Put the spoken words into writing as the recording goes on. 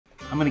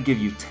I'm gonna give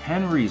you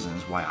 10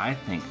 reasons why I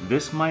think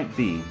this might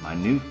be my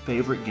new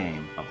favorite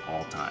game of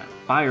all time.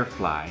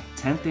 Firefly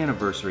 10th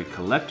Anniversary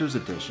Collector's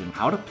Edition,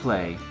 how to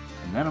play,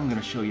 and then I'm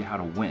gonna show you how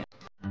to win.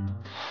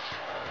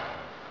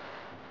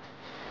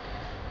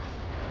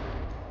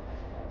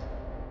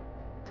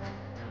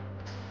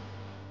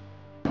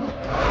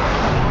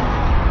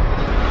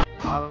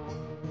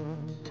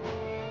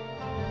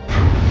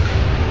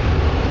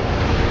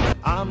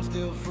 I'm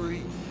still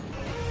free.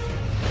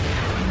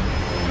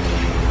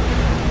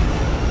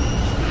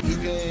 You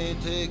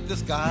can't take the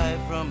sky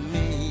from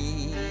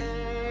me.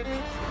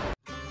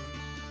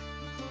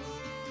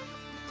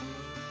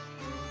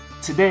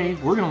 Today,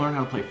 we're gonna learn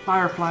how to play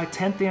Firefly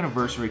 10th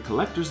Anniversary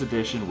Collector's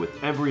Edition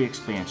with every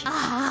expansion.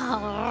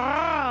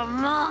 Oh,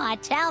 more,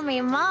 tell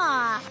me more.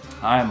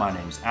 Hi, my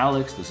name's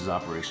Alex. This is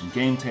Operation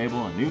Game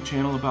Table, a new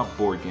channel about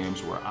board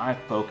games where I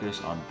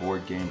focus on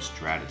board game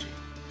strategy.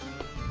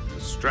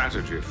 The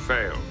strategy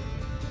failed.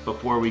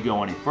 Before we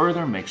go any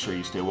further, make sure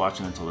you stay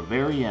watching until the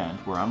very end,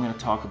 where I'm going to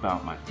talk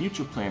about my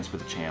future plans for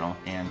the channel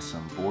and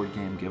some board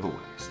game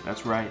giveaways.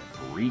 That's right,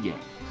 free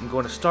games. I'm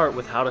going to start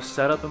with how to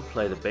set up and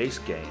play the base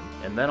game,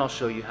 and then I'll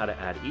show you how to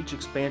add each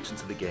expansion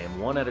to the game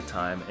one at a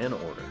time in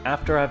order.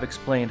 After I've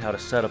explained how to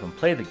set up and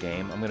play the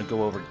game, I'm going to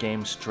go over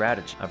game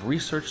strategy. I've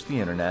researched the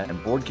internet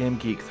and Board Game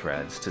Geek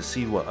threads to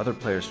see what other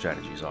players'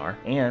 strategies are,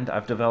 and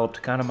I've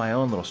developed kind of my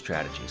own little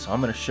strategy. So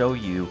I'm going to show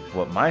you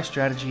what my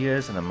strategy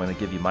is, and I'm going to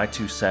give you my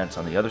 2 cents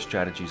on the other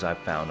strategies I've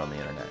found on the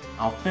internet.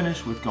 I'll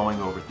finish with going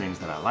over things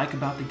that I like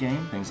about the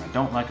game, things I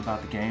don't like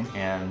about the game,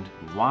 and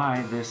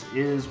why this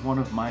is one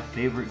of my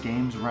favorite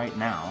games right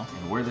now,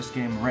 and where this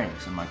game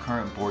ranks in my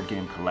current board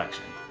game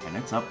collection, and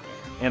it's up there.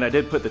 And I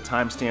did put the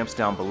timestamps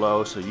down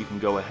below so you can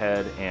go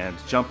ahead and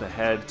jump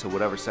ahead to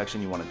whatever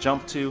section you want to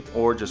jump to,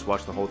 or just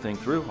watch the whole thing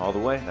through all the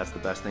way. That's the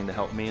best thing to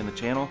help me in the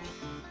channel.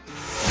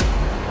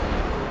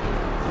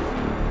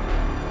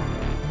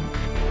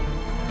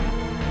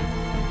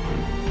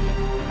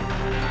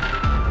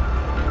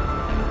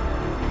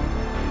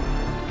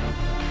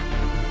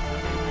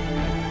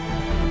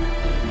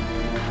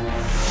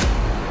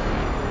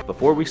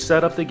 Before we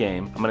set up the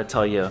game, I'm going to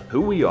tell you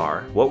who we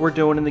are, what we're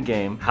doing in the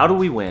game, how do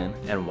we win,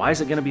 and why is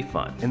it going to be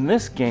fun. In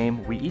this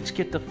game, we each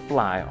get to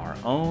fly our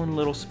own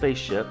little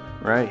spaceship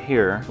right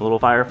here, a little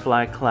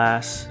Firefly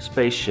class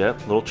spaceship,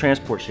 little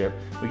transport ship.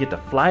 We get to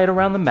fly it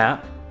around the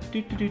map,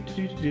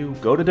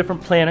 go to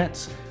different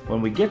planets.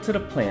 When we get to the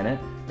planet,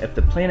 if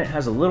the planet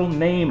has a little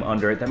name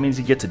under it, that means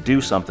you get to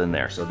do something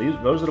there. So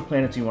those are the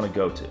planets you want to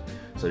go to.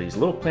 So these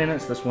little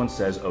planets, this one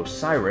says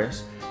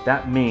Osiris.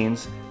 That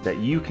means that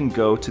you can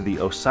go to the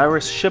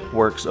Osiris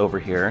Shipworks over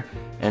here,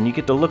 and you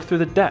get to look through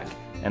the deck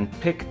and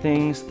pick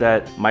things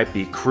that might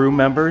be crew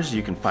members.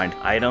 You can find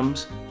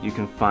items. You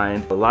can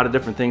find a lot of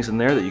different things in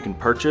there that you can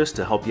purchase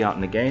to help you out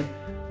in the game.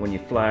 When you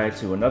fly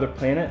to another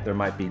planet, there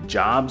might be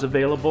jobs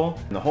available.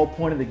 And the whole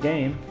point of the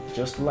game,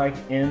 just like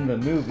in the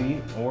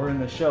movie or in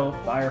the show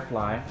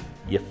Firefly,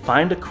 you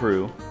find a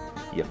crew,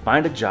 you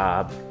find a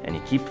job, and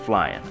you keep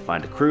flying.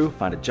 Find a crew,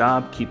 find a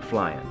job, keep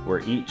flying. We're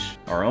each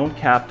our own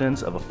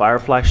captains of a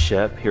Firefly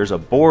ship. Here's a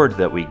board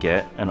that we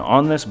get, and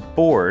on this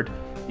board,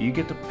 you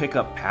get to pick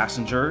up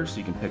passengers,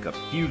 you can pick up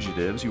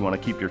fugitives. You want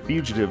to keep your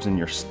fugitives in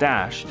your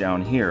stash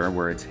down here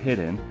where it's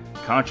hidden.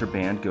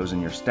 Contraband goes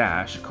in your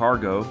stash.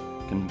 Cargo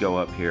can go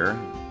up here.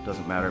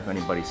 Doesn't matter if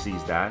anybody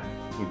sees that.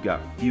 You've got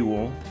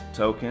fuel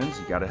tokens.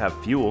 You got to have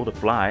fuel to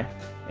fly.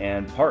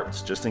 And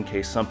parts, just in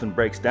case something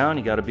breaks down,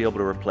 you got to be able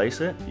to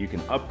replace it. You can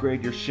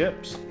upgrade your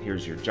ships.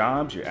 Here's your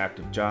jobs, your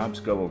active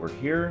jobs go over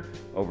here.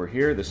 Over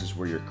here, this is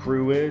where your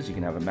crew is. You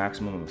can have a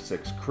maximum of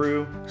 6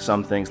 crew.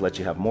 Some things let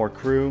you have more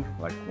crew,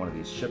 like one of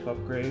these ship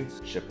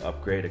upgrades. Ship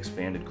upgrade,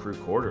 expanded crew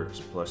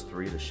quarters,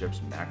 +3 to ship's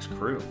max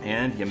crew.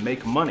 And you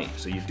make money.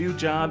 So you do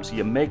jobs,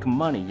 you make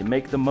money. You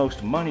make the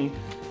most money,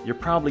 you're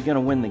probably gonna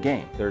win the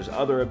game. There's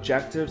other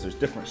objectives, there's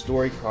different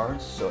story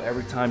cards, so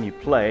every time you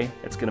play,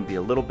 it's gonna be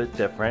a little bit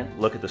different.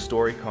 Look at the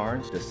story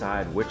cards,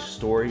 decide which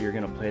story you're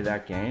gonna play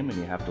that game, and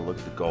you have to look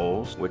at the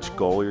goals, which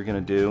goal you're gonna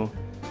do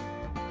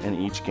in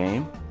each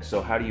game.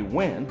 So how do you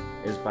win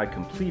is by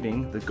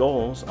completing the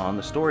goals on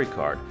the story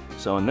card.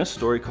 So in this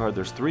story card,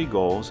 there's 3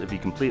 goals. If you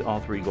complete all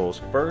 3 goals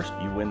first,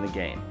 you win the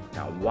game.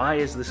 Now, why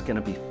is this gonna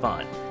be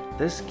fun?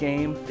 This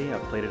game,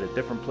 I've played it at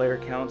different player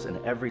counts, and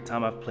every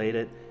time I've played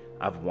it,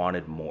 I've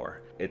wanted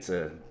more. It's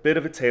a bit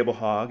of a table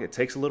hog. It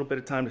takes a little bit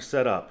of time to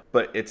set up,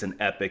 but it's an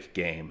epic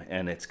game,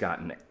 and it's got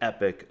an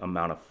epic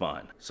amount of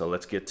fun. So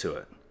let's get to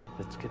it.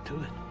 Let's get to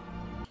it.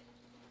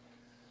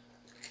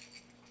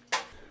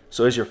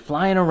 So as you're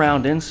flying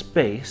around in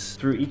space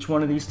through each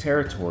one of these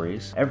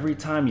territories, every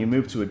time you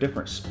move to a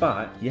different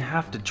spot, you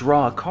have to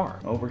draw a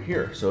card over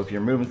here. So if you're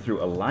moving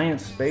through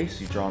Alliance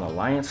space, you draw an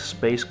Alliance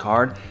space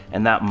card,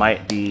 and that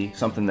might be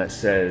something that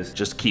says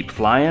just keep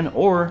flying,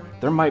 or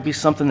there might be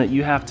something that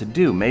you have to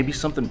do. Maybe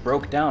something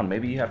broke down.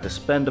 Maybe you have to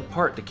spend a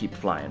part to keep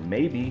flying.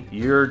 Maybe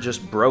you're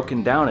just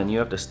broken down and you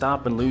have to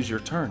stop and lose your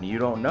turn. You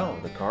don't know.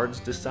 The cards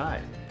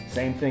decide.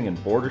 Same thing in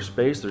border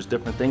space, there's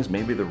different things.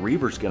 Maybe the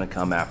Reaver's gonna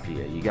come after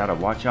you. You gotta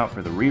watch out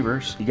for the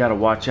Reavers. You gotta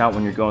watch out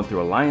when you're going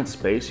through Alliance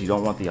space. You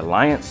don't want the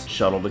Alliance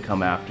shuttle to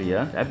come after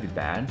you. That'd be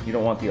bad. You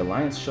don't want the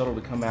Alliance shuttle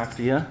to come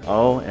after you.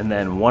 Oh, and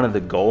then one of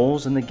the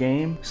goals in the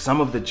game,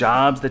 some of the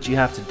jobs that you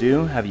have to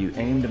do, have you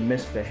aim to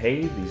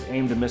misbehave. These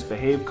aim to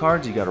misbehave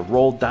cards, you gotta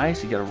roll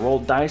dice. You gotta roll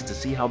dice to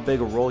see how big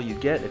a roll you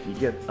get. If you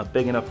get a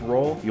big enough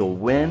roll, you'll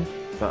win.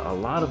 But a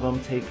lot of them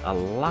take a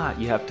lot.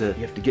 You have to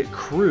get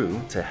crew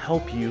to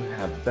help you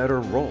have better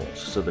rolls.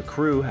 So the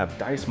crew have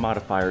dice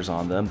modifiers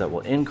on them that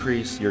will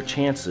increase your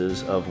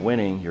chances of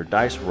winning your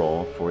dice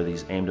roll for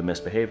these aim to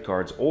misbehave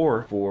cards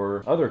or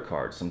for other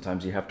cards.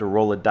 Sometimes you have to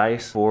roll a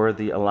dice for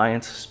the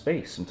Alliance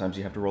space. Sometimes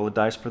you have to roll a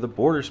dice for the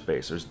border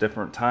space. There's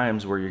different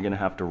times where you're gonna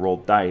have to roll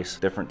dice,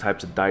 different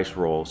types of dice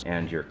rolls,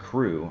 and your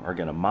crew are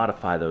gonna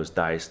modify those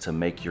dice to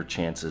make your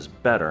chances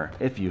better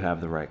if you have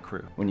the right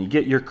crew. When you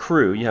get your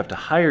crew, you have to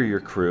hire your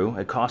crew.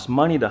 It costs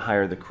money to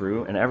hire the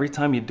crew, and every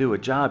time you do a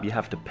job, you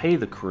have to pay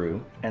the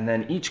crew, and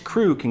then each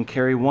crew can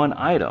carry one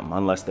item,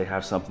 unless they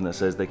have something that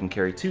says they can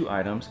carry 2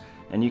 items,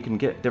 and you can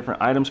get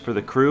different items for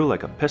the crew,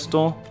 like a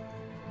pistol,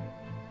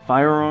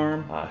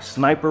 firearm, a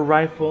sniper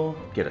rifle,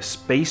 get a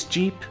space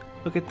jeep.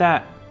 Look at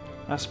that,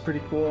 that's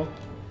pretty cool.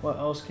 What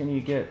else can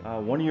you get?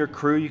 One of your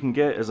crew you can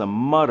get is a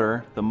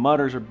mutter. The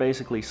mutters are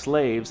basically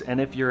slaves,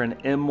 and if you're an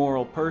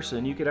immoral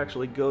person, you could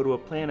actually go to a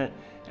planet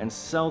and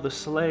sell the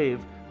slave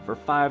for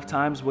 5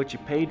 times what you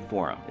paid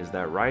for them. Is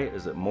that right?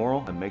 Is it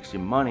moral? It makes you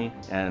money.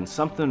 And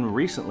something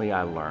recently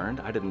I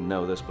learned, I didn't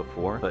know this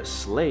before, but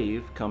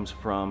slave comes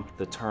from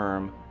the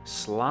term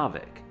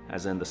Slavic,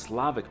 as in the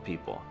Slavic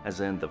people,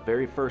 as in the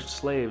very first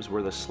slaves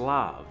were the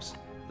Slavs,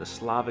 the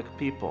Slavic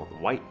people,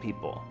 the white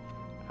people.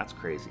 That's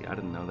crazy, I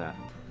didn't know that.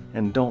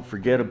 And don't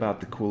forget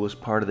about the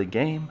coolest part of the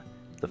game,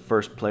 the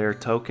first player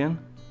token.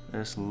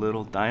 This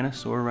little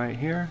dinosaur right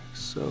here,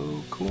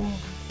 so cool.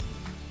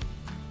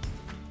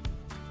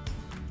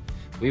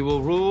 We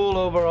will rule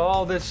over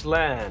all this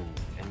land,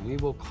 and we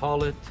will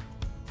call it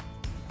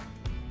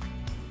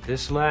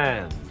this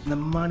land. The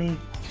money,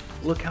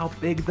 look how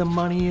big the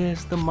money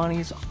is. The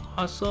money's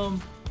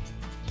awesome.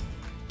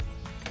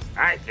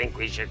 I think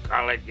we should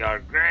call it your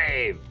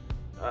grave.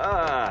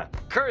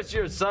 Curse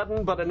your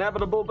sudden but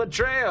inevitable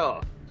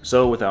betrayal.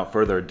 So without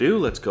further ado,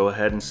 let's go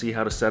ahead and see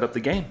how to set up the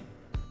game.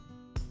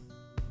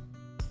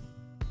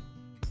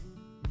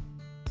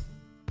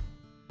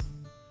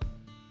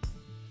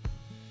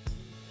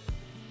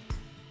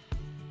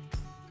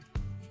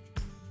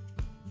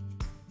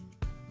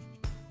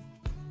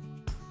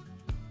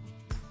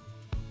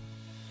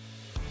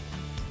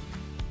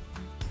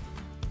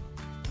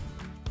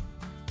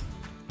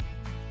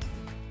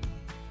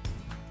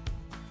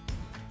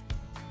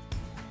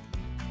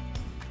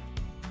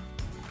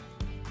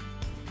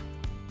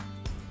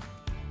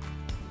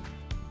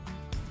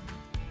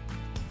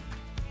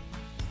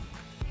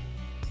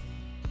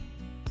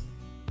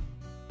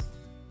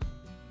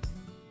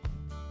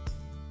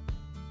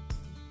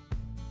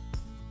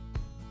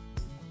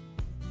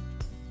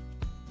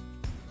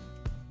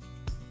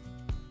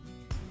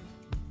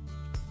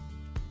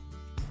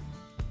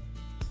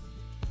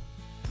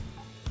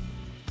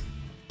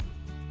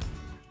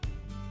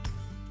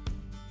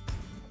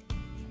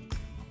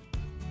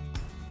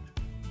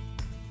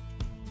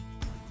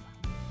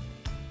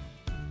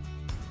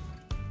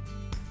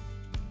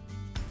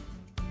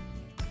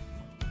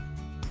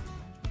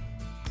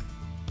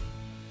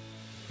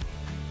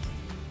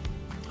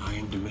 I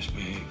aim to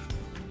misbehave.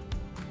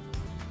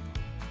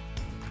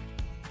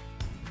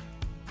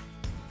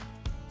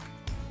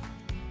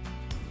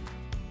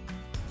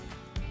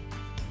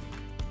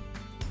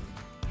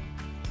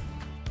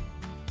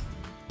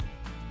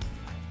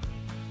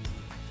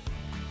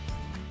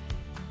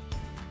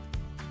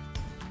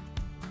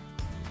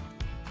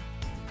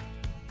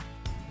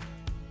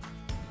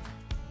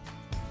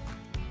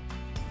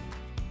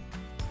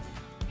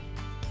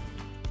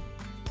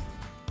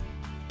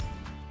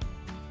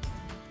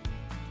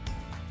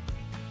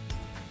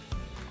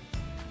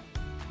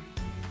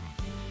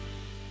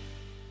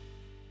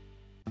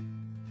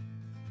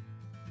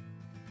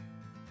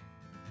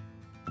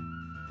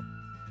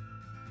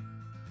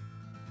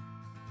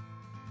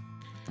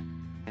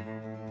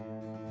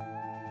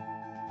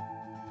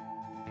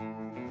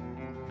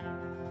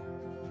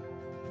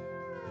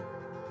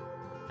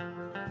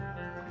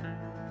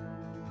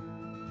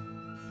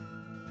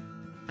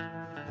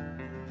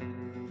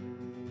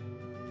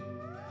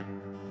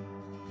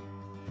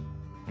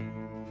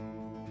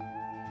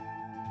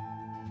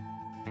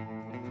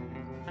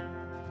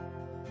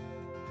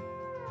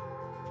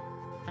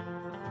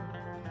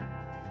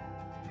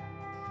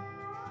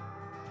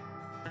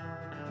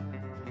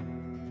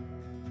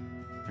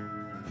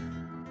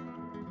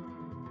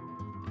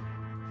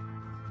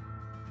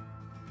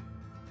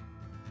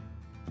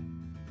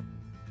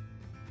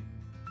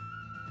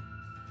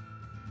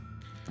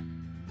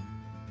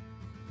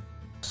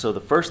 So the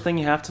first thing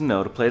you have to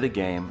know to play the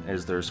game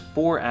is there's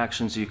 4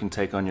 actions you can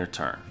take on your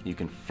turn. You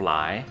can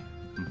fly,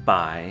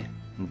 buy,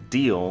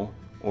 deal,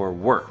 or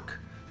work.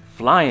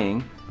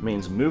 Flying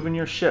means moving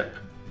your ship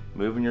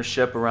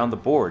around the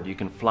board. You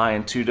can fly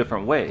in two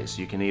different ways.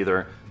 You can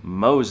either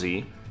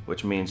mosey,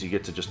 which means you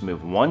get to just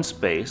move one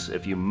space.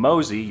 If you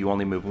mosey, you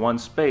only move one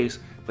space,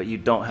 but you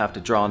don't have to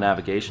draw a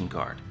navigation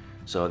card.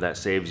 So that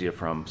saves you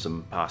from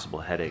some possible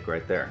headache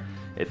right there.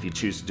 If you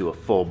choose to do a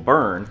full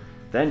burn,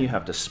 then you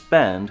have to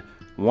spend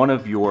one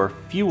of your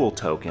fuel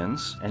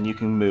tokens, and you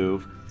can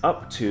move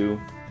up to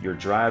your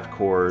drive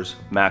core's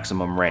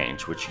maximum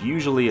range, which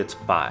usually it's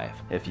 5.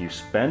 If you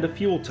spend a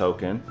fuel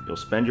token, you'll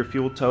spend your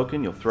fuel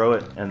token, you'll throw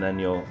it, and then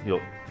you'll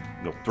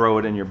throw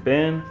it in your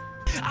bin.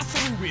 I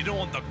threw it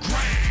on the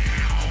ground.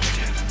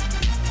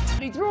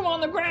 He threw him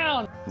on the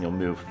ground. You'll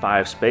move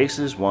 5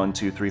 spaces, 1,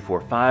 2, 3,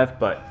 4, 5,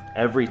 but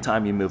every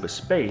time you move a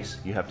space,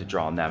 you have to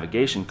draw a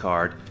navigation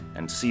card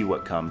and see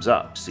what comes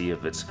up. See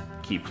if it's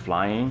keep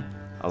flying.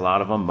 A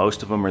lot of them,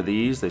 most of them are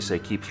these. They say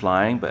keep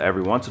flying, but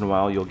every once in a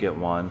while you'll get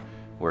one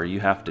where you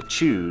have to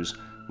choose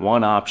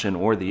one option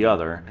or the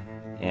other,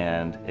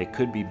 and it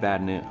could be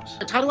bad news.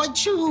 How do I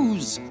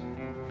choose?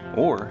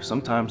 Or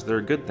sometimes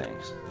they're good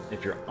things.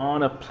 If you're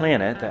on a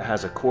planet that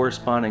has a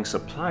corresponding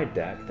supply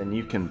deck, then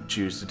you can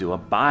choose to do a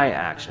buy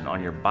action.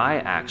 On your buy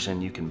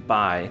action, you can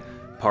buy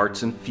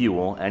parts and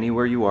fuel.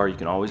 Anywhere you are, you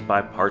can always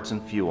buy parts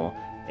and fuel.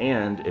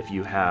 And if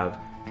you have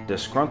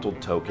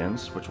disgruntled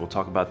tokens, which we'll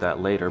talk about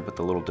that later, but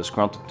the little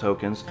disgruntled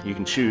tokens, you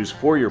can choose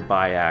for your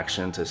buy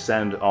action to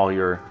send all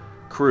your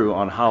crew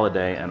on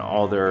holiday and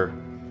all their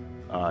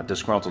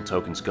disgruntled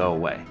tokens go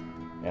away.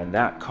 And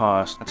that's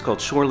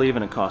called shore leave,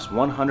 and it costs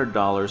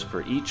 $100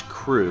 for each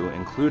crew,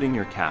 including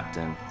your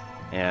captain,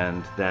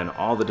 and then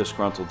all the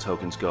disgruntled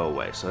tokens go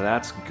away. So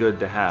that's good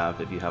to have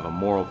if you have a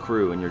moral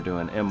crew and you're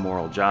doing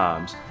immoral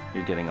jobs.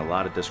 You're getting a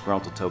lot of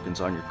disgruntled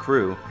tokens on your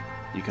crew.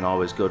 You can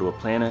always go to a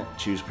planet,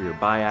 choose for your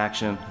buy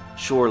action,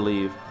 shore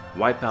leave,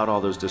 wipe out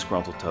all those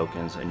disgruntled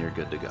tokens, and you're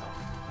good to go.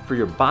 For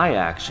your buy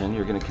action,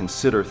 you're going to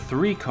consider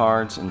 3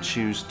 cards and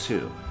choose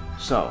 2.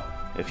 So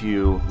if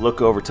you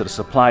look over to the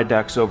supply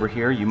decks over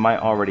here, you might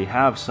already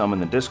have some in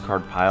the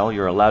discard pile.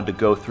 You're allowed to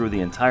go through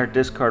the entire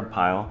discard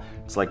pile.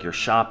 It's like you're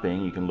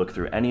shopping. You can look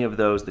through any of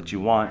those that you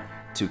want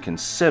to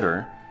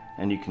consider,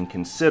 and you can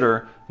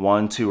consider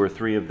 1, 2, or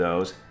 3 of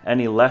those.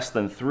 Any less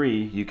than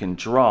 3 you can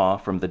draw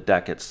from the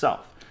deck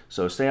itself.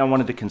 So say I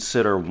wanted to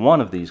consider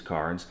one of these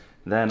cards,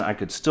 then I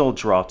could still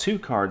draw 2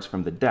 cards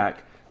from the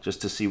deck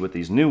just to see what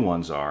these new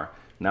ones are.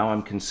 Now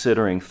I'm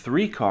considering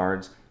 3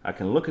 cards. I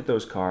can look at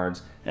those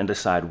cards and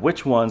decide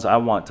which ones I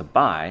want to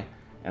buy,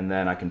 and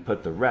then I can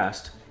put the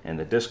rest in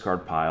the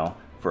discard pile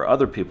for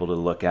other people to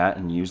look at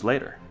and use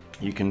later.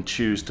 You can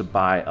choose to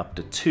buy up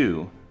to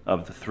 2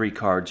 of the 3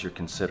 cards you're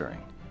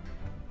considering.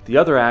 The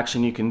other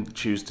action you can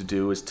choose to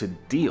do is to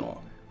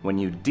deal. When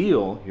you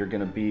deal, you're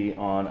going to be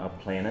on a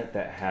planet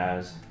that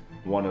has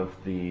one of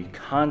the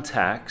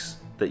contacts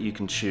that you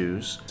can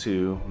choose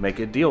to make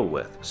a deal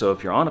with. So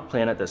if you're on a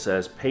planet that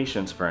says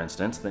patience, for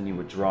instance, then you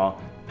would draw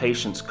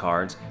patience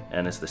cards,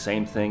 and it's the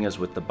same thing as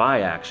with the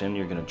buy action.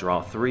 You're going to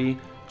draw 3,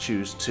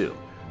 choose 2.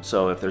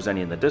 So if there's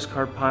any in the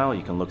discard pile,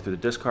 you can look through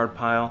the discard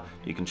pile,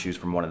 you can choose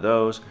from one of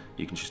those,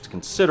 you can choose to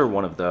consider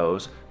one of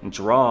those, and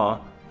draw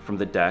from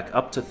the deck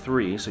up to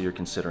 3, so you're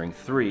considering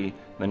 3,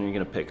 then you're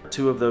going to pick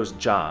 2 of those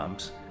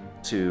jobs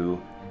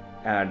to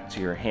add to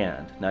your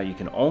hand. Now you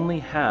can only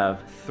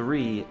have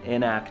 3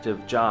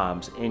 inactive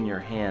jobs in your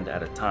hand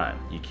at a time.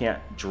 You can't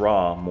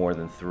draw more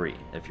than 3.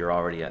 If you're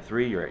already at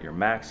 3, you're at your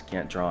max, you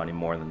can't draw any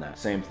more than that.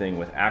 Same thing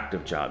with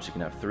active jobs. You can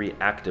have 3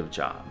 active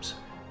jobs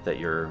that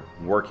you're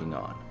working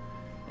on.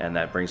 And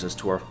that brings us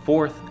to our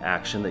 4th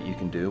action that you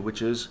can do,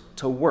 which is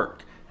to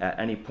work. At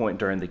any point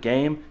during the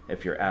game,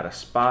 if you're at a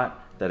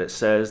spot that it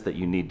says that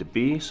you need to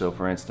be, so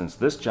for instance,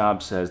 this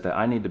job says that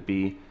I need to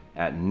be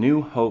at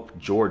New Hope,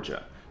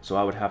 Georgia. So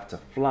I would have to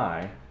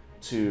fly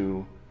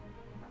to,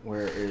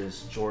 where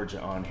is Georgia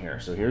on here?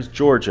 So here's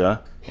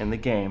Georgia in the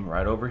game,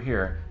 right over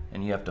here,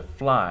 and you have to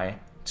fly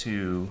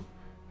to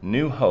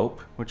New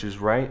Hope, which is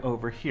right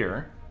over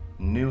here,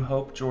 New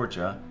Hope,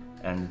 Georgia,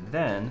 and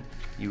then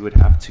you would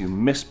have to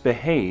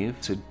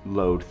misbehave to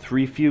load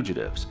 3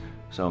 fugitives.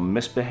 So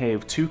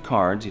misbehave 2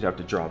 cards, you'd have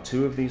to draw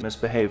 2 of these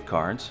misbehave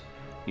cards.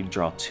 You'd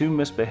draw 2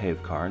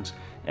 misbehave cards,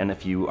 and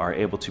if you are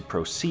able to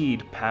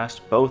proceed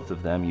past both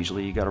of them,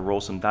 usually you gotta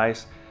roll some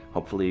dice.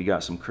 Hopefully you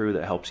got some crew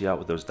that helps you out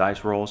with those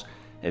dice rolls.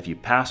 If you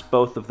pass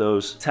both of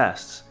those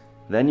tests,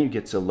 then you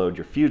get to load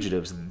your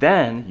fugitives.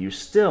 Then you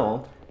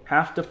still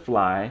have to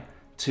fly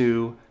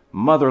to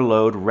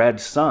Motherlode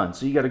Red Sun.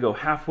 So you got to go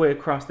halfway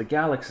across the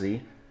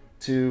galaxy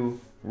to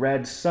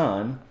Red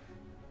Sun,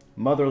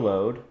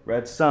 Motherlode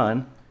Red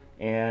Sun,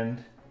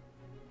 and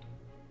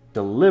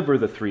deliver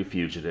the 3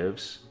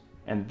 fugitives.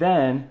 And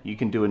then you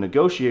can do a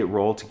negotiate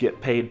roll to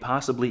get paid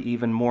possibly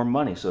even more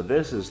money. So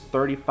this is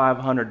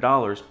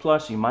 $3,500,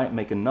 plus you might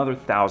make another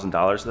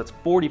 $1,000, so that's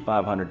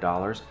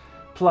 $4,500.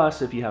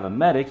 Plus, if you have a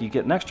medic, you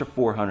get an extra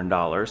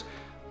 $400.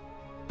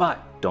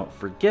 But don't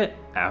forget,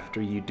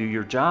 after you do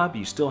your job,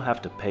 you still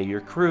have to pay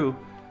your crew.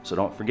 So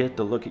don't forget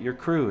to look at your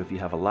crew. If you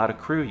have a lot of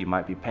crew, you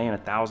might be paying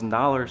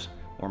 $1,000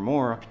 or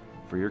more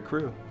for your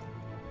crew.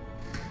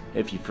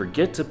 If you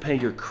forget to pay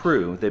your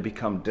crew, they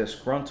become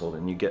disgruntled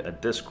and you get a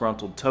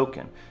disgruntled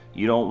token.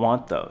 You don't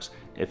want those.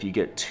 If you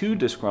get 2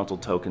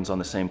 disgruntled tokens on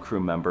the same crew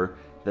member,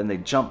 then they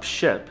jump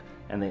ship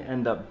and they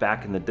end up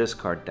back in the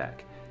discard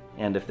deck.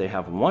 And if they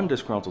have 1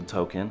 disgruntled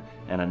token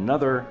and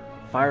another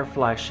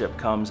Firefly ship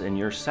comes in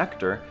your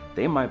sector,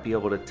 they might be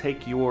able to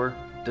take your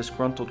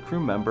disgruntled crew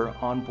member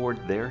on board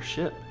their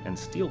ship and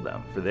steal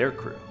them for their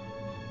crew.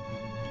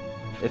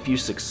 If you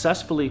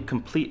successfully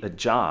complete a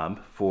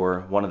job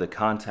for one of the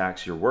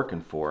contacts you're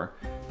working for,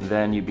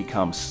 then you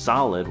become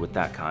solid with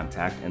that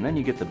contact, and then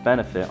you get the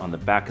benefit on the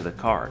back of the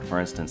card. For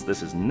instance,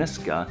 this is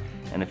Niska,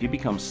 and if you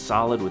become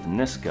solid with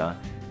Niska,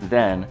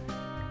 then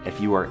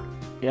if you are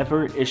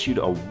ever issued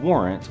a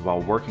warrant while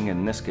working a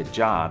Niska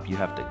job, you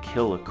have to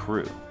kill a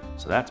crew.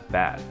 So that's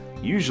bad.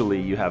 Usually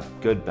you have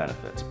good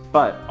benefits,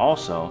 but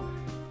also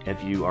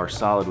if you are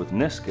solid with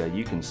Niska,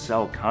 you can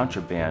sell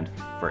contraband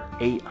for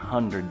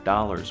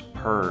 $800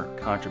 per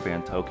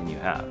contraband token you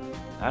have.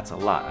 That's a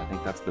lot. I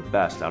think that's the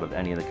best out of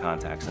any of the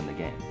contacts in the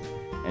game.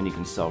 And you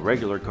can sell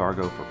regular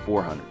cargo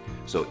for $400.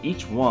 So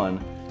each one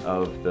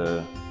of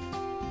the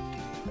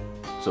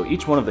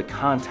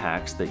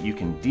contacts that you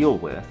can deal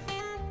with,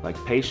 like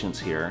Patience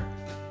here,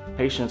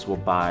 Patience will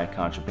buy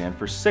contraband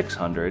for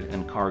 $600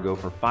 and cargo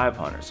for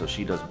 $500. So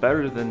she does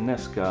better than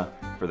Niska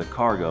for the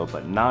cargo,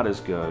 but not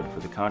as good for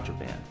the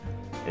contraband.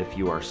 If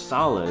you are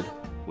solid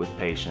with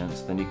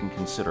Patience, then you can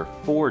consider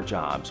 4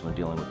 jobs when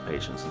dealing with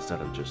Patience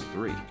instead of just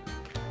 3.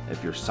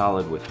 If you're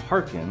solid with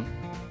Harkin,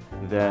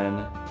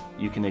 then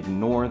you can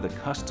ignore the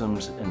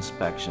customs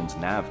inspections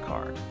nav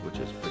card, which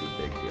is a pretty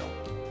big deal.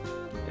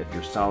 If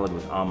you're solid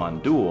with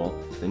Amandul,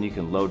 then you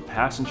can load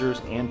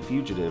passengers and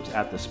fugitives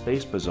at the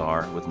Space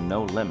Bazaar with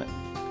no limit.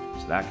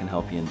 So that can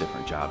help you in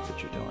different jobs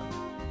that you're doing.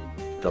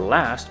 The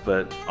last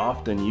but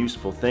often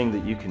useful thing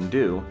that you can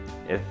do,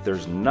 if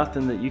there's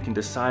nothing that you can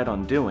decide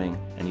on doing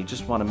and you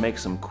just want to make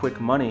some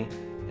quick money,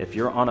 if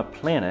you're on a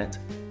planet,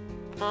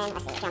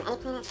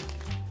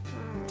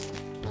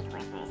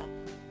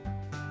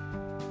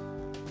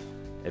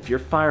 if your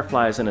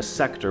Firefly is in a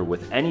sector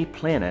with any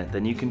planet,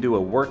 then you can do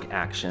a work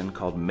action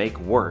called Make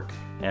Work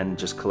and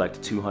just collect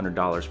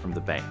 $200 from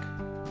the bank.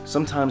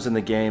 Sometimes in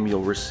the game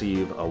you'll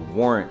receive a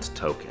warrant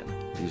token.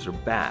 These are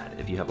bad.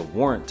 If you have a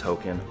warrant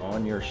token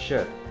on your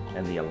ship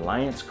and the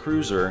Alliance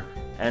cruiser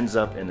ends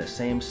up in the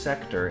same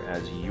sector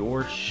as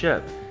your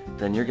ship,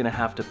 then you're gonna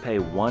have to pay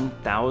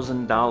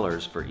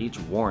 $1,000 for each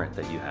warrant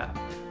that you have.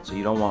 So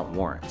you don't want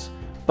warrants.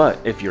 But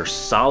if you're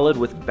solid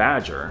with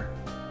Badger,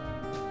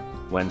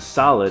 when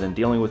solid and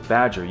dealing with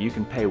Badger, you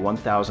can pay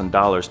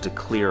 $1,000 to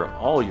clear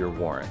all your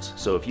warrants.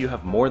 So if you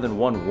have more than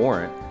 1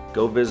 warrant,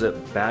 go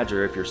visit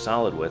Badger if you're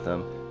solid with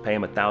him, pay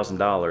him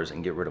 $1,000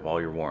 and get rid of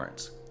all your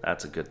warrants.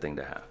 That's a good thing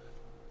to have.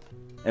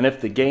 And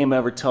if the game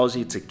ever tells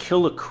you to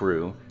kill a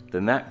crew,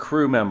 then that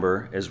crew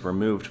member is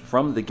removed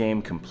from the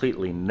game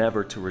completely,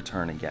 never to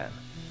return again.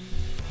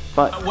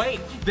 But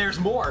Wait, there's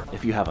more.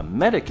 if you have a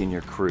medic in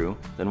your crew,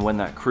 then when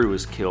that crew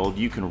is killed,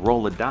 you can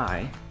roll a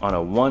die. On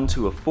a 1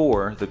 to a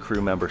 4, the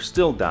crew member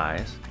still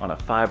dies. On a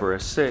 5 or a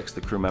 6, the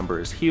crew member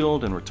is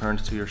healed and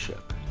returns to your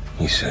ship.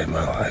 You saved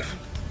my life.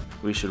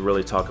 We should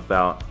really talk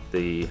about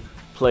the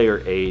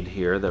player aid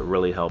here that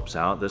really helps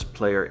out. This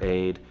player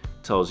aid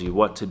tells you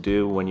what to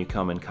do when you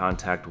come in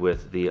contact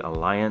with the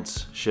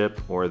Alliance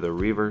ship or the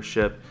Reaver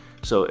ship.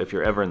 So if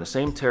you're ever in the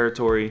same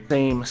territory,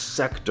 same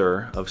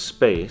sector of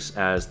space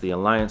as the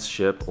Alliance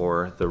ship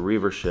or the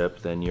Reaver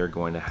ship, then you're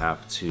going to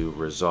have to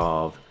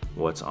resolve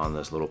what's on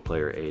this little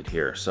player aid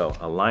here. So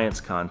Alliance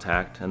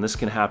contact, and this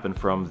can happen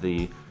from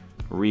the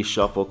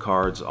reshuffle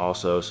cards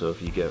also. So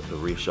if you get the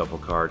reshuffle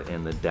card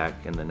in the deck,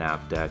 in the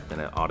nav deck, then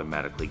it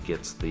automatically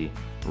gets the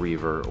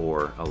Reaver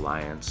or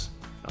Alliance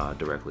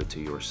directly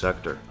to your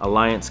sector.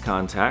 Alliance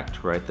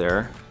contact right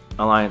there.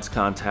 Alliance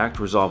contact,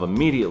 resolve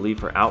immediately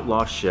for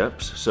outlaw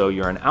ships. So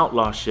you're an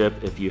outlaw ship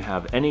if you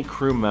have any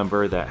crew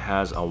member that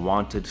has a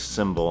wanted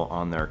symbol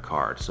on their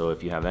card. So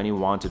if you have any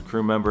wanted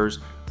crew members,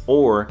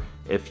 or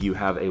if you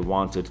have a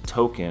wanted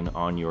token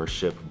on your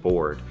ship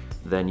board,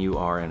 then you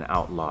are an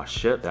outlaw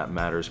ship. That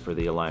matters for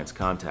the Alliance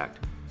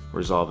contact.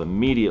 Resolve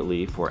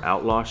immediately for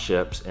outlaw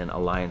ships in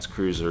Alliance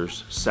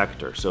cruisers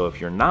sector. So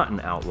if you're not an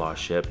outlaw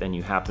ship and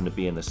you happen to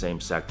be in the same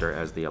sector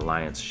as the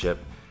Alliance ship,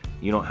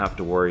 you don't have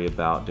to worry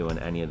about doing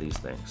any of these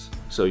things.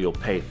 So you'll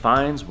pay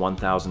fines,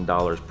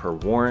 $1,000 per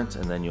warrant,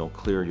 and then you'll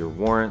clear your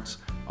warrants.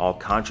 All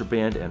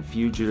contraband and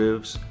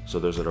fugitives, so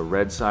those are the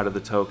red side of the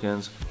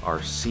tokens,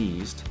 are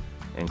seized,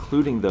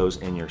 including those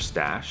in your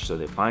stash, so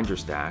they find your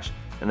stash,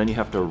 and then you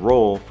have to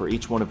roll for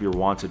each one of your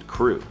wanted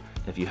crew.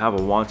 If you have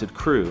a wanted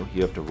crew,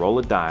 you have to roll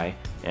a die,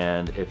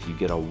 and if you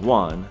get a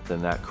 1,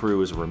 then that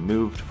crew is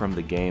removed from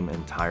the game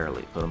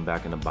entirely. Put them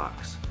back in a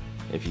box.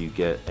 If you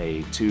get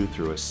a 2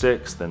 through a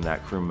 6, then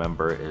that crew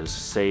member is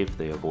safe,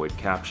 they avoid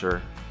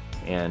capture.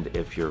 And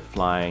if you're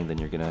flying, then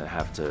you're gonna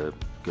have to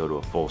go to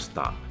a full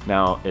stop.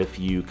 Now, if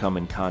you come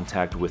in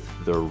contact with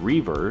the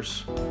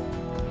Reavers,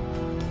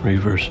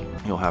 Reavers.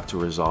 You'll have to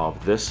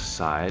resolve this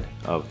side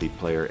of the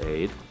player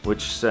aid,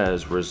 which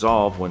says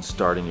resolve when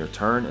starting your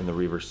turn in the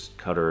Reaver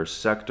Cutter's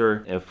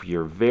sector. If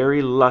you're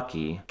very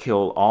lucky,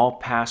 kill all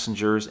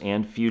passengers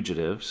and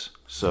fugitives.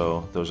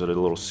 So those are the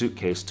little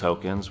suitcase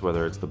tokens,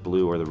 whether it's the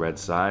blue or the red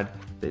side.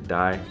 They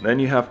die. Then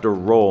you have to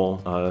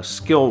roll a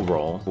skill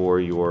roll for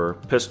your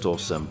pistol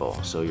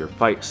symbol, so your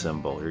fight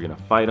symbol. You're gonna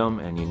fight them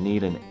and you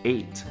need an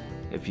 8.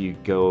 If you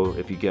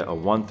get a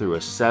 1 through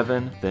a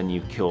 7, then you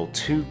kill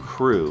 2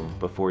 crew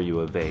before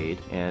you evade.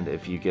 And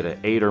if you get an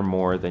 8 or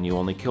more, then you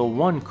only kill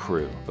 1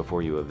 crew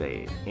before you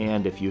evade.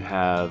 And if you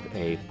have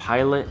a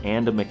pilot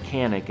and a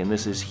mechanic, and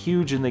this is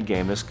huge in the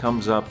game, this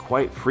comes up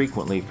quite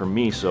frequently for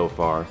me so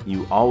far,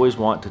 you always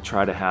want to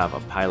try to have a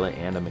pilot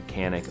and a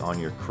mechanic on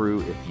your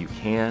crew if you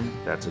can.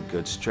 That's a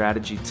good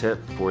strategy tip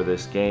for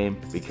this game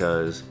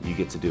because you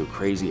get to do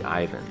Crazy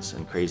Ivans,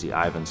 and Crazy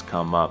Ivans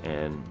come up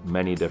in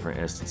many different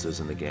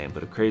instances in the game.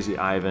 But a Crazy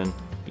Ivan,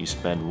 you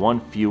spend 1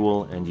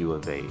 fuel and you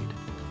evade,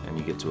 and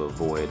you get to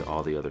avoid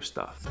all the other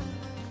stuff.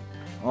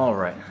 All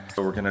right,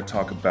 so we're gonna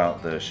talk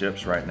about the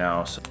ships right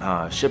now. So,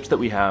 ships that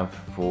we have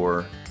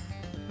for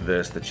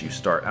this that you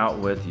start out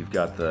with, you've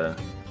got the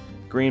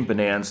green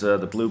Bonanza,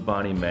 the blue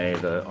Bonnie May,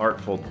 the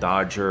Artful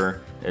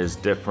Dodger is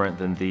different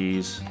than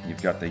these.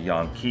 You've got the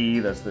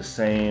Yankee, that's the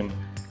same,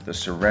 the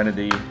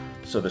Serenity.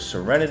 So the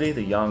Serenity,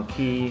 the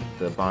Yankee,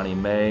 the Bonnie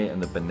May, and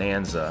the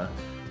Bonanza,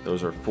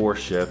 those are 4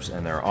 ships,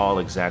 and they're all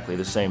exactly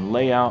the same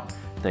layout.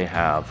 They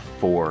have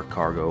 4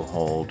 cargo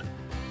hold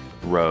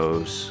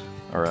rows,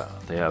 or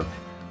they have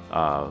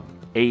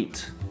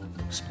 8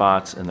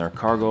 spots in their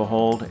cargo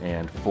hold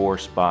and 4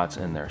 spots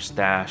in their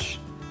stash.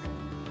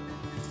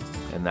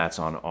 And that's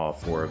on all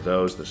 4 of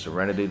those, the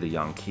Serenity, the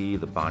Yankee,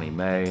 the Bonnie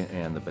May,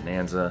 and the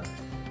Bonanza.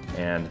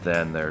 And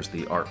then there's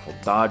the Artful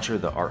Dodger.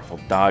 The Artful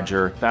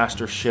Dodger,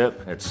 faster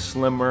ship, it's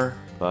slimmer,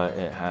 but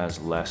it has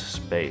less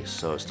space.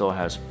 So it still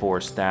has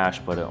 4 stash,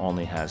 but it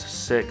only has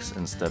 6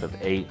 instead of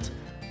 8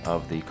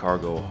 of the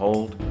cargo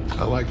hold.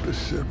 I like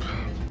this ship.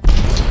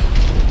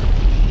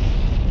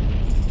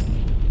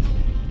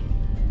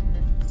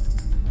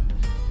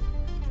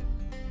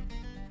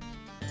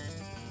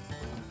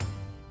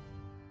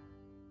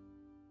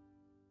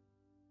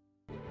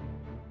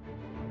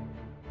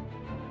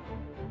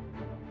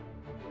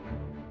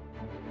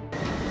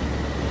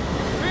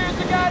 Here's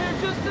the guy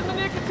there just in the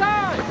nick of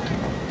time.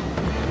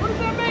 What does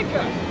that make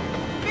us?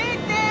 Big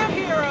damn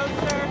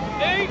heroes, sir.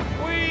 Ain't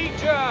we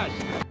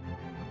just?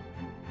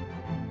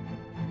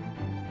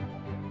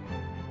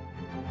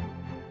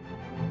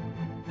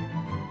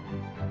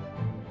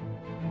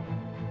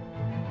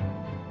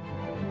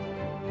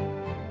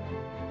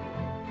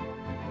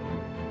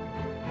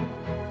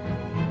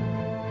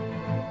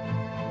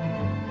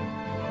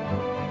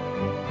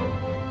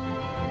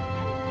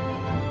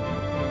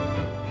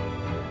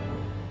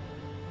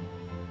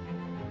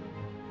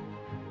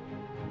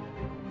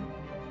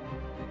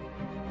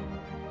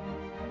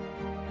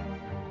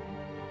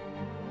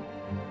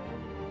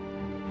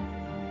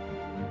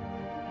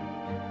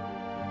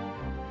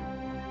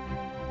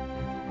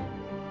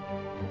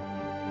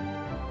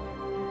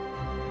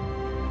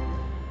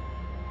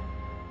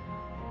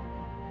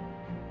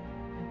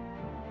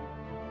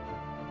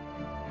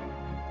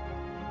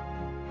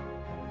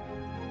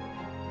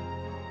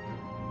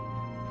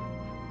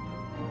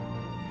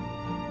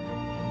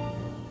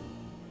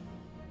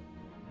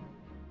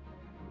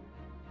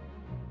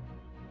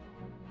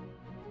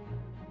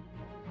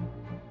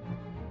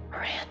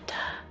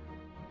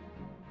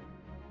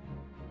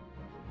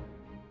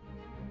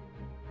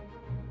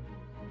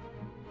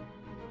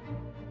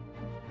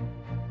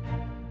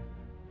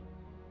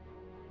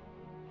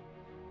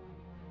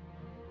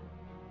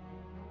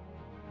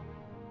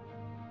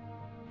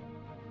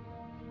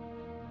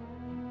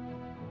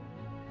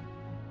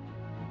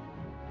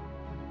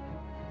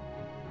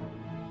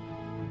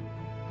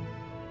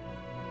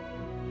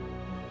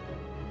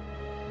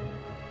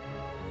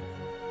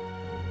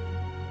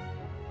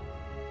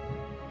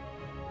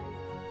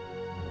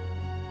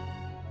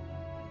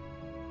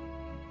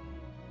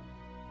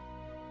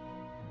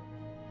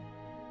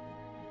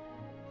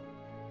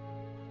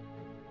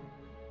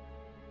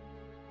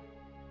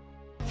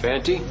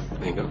 Fanty?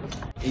 Mingo.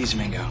 He's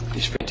Mingo.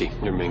 He's Fanty.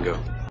 You're Mingo.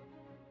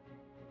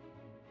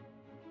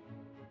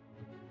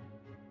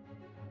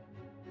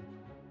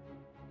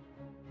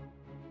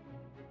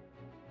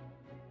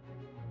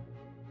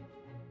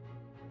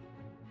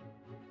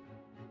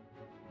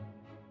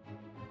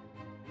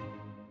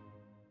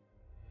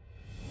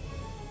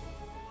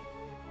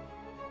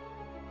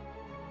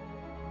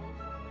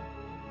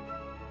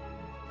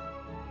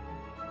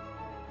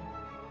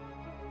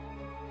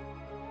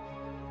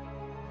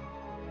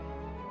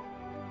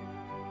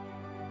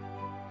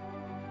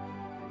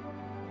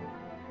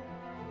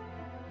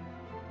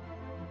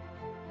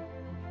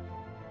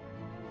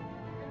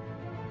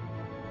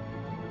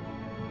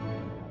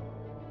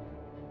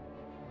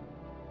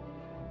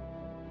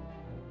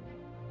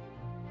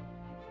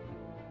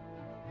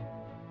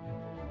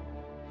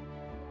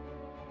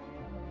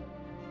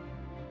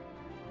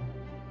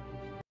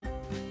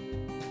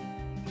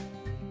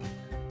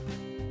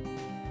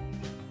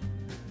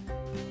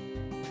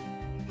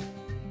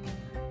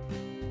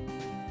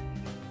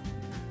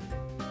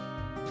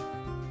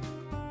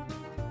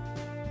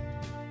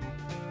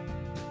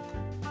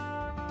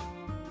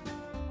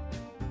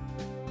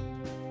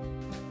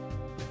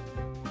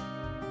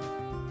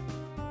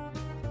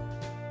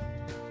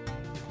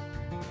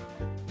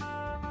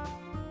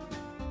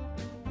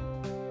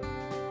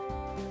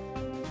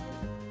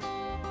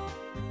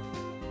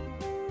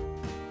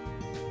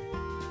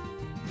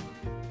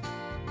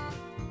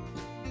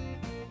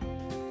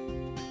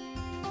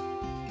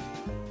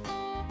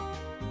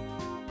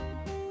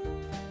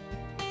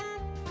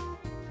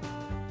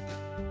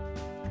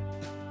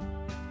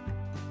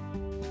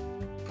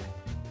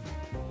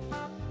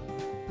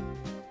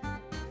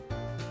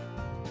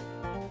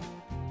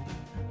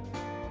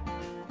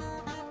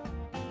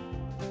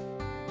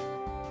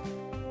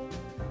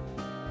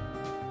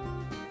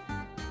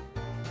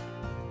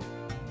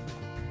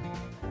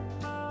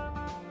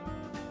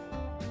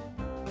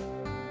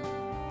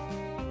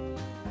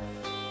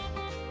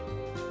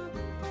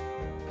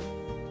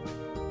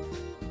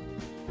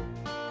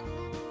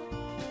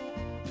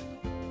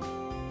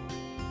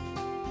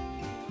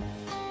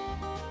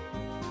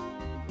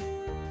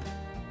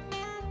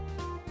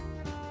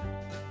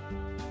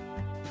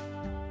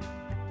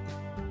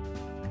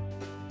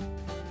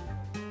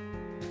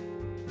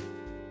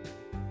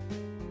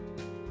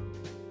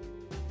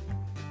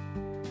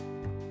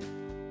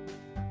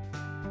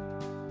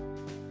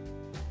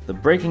 The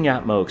Breaking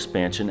Atmo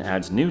expansion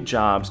adds new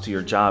jobs to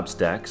your jobs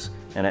decks,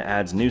 and it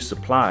adds new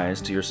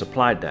supplies to your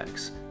supply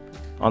decks.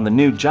 On the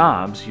new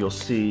jobs, you'll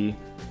see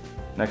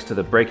next to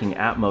the Breaking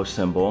Atmo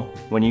symbol,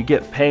 when you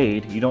get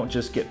paid, you don't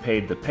just get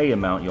paid the pay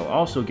amount, you'll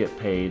also get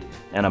paid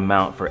an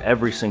amount for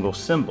every single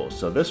symbol.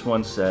 So this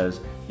one says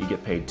you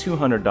get paid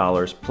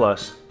 $200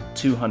 plus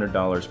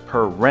 $200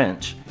 per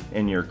wrench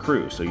in your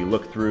crew. So you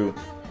look through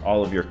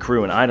all of your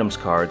crew and items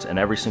cards, and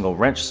every single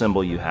wrench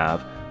symbol you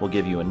have will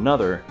give you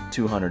another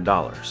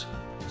 $200.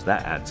 So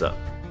that adds up.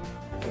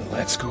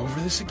 Let's go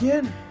over this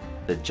again.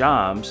 The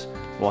jobs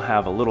will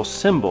have a little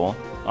symbol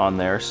on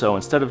there, so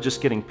instead of just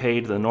getting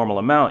paid the normal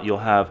amount, you'll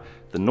have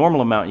the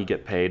normal amount you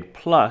get paid,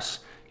 plus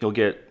you'll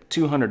get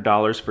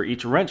 $200 for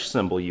each wrench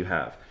symbol you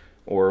have,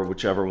 or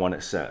whichever one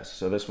it says.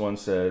 So this one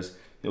says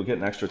you'll get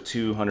an extra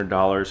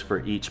 $200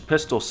 for each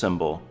pistol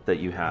symbol that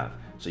you have.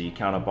 So you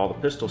count up all the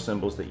pistol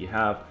symbols that you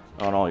have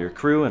on all your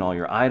crew and all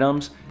your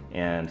items,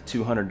 and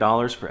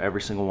 $200 for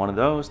every single one of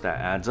those. That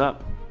adds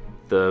up.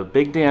 The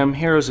Big Damn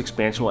Heroes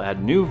expansion will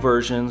add new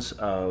versions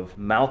of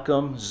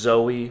Malcolm,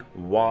 Zoe,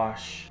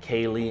 Wash,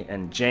 Kaylee,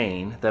 and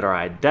Jane that are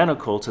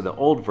identical to the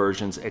old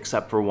versions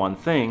except for one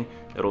thing.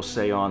 It'll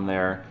say on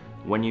there,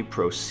 when you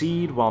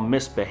proceed while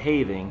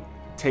misbehaving,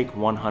 take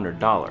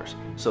 $100.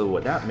 So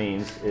what that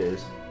means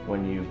is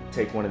when you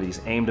take one of these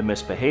aim to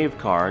misbehave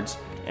cards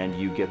and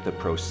you get the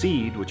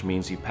proceed, which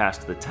means you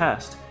passed the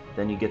test,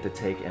 then you get to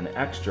take an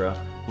extra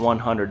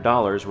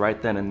 $100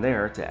 right then and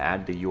there to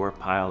add to your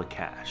pile of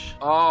cash.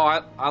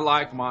 Oh, I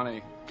like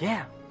money.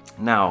 Yeah.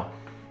 Now,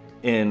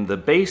 in the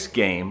base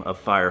game of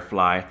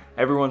Firefly,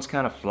 everyone's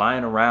kind of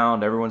flying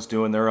around, everyone's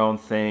doing their own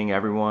thing,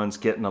 everyone's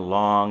getting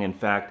along. In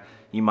fact,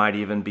 you might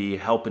even be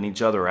helping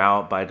each other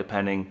out by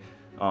depending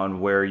on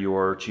where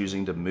you're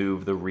choosing to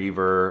move the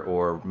Reaver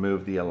or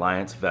move the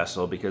Alliance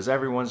vessel, because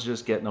everyone's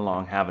just getting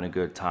along, having a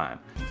good time.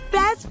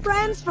 Best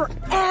friends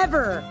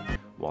forever!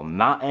 Well,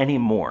 not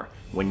anymore.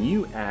 When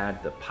you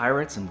add the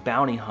Pirates and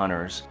Bounty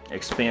Hunters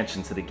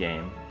expansion to the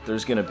game,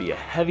 there's gonna be a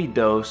heavy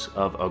dose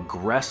of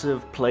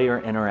aggressive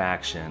player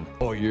interaction.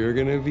 Oh, you're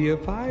gonna be a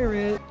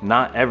pirate.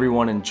 Not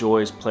everyone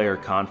enjoys player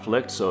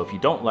conflict, so if you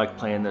don't like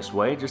playing this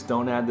way, just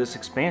don't add this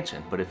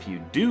expansion. But if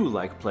you do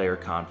like player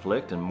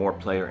conflict and more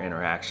player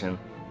interaction,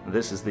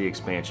 this is the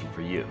expansion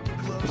for you.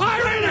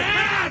 Pirate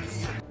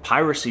hats!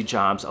 Piracy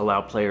jobs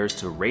allow players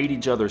to raid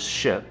each other's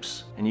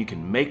ships, and you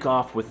can make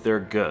off with their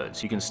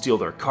goods. You can steal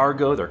their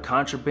cargo, their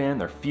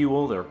contraband, their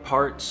fuel, their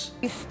parts.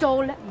 You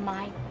stole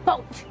my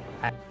boat.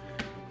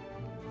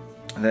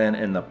 Then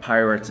in the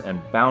Pirates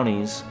and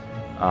Bounties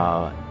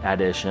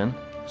addition,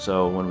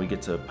 so when we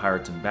get to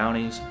Pirates and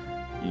Bounties,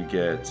 you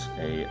get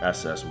a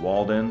SS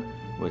Walden,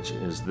 which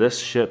is this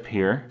ship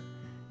here,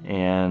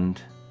 and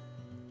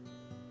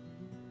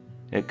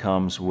it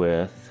comes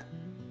with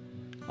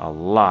a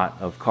lot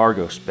of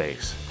cargo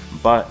space.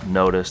 But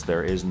notice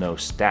there is no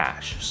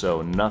stash,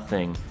 so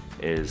nothing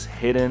is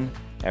hidden,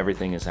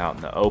 everything is out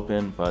in the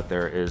open, but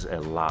there is a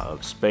lot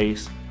of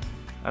space.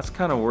 That's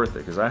kind of worth it,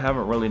 because I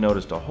haven't really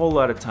noticed a whole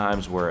lot of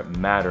times where it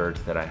mattered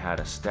that I had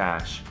a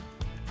stash,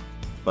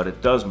 but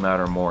it does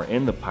matter more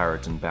in the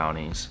Pirates and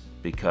Bounties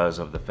because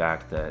of the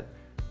fact that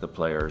the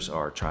players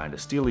are trying to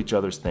steal each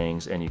other's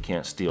things and you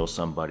can't steal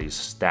somebody's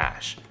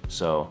stash.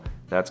 So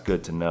that's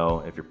good to know.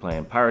 If you're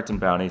playing Pirates and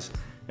Bounties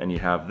and you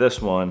have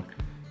this one,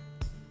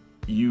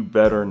 you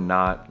better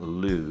not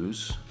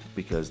lose,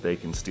 because they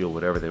can steal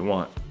whatever they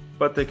want,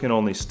 but they can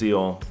only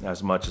steal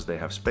as much as they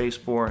have space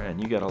for, and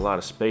you got a lot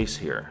of space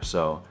here.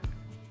 So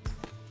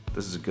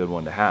this is a good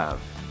one to have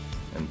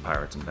in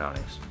Pirates and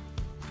Bounties.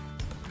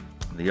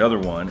 The other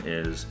one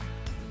is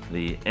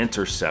the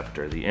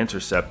Interceptor. The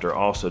Interceptor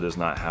also does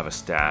not have a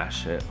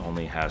stash. It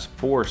only has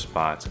 4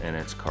 spots in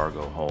its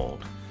cargo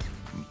hold,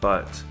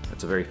 but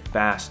it's a very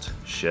fast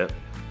ship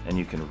and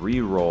you can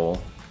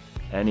re-roll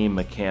any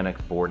mechanic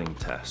boarding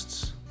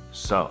tests.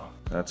 So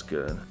that's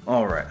good.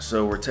 All right,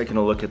 so we're taking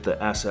a look at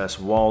the SS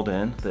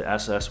Walden. The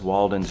SS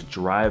Walden's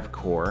drive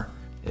core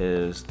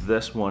is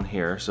this one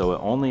here. So it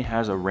only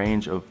has a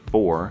range of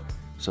 4,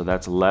 so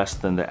that's less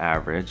than the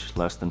average,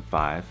 less than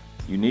 5.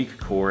 Unique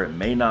core, it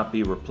may not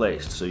be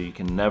replaced, so you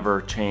can never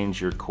change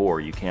your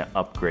core. You can't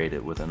upgrade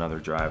it with another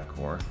drive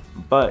core.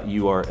 But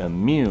you are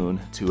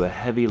immune to a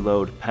heavy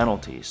load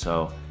penalty,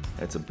 so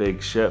it's a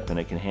big ship and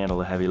it can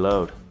handle a heavy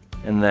load.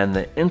 And then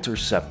the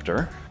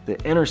Interceptor. The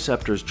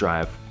Interceptor's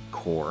drive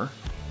core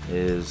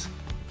is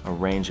a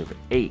range of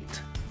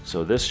 8.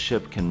 So this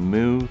ship can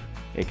move,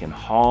 it can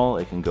haul,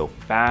 it can go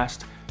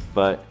fast,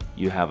 but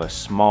you have a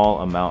small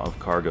amount of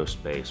cargo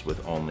space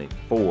with only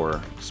 4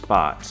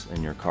 spots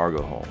in your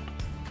cargo hold.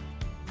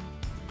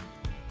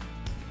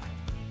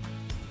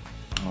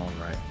 All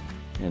right,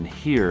 and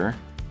here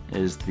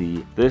is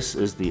this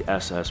is the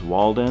SS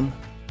Walden.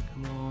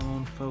 Come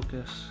on,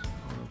 focus,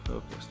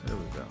 focus, there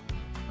we go.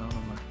 Not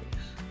on my face.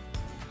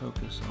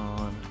 Focus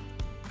on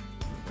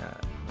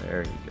that,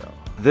 there you go.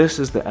 This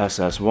is the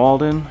SS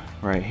Walden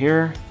right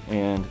here,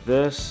 and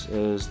this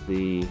is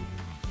the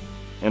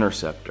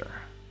Interceptor.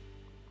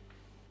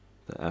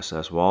 The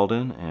SS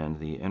Walden and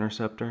the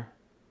Interceptor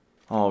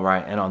All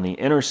right, and on the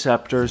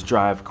Interceptor's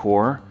drive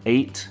core,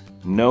 8,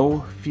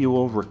 no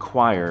fuel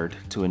required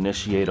to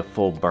initiate a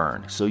full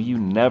burn. So you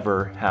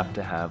never have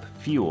to have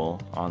fuel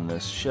on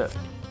this ship.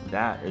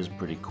 That is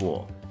pretty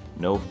cool.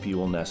 No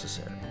fuel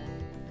necessary.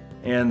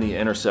 And the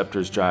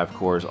Interceptor's drive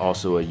core is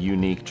also a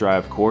unique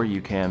drive core.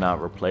 You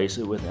cannot replace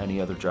it with any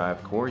other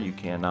drive core. You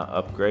cannot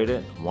upgrade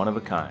it. One of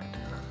a kind.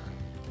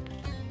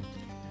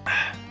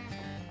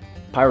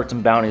 Pirates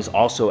and Bounties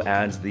also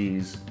adds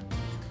these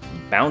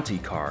bounty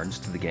cards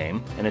to the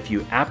game. And if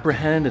you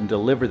apprehend and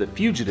deliver the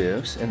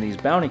fugitives in these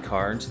bounty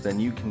cards, then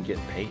you can get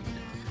paid.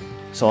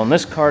 So on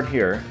this card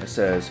here, it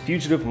says,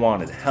 Fugitive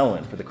Wanted,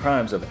 Helen, for the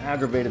crimes of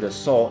aggravated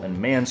assault and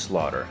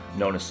manslaughter.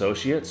 Known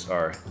associates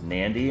are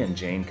Nandy and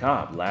Jane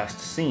Cobb, last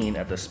seen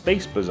at the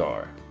Space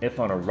Bazaar. If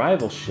on a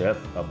rival ship,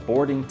 a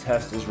boarding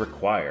test is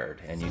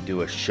required, and you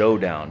do a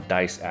showdown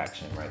dice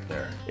action right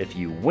there. If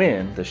you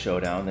win the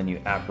showdown, then you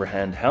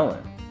apprehend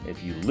Helen.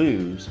 If you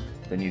lose,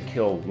 then you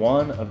kill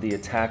one of the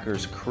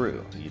attacker's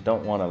crew. You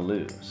don't want to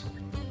lose.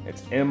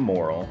 It's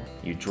immoral.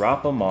 You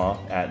drop them off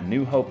at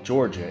New Hope,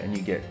 Georgia, and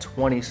you get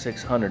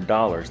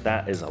 $2,600.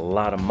 That is a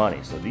lot of money.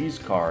 So these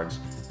cards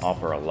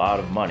offer a lot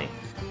of money.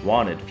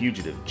 Wanted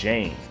Fugitive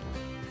Jane,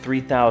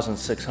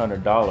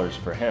 $3,600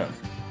 for him.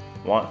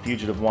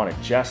 Fugitive Wanted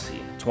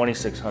Jesse,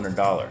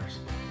 $2,600.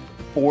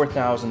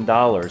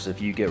 $4,000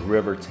 if you get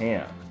River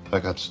Tam. I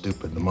got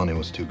stupid. The money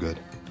was too good.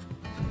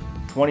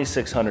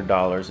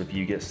 $2,600 if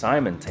you get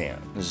Simon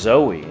Tan.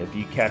 Zoe, if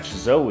you catch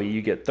Zoe,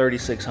 you get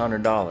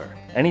 $3,600.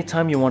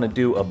 Anytime you want to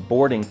do a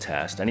boarding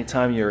test,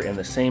 anytime you're in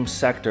the same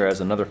sector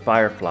as another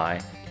Firefly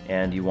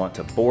and you want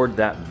to board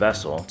that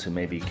vessel to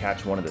maybe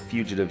catch one of the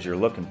fugitives you're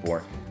looking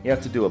for, you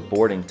have to do a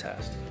boarding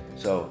test.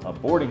 So a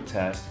boarding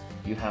test,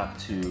 you have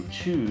to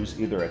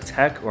choose either a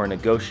tech or a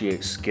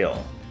negotiate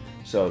skill.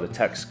 So the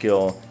tech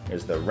skill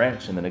is the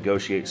wrench and the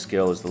negotiate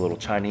skill is the little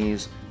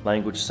Chinese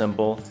language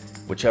symbol.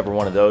 Whichever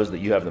one of those that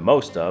you have the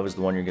most of is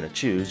the one you're going to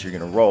choose. You're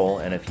going to roll,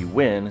 and if you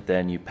win,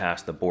 then you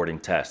pass the boarding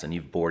test and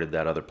you've boarded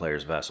that other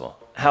player's vessel.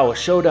 How a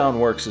showdown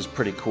works is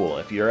pretty cool.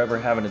 If you're ever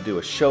having to do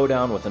a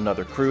showdown with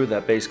another crew,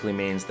 that basically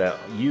means that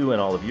you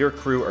and all of your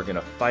crew are going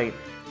to fight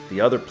the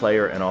other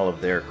player and all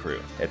of their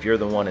crew. If you're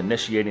the one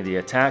initiating the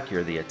attack,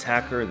 you're the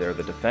attacker, they're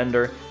the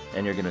defender,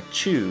 and you're going to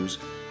choose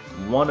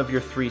one of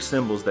your 3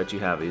 symbols that you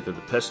have, either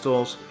the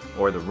pistols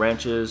or the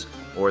wrenches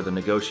or the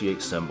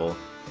negotiate symbol.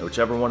 And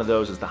whichever one of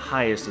those is the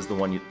highest is the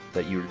one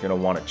that you're going to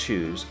want to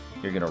choose.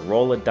 You're going to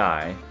roll a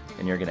die,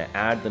 and you're going to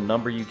add the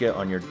number you get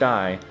on your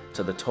die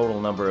to the total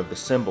number of the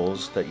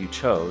symbols that you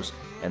chose,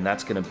 and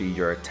that's going to be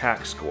your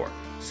attack score.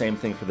 Same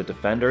thing for the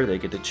defender. They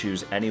get to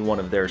choose any one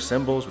of their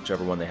symbols,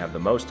 whichever one they have the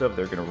most of.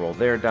 They're going to roll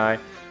their die.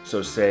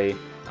 So say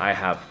I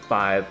have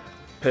 5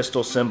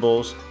 pistol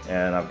symbols,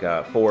 and I've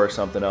got 4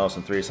 something else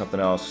and 3 something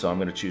else, so I'm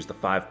going to choose the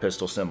 5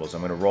 pistol symbols.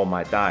 I'm going to roll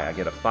my die. I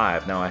get a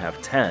 5. Now I have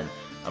 10.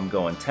 I'm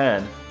going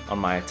 10 on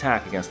my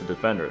attack against the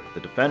defender. The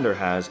defender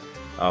has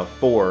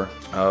 4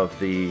 of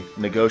the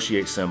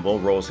negotiate symbol,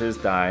 rolls his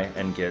die,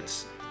 and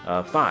gets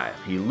 5.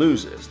 He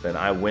loses, then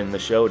I win the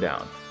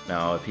showdown.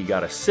 Now, if he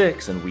got a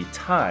 6 and we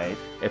tied,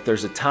 if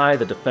there's a tie,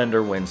 the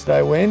defender wins. Did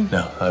I win?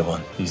 No, I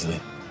won, easily.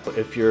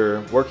 If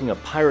you're working a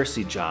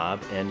piracy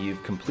job and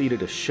you've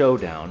completed a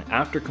showdown,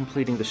 after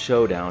completing the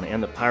showdown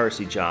and the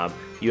piracy job,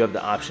 you have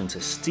the option to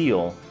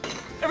steal.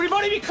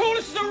 Everybody be cool,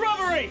 this is a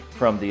robbery!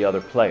 From the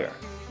other player.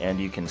 And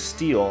you can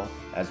steal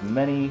as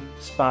many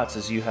spots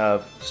as you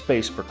have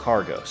space for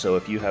cargo. So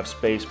if you have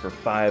space for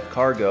 5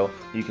 cargo,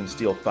 you can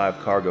steal 5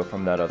 cargo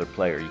from that other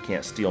player. You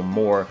can't steal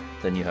more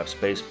than you have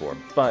space for.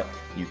 But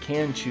you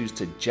can choose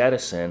to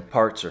jettison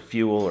parts or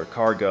fuel or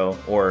cargo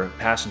or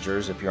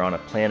passengers if you're on a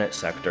planet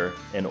sector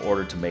in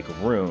order to make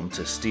room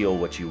to steal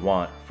what you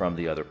want from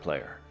the other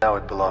player. Now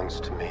it belongs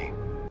to me.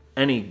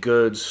 Any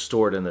goods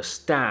stored in the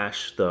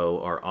stash,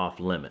 though, are off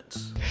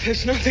limits.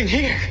 There's nothing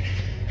here.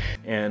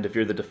 And if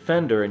you're the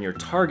defender and you're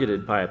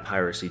targeted by a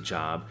piracy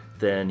job,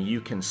 then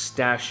you can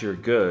stash your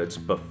goods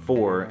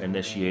before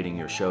initiating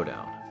your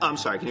showdown. I'm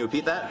sorry, can you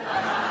repeat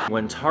that?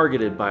 When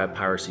targeted by a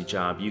piracy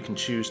job, you can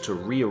choose to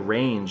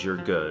rearrange your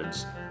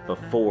goods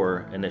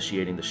before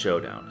initiating the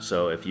showdown.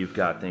 So if you've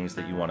got things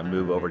that you want to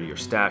move over to your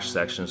stash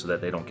section so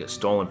that they don't get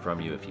stolen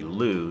from you if you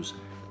lose,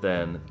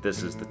 then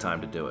this is the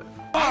time to do it.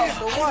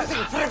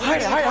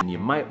 And you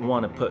might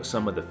want to put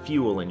some of the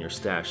fuel in your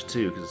stash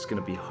too, because it's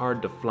going to be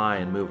hard to fly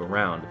and move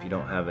around if you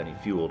don't have any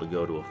fuel to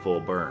go to a full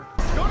burn.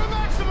 Go to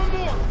maximum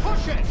more!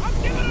 Push it!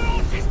 I'm giving it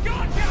all she's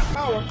got, Captain!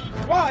 Oh,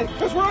 why?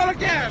 Because we're out of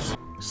gas!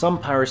 Some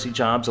piracy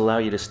jobs allow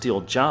you to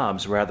steal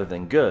jobs rather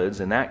than goods.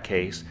 In that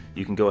case,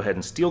 you can go ahead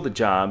and steal the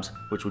jobs,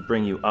 which would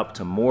bring you up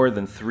to more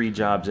than 3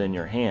 jobs in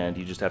your hand.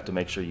 You just have to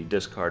make sure you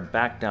discard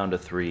back down to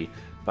 3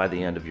 by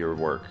the end of your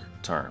work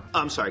turn.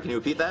 I'm sorry, can you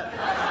repeat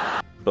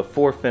that?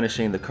 Before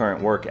finishing the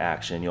current work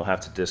action, you'll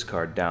have to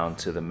discard down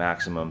to the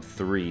maximum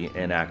 3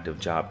 inactive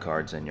job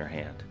cards in your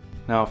hand.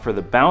 Now for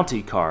the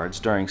bounty cards,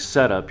 during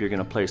setup, you're going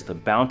to place the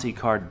bounty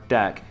card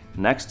deck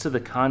next to the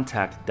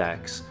contact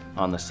decks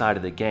on the side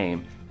of the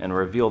game, and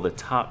reveal the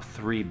top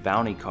 3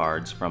 bounty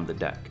cards from the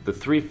deck. The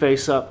 3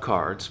 face-up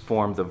cards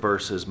form the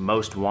versus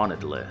most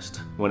wanted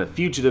list. When a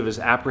fugitive is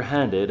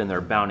apprehended and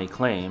their bounty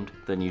claimed,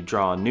 then you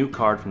draw a new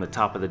card from the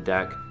top of the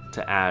deck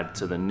to add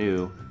to the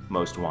new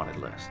most wanted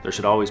list. There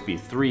should always be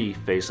 3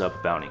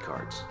 face-up bounty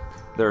cards.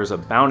 There is a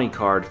bounty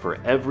card for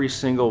every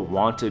single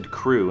wanted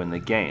crew in the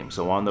game.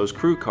 So on those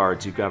crew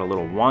cards, you've got a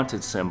little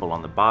wanted symbol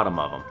on the bottom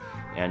of them.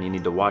 And you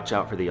need to watch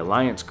out for the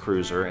Alliance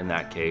cruiser in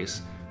that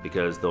case,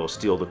 because they'll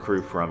steal the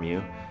crew from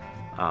you.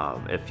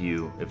 If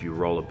you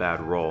roll a bad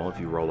roll, if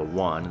you roll a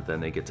 1, then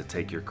they get to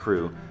take your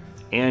crew.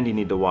 And you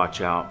need to watch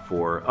out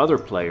for other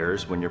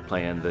players when you're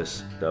playing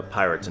the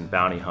Pirates and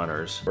Bounty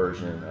Hunters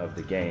version of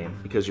the game,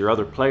 because your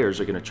other players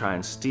are going to try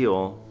and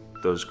steal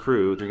those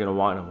crew. You're going to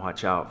want to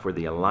watch out for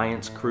the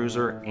Alliance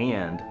cruiser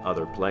and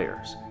other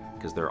players,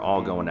 because they're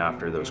all going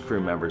after those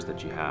crew members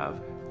that you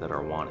have that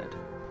are wanted.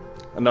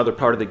 Another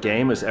part of the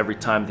game is every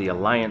time the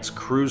Alliance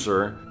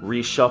Cruiser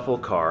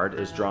reshuffle card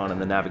is drawn in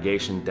the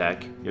navigation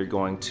deck, you're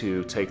going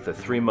to take the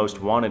 3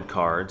 most wanted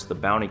cards, the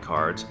bounty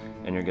cards,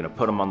 and you're going to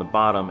put them on the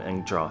bottom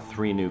and draw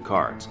 3 new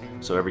cards.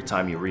 So every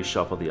time you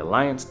reshuffle the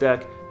Alliance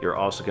deck, you're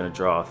also going to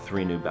draw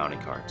 3 new bounty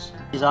cards.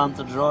 These aren't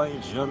the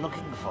droids you're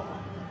looking for.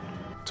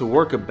 To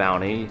work a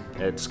bounty,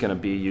 it's going to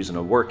be using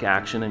a work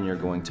action, and you're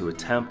going to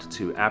attempt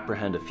to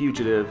apprehend a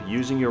fugitive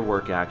using your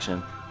work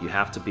action. You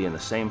have to be in the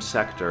same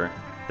sector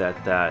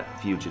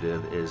that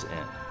fugitive is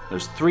in.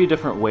 There's 3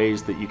 different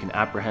ways that you can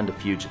apprehend a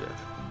fugitive.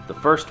 The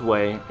first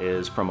way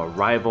is from a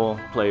rival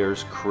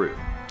player's crew.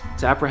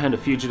 To apprehend a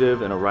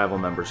fugitive in a rival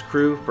member's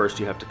crew, first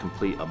you have to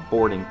complete a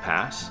boarding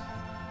pass,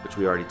 which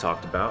we already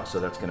talked about.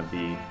 So that's going to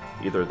be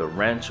either the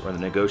wrench or the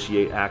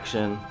negotiate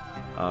action.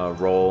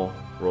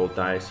 Roll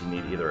dice. You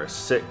need either a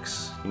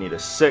 6. You need a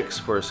 6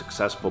 for a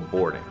successful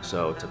boarding.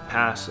 So to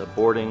pass a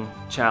boarding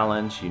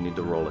challenge, you need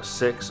to roll a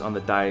 6 on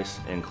the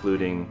dice,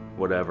 including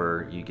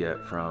whatever you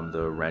get from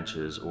the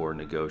wrenches or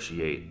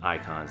negotiate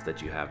icons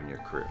that you have in your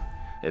crew.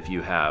 If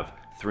you have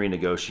 3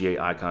 negotiate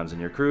icons in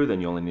your crew, then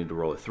you only need to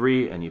roll a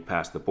 3 and you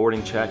pass the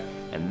boarding check.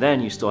 And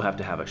then you still have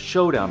to have a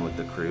showdown with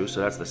the crew.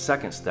 So that's the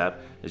second step,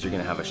 is you're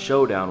going to have a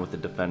showdown with the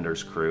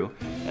defender's crew.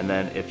 And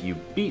then if you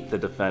beat the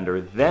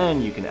defender,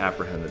 then you can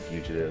apprehend the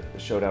fugitive. The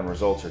showdown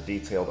results are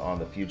detailed on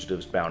the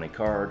fugitive's bounty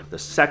card. The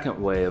second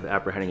way of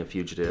apprehending a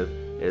fugitive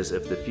is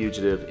if the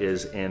fugitive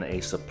is in a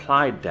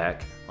supply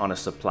deck on a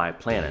supply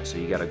planet. So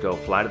you got to go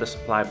fly to the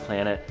supply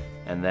planet,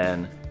 and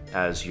then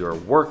as your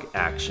work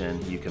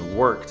action, you can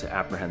work to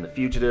apprehend the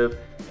fugitive,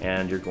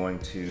 and you're going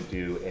to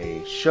do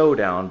a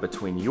showdown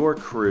between your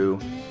crew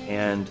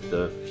and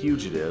the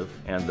fugitive,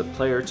 and the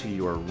player to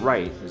your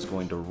right is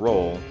going to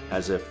roll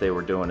as if they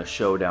were doing a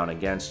showdown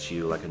against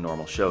you, like a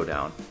normal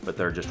showdown, but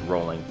they're just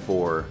rolling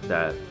for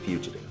that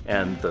fugitive.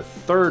 And the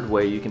third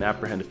way you can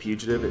apprehend a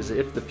fugitive is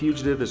if the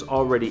fugitive is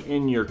already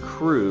in your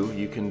crew,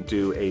 you can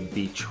do a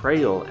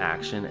betrayal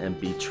action and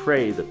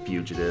betray the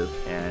fugitive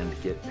and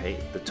get paid.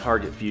 The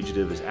target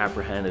fugitive is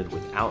apprehended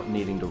without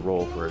needing to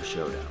roll for a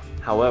showdown.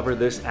 However,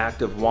 this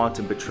act of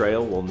wanton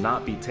betrayal will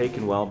not be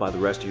taken well by the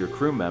rest of your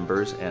crew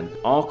members, and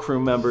all crew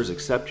members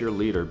except your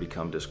leader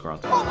become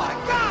disgruntled. Oh my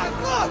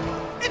God,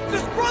 look! It's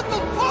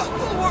disgruntled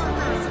postal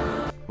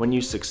workers! When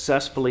you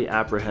successfully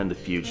apprehend a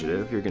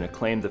fugitive, you're going to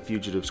claim the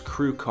fugitive's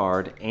crew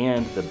card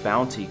and the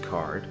bounty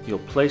card. You'll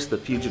place the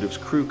fugitive's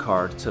crew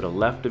card to the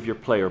left of your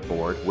player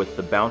board with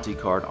the bounty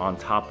card on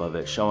top of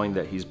it, showing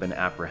that he's been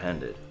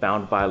apprehended.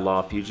 Bound by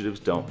law fugitives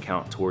don't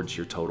count towards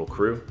your total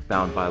crew.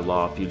 Bound by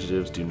law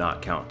fugitives do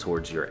not count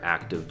towards your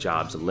active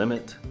jobs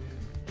limit.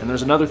 And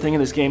there's another thing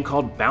in this game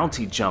called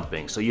bounty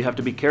jumping. So you have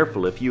to be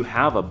careful. If you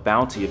have a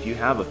bounty, if you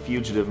have a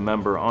fugitive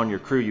member on your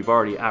crew, you've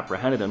already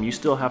apprehended them, you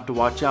still have to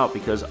watch out,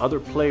 because other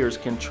players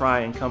can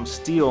try and come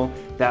steal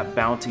that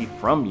bounty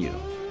from you.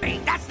 Hey,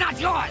 that's not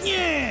yours!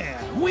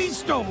 Yeah, we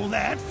stole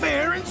that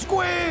fair and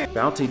square!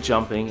 Bounty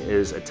jumping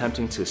is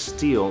attempting to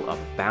steal a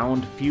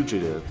bound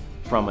fugitive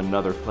from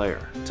another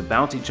player. To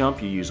bounty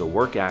jump, you use a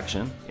work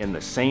action in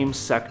the same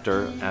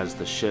sector as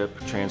the ship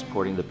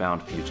transporting the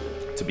bound fugitive.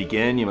 To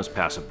begin, you must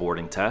pass a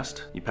boarding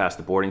test. You pass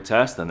the boarding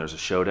test, then there's a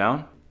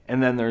showdown.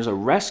 And then there's a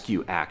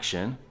rescue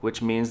action,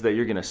 which means that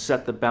you're going to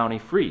set the bounty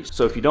free.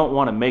 So if you don't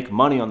want to make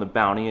money on the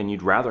bounty and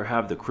you'd rather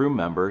have the crew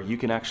member, you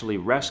can actually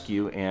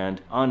rescue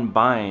and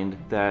unbind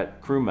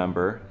that crew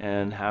member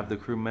and have the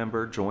crew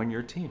member join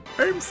your team.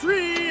 I'm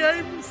free,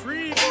 I'm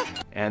free.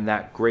 And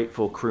that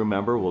grateful crew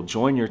member will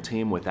join your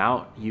team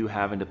without you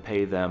having to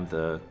pay them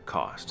the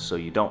cost. So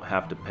you don't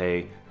have to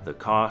pay the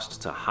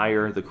cost to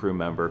hire the crew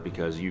member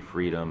because you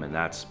freed them, and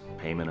that's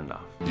payment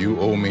enough. You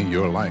owe me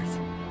your life.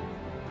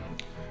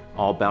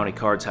 All bounty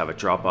cards have a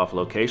drop-off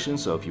location,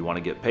 so if you want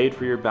to get paid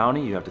for your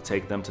bounty, you have to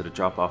take them to the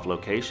drop-off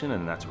location,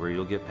 and that's where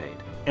you'll get paid.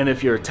 And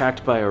if you're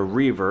attacked by a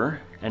reaver,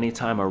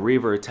 anytime a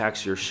reaver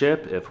attacks your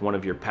ship, if one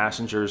of your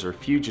passengers or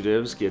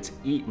fugitives gets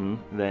eaten,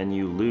 then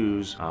you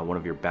lose one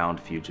of your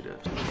bound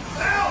fugitives.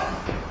 Help!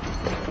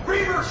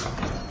 Reavers!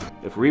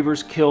 If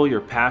reavers kill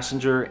your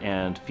passenger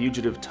and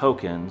fugitive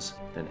tokens,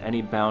 then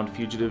any bound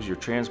fugitives you're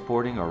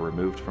transporting are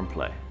removed from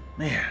play.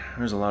 Man,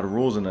 there's a lot of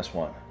rules in this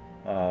one.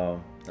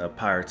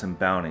 Pirates and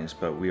Bounties,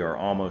 but we are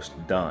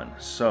almost done.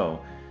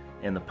 So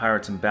in the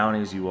Pirates and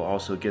Bounties, you will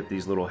also get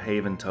these little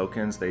Haven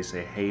tokens. They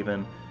say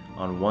Haven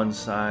on one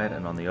side,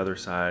 and on the other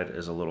side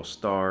is a little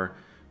star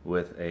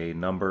with a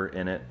number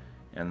in it,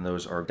 and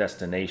those are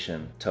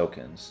destination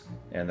tokens,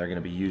 and they're going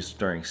to be used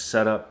during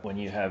setup. When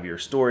you have your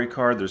story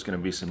card, there's going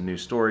to be some new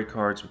story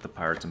cards with the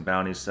Pirates and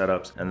Bounties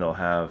setups, and they'll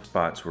have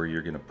spots where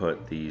you're going to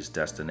put these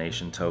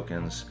destination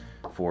tokens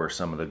for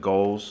some of the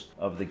goals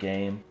of the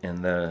game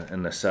in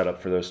the setup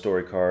for those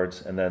story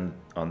cards. And then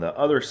on the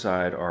other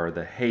side are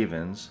the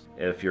havens.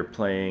 If you're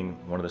playing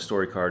one of the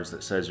story cards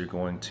that says you're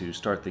going to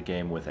start the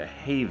game with a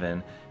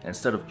haven,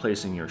 instead of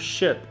placing your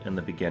ship in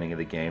the beginning of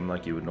the game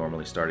like you would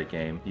normally start a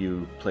game,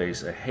 you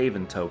place a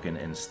haven token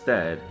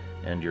instead,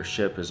 and your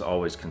ship is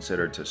always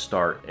considered to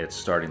start its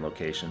starting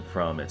location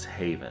from its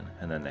haven.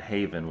 And then the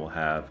haven will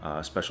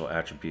have special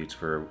attributes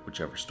for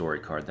whichever story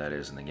card that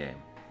is in the game.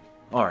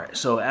 Alright,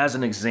 so as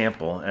an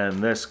example,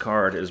 and this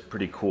card is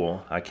pretty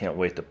cool, I can't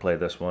wait to play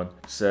this one.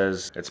 It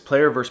says it's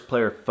player versus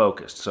player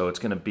focused, so it's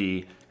going to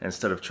be,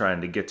 instead of trying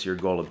to get to your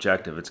goal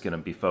objective, it's going to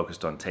be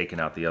focused on taking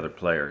out the other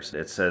players.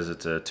 It says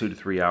it's a 2 to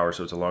 3 hours,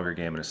 so it's a longer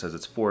game, and it says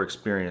it's 4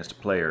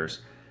 experienced players.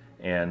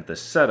 And the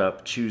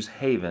setup, choose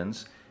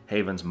havens.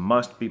 Havens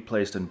must be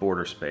placed in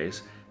border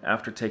space.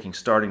 After taking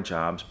starting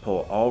jobs,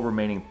 pull all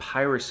remaining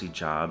piracy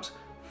jobs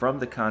from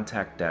the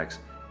contact decks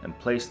and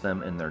place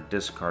them in their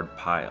discard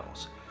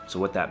piles. So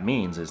what that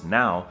means is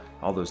now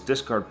all those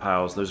discard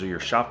piles, those are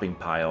your shopping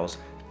piles.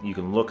 You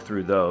can look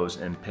through those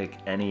and pick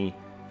any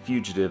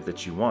fugitive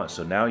that you want.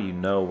 So now you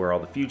know where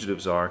all the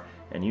fugitives are,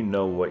 and you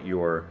know what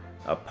your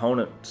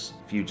opponent's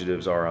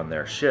fugitives are on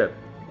their ship,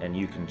 and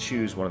you can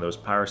choose one of those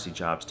piracy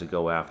jobs to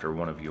go after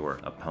one of your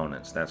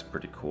opponents. That's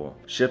pretty cool.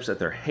 Ships at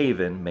their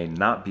haven may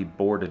not be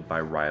boarded by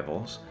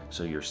rivals,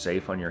 so you're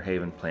safe on your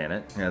haven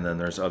planet. And then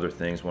there's other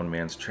things. One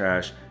man's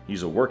trash.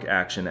 Use a work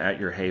action at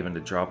your haven to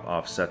drop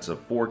off sets of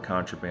 4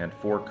 contraband,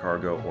 4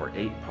 cargo, or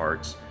 8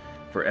 parts.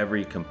 For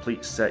every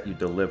complete set you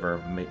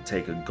deliver,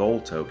 take a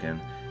gold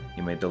token.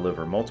 You may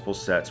deliver multiple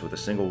sets with a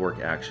single work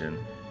action.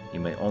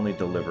 You may only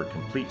deliver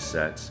complete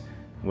sets.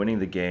 Winning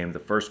the game, the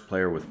first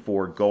player with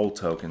 4 gold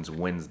tokens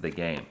wins the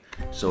game.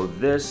 So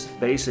this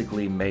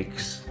basically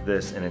makes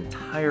this an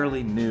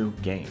entirely new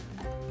game.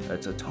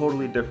 It's a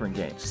totally different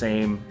game.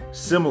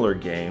 Similar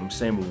game,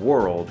 same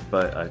world,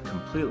 but a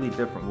completely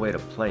different way to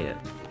play it.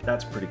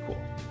 That's pretty cool.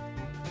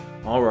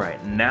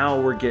 Alright, now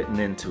we're getting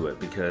into it,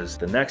 because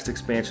the next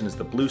expansion is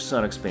the Blue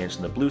Sun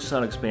expansion. The Blue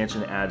Sun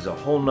expansion adds a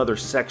whole nother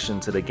section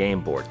to the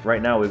game board.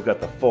 Right now we've got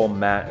the full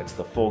mat, it's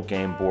the full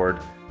game board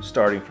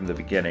starting from the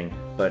beginning,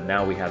 but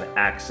now we have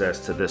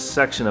access to this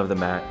section of the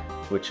map,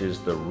 which is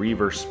the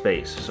Reaver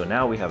Space. So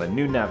now we have a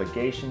new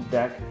navigation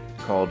deck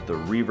called the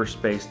Reaver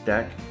Space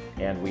deck,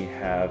 and we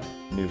have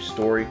new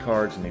story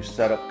cards, new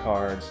setup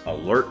cards,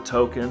 alert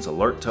tokens.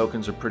 Alert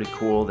tokens are pretty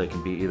cool. They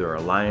can be either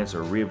Alliance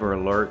or Reaver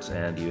alerts,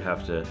 and you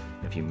have to,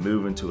 if you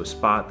move into a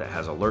spot that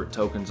has alert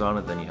tokens on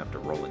it, then you have to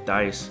roll a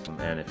dice,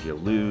 and if you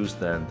lose,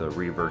 then the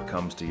Reaver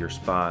comes to your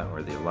spot,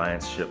 or the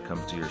Alliance ship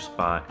comes to your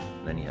spot,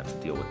 and then you have to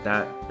deal with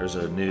that. There's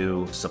a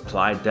new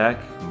supply deck.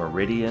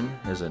 Meridian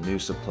is a new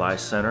supply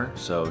center,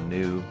 so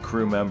new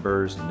crew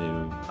members,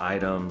 new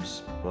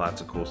items,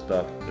 lots of cool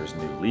stuff. There's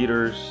new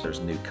leaders,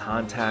 there's new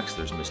contacts,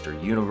 there's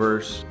Mr.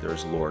 Universe,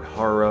 there's Lord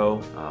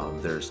Harrow,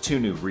 there's 2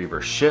 new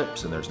Reaver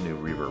ships, and there's new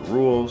Reaver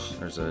rules.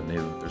 There's a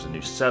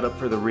new setup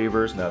for the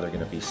Reavers. Now they're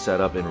going to be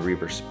set up in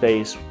Reaver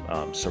space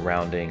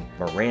surrounding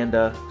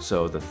Miranda.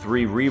 So the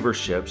 3 Reaver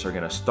ships are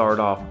going to start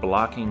off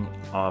blocking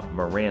off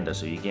Miranda,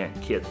 so you can't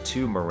get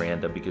to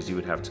Miranda because you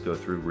would have to go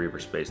through Reaver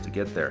space to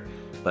get there.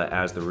 But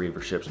as the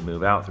Reaver ships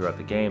move out throughout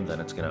the game,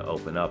 then it's going to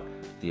open up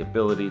the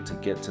ability to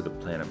get to the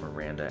planet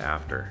Miranda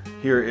after.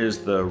 Here is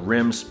the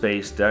Rim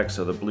Space deck.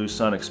 So the Blue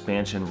Sun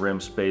expansion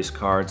Rim Space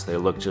cards, they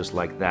look just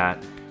like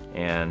that,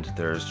 and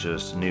there's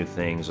just new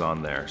things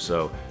on there.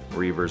 So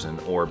Reavers in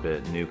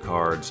orbit, new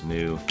cards,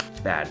 new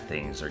bad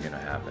things are gonna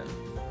happen.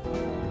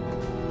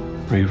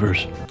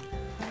 Reavers.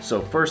 So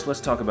first,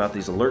 let's talk about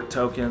these alert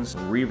tokens.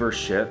 Reaver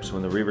ships,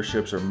 when the Reaver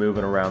ships are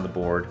moving around the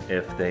board,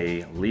 if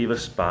they leave a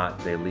spot,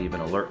 they leave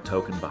an alert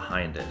token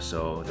behind it.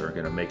 So they're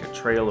going to make a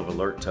trail of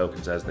alert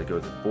tokens as they go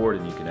through the board,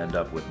 and you can end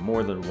up with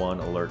more than 1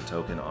 alert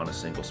token on a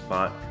single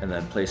spot. And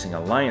then placing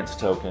Alliance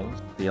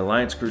tokens. The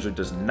Alliance cruiser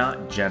does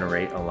not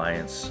generate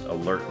Alliance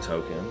alert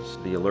tokens.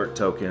 The alert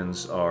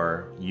tokens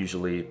are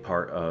usually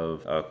part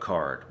of a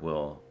card.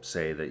 We'll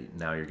say that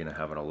now you're going to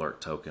have an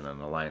alert token,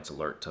 an Alliance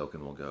alert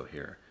token will go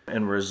here.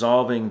 And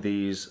resolving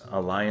these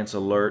Alliance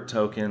alert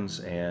tokens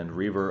and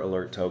Reaver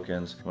alert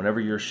tokens,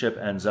 whenever your ship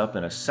ends up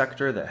in a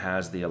sector that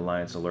has the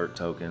Alliance alert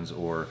tokens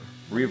or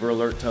Reaver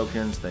alert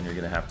tokens, then you're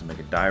going to have to make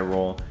a die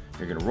roll.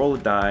 You're going to roll a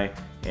die,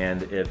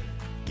 and if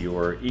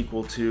you're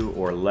equal to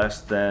or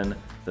less than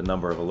the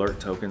number of alert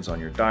tokens on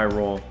your die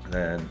roll,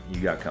 then you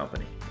got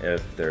company.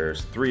 If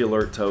there's 3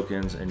 alert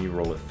tokens and you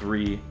roll a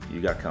 3,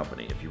 you got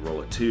company. If you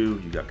roll a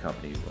 2, you got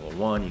company. You roll a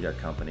 1, you got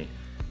company.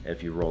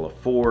 If you roll a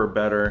 4 or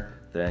better,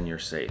 then you're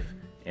safe.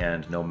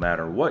 And no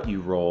matter what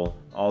you roll,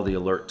 all the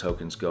alert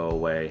tokens go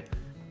away.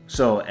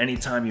 So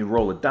anytime you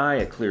roll a die,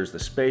 it clears the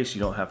space. You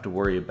don't have to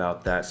worry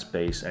about that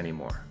space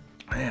anymore.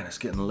 Man, it's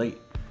getting late.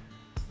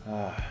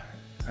 I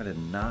did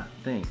not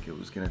think it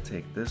was gonna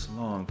take this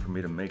long for me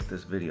to make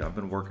this video. I've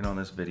been working on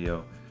this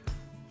video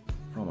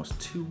for almost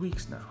 2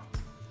 weeks now.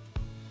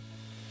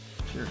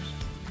 Cheers.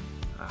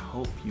 I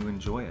hope you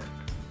enjoy it.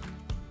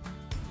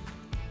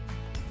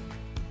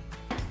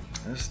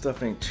 This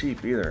stuff ain't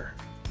cheap either.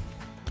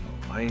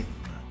 The light,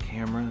 the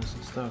cameras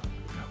and stuff.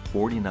 I got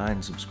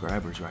 49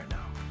 subscribers right now.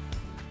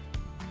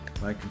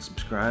 Like and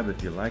subscribe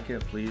if you like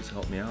it. Please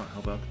help me out,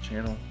 help out the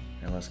channel,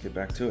 and let's get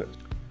back to it.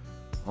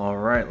 All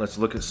right, let's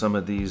look at some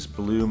of these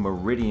blue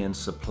Meridian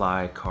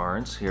supply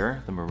cards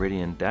here, the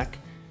Meridian deck.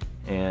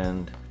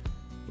 And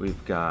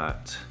we've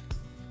got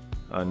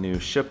a new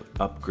ship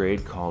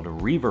upgrade called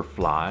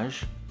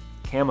Reaverflage.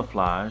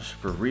 Camouflage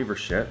for Reaver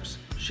ships.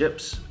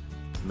 Ships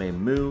may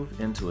move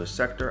into a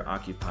sector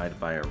occupied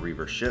by a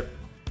Reaver ship.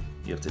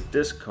 You have to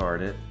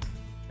discard it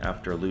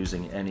after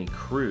losing any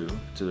crew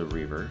to the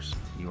Reavers.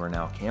 You are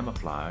now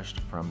camouflaged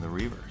from the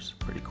Reavers.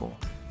 Pretty cool.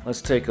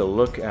 Let's take a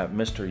look at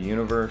Mr.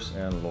 Universe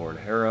and Lord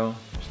Harrow.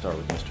 We'll start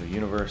with Mr.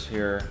 Universe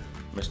here.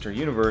 Mr.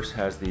 Universe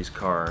has these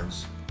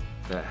cards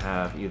that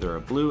have either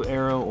a blue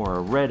arrow or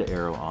a red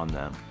arrow on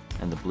them.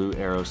 And the blue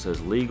arrow says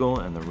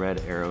legal and the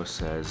red arrow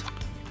says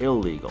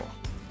illegal.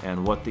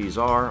 And what these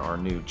are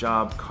new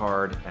job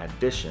card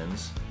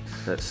additions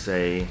that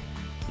say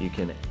you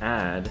can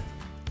add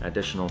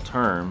additional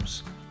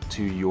terms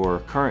to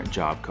your current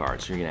job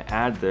card. So you're gonna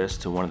add this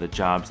to one of the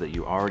jobs that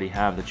you already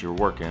have that you're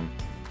working,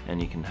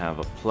 and you can have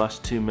a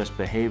 +2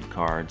 misbehave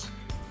cards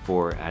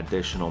for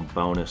additional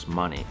bonus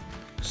money.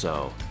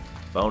 So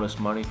bonus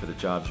money for the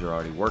jobs you're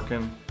already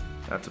working,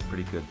 that's a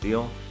pretty good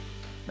deal.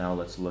 Now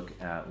let's look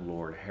at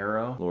Lord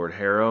Harrow. Lord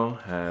Harrow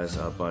has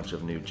a bunch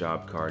of new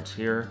job cards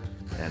here,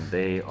 and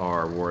they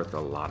are worth a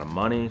lot of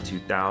money.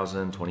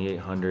 2,000,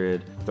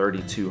 2,800,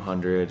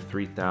 3,200,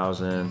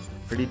 3,000.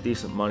 Pretty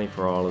decent money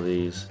for all of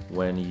these.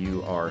 When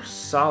you are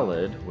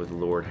solid with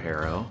Lord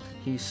Harrow,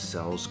 he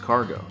sells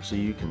cargo. So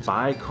you can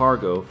buy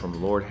cargo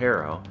from Lord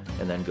Harrow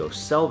and then go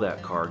sell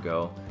that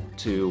cargo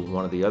to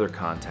one of the other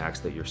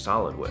contacts that you're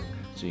solid with.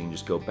 So you can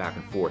just go back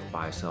and forth,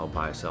 buy, sell,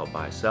 buy, sell,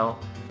 buy, sell.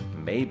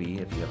 Maybe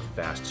if you have a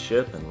fast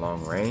ship and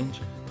long range,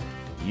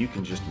 you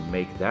can just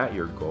make that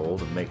your goal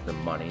to make the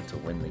money to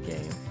win the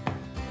game.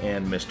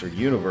 And Mr.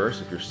 Universe,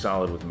 if you're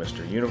solid with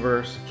Mr.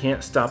 Universe,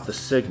 can't stop the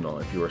signal.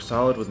 If you are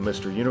solid with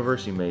Mr.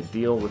 Universe, you may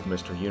deal with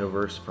Mr.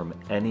 Universe from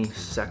any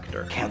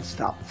sector. Can't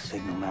stop the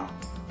signal now.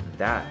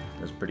 That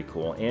is pretty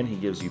cool. And he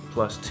gives you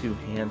 +2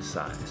 hand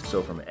size.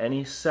 So from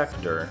any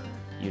sector,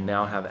 you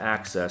now have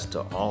access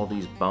to all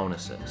these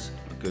bonuses.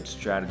 Good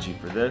strategy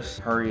for this.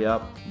 Hurry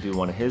up, do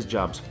one of his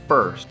jobs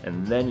first,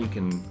 and then you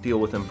can deal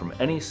with him from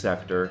any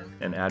sector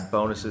and add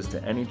bonuses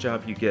to any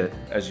job you get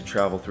as you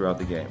travel throughout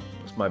the game.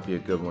 This might be a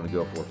good one to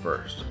go for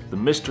first. The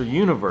Mr.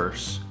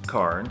 Universe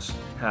cards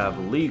have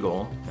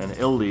legal and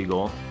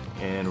illegal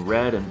and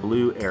red and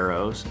blue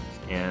arrows,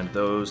 and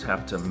those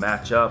have to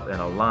match up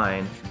and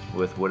align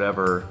with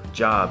whatever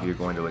job you're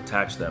going to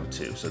attach them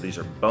to. So these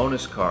are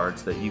bonus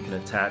cards that you can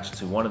attach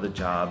to one of the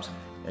jobs,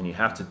 and you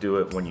have to do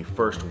it when you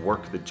first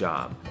work the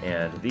job.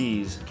 And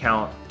these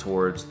count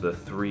towards the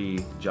 3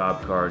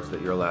 job cards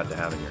that you're allowed to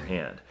have in your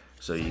hand.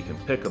 So you can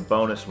pick a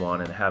bonus one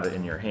and have it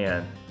in your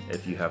hand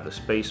if you have the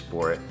space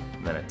for it,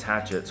 and then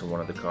attach it to one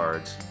of the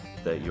cards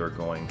that you're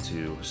going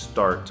to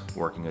start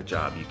working a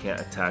job. You can't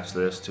attach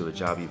this to a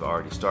job you've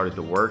already started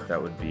to work.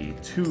 That would be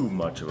too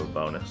much of a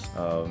bonus.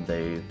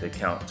 They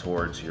count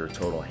towards your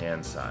total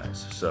hand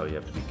size, so you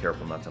have to be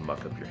careful not to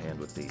muck up your hand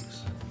with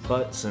these.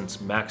 But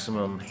since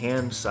maximum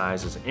hand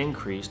size is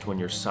increased when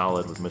you're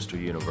solid with Mr.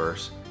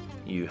 Universe,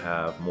 you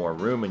have more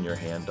room in your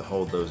hand to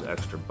hold those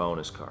extra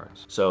bonus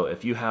cards. So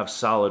if you have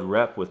solid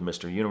rep with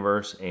Mr.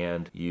 Universe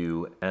and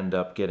you end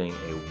up getting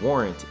a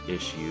warrant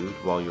issued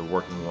while you're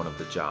working one of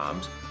the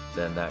jobs,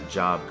 then that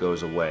job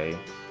goes away,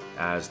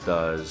 as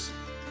does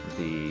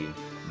the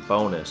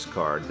bonus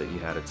card that you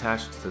had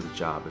attached to the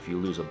job. If you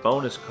lose a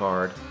bonus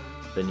card,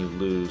 then you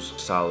lose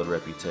solid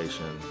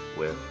reputation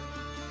with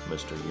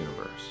Mr.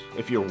 Universe.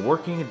 If you're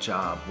working a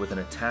job with an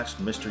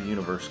attached Mr.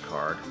 Universe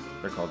card,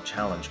 they're called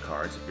challenge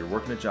cards. If you're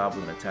working a job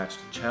with an attached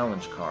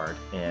challenge card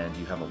and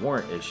you have a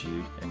warrant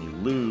issued and you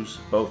lose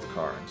both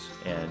cards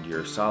and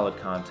your solid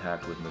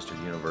contact with Mr.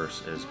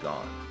 Universe is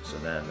gone. So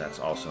then that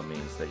also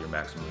means that your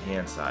maximum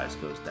hand size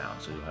goes down,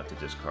 so you'll have to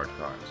discard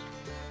cards.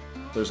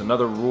 There's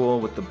another rule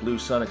with the Blue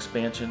Sun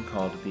expansion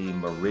called the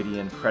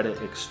Meridian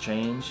Credit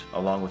Exchange.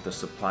 Along with the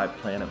supply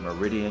planet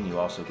Meridian, you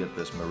also get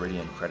this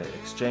Meridian Credit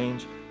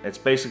Exchange. It's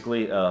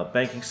basically a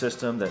banking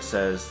system that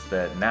says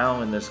that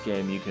now in this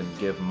game you can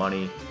give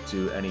money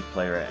to any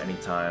player at any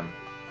time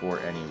for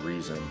any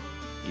reason,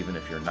 even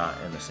if you're not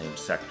in the same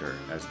sector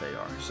as they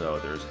are. So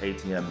there's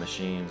ATM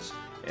machines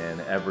in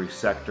every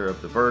sector of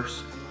the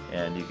verse,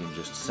 and you can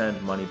just send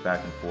money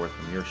back and forth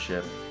from your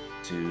ship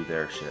to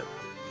their ship.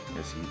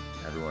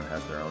 Everyone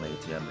has their own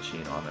ATM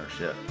machine on their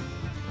ship.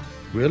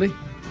 Really?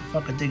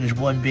 Fucking thing is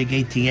one big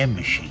ATM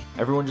machine.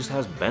 Everyone just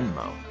has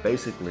Venmo.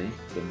 Basically,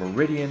 the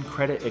Meridian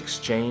Credit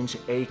Exchange,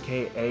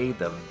 aka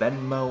the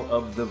Venmo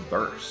of the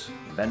verse.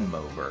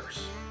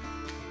 Venmoverse.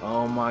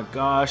 Oh my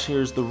gosh,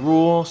 here's the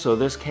rule. So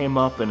this came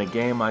up in a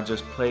game I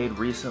just played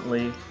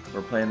recently.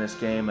 We're playing this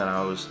game and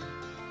I was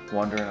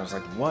wondering, I was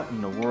like, what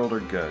in the world are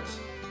goods?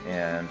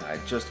 And I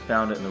just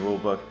found it in the rule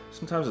book.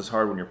 Sometimes it's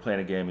hard when you're playing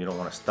a game, you don't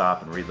want to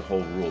stop and read the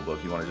whole rule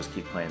book. You want to just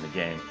keep playing the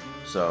game.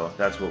 So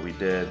that's what we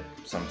did.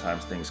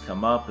 Sometimes things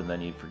come up and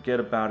then you forget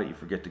about it. You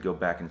forget to go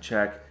back and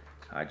check.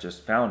 I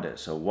just found it.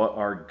 So what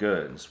are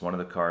goods? One of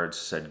the cards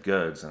said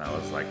goods and I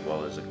was like,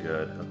 well, is a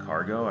good a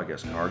cargo? I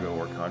guess cargo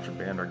or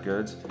contraband are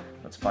goods.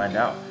 Let's find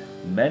out.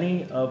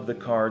 Many of the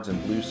cards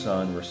in Blue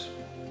Sun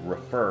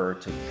refer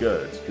to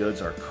goods.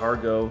 Goods are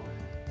cargo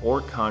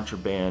or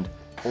contraband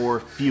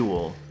or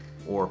fuel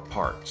or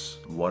parts.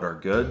 What are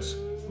goods?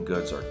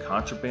 Goods are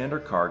contraband or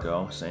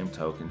cargo, same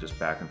token, just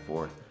back and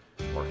forth,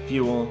 or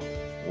fuel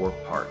or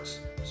parts.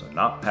 So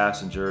not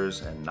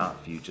passengers and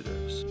not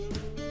fugitives.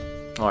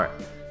 All right,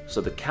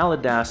 so the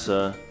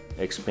Kalidasa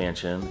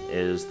expansion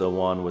is the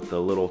one with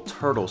the little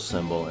turtle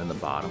symbol in the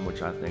bottom,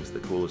 which I think is the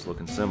coolest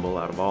looking symbol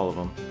out of all of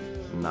them.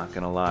 I'm not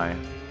gonna lie.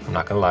 I'm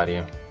not gonna lie to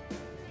you.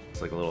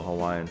 It's like a little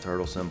Hawaiian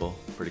turtle symbol,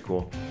 pretty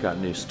cool. Got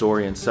new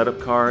story and setup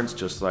cards,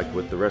 just like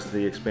with the rest of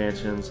the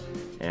expansions.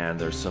 And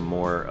there's some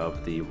more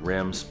of the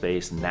Rim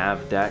Space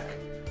Nav deck.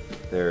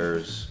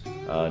 There's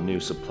a new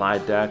supply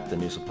deck. The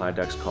new supply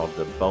deck's called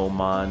the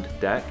Beaumont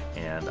deck,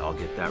 and I'll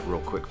get that real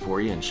quick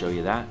for you and show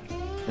you that.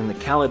 In the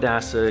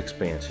Kalidasa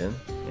expansion,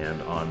 and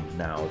on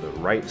now the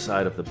right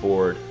side of the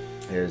board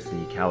is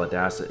the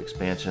Kalidasa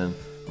expansion.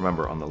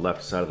 Remember, on the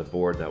left side of the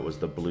board, that was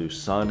the Blue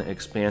Sun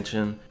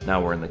expansion.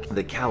 Now we're in the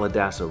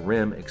Kalidasa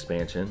Rim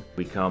expansion.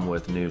 We come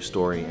with new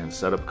story and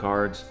setup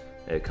cards.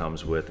 It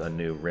comes with a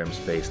new Rim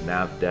Space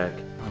Nav deck.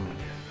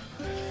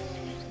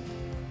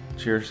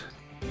 Cheers.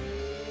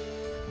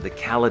 The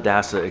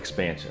Kalidasa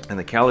expansion. In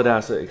the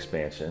Kalidasa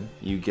expansion,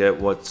 you get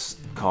what's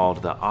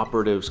called the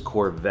Operatives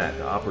Corvette.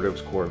 The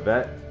Operatives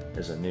Corvette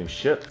is a new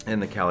ship in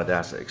the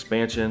Kalidasa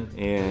expansion,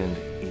 and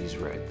he's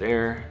right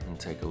there. And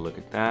take a look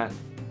at that.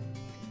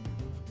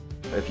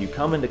 If you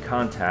come into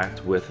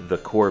contact with the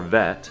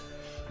Corvette,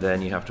 then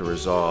you have to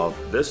resolve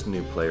this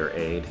new player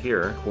aid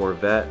here.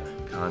 Corvette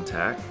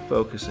contact,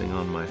 focusing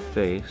on my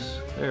face.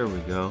 There we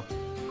go.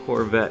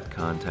 Corvette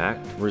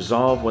contact.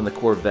 Resolve when the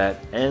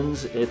Corvette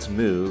ends its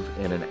move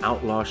in an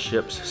outlaw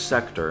ship's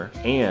sector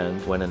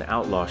and when an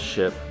outlaw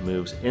ship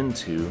moves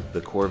into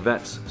the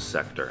Corvette's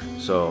sector.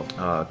 So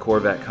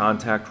Corvette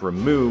contact,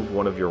 remove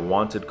one of your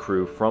wanted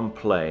crew from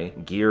play.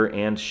 Gear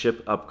and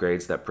ship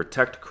upgrades that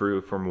protect crew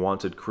from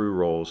wanted crew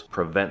rolls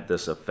prevent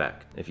this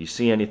effect. If you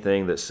see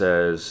anything that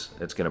says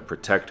it's going to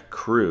protect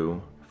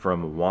crew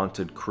from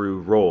wanted crew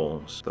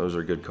rolls, those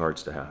are good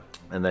cards to have.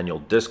 And then you'll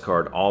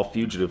discard all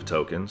fugitive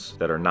tokens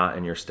that are not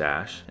in your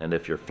stash. And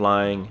if you're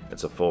flying,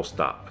 it's a full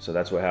stop. So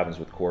that's what happens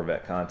with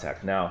Corvette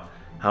contact. Now,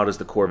 how does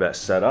the Corvette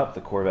set up?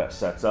 The Corvette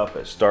sets up,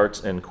 it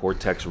starts in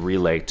Cortex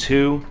Relay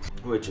 2,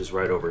 which is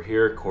right over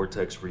here,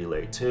 Cortex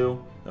Relay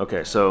 2.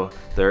 Okay, so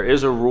there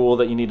is a rule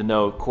that you need to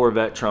know.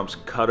 Corvette trumps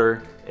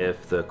cutter.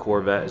 If the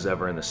Corvette is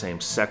ever in the same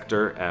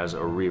sector as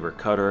a Reaver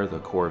cutter, the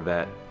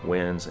Corvette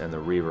wins and the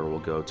Reaver will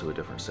go to a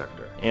different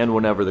sector. And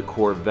whenever the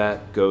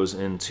Corvette goes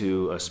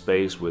into a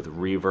space with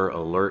Reaver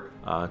alert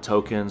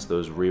tokens,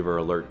 those Reaver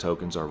alert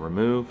tokens are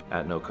removed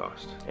at no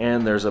cost.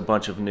 And there's a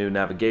bunch of new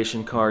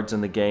navigation cards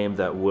in the game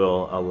that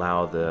will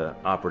allow the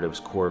Operative's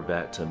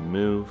Corvette to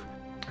move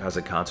as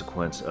a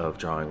consequence of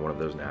drawing one of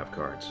those nav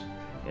cards.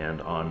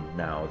 And on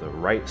now the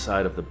right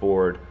side of the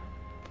board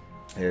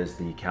is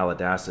the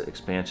Kalidasa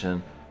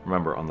expansion.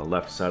 Remember, on the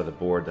left side of the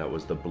board, that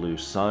was the Blue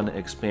Sun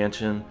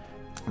expansion,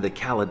 the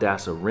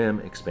Kalidasa Rim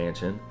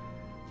expansion,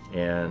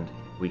 and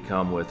we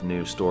come with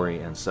new story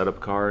and setup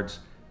cards.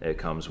 It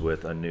comes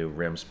with a new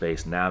Rim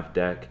Space Nav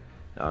deck,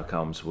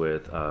 comes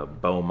with a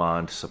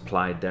Beaumont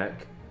supply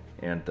deck,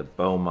 and the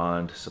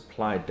Beaumont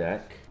supply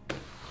deck,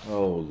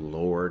 oh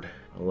Lord,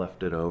 I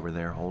left it over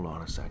there, hold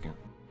on a second.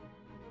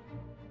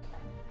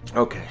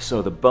 Okay,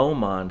 so the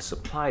Beaumont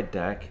supply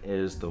deck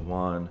is the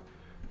one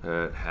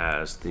that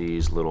has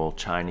these little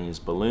Chinese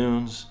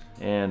balloons,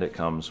 and it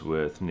comes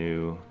with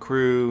new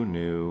crew,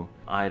 new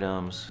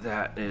items.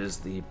 That is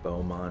the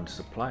Beaumont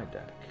supply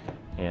deck.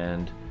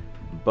 And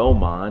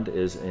Beaumont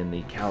is in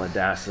the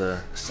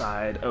Kalidasa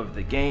side of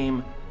the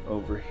game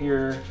over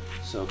here.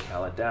 So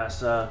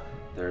Kalidasa,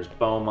 there's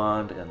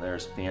Beaumont, and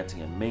there's Fanti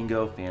and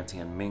Mingo. Fanti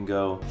and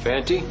Mingo.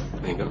 Fanti?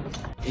 Mingo.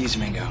 He's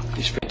Mingo.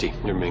 He's Fanti.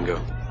 You're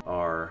Mingo.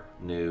 Are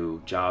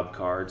new job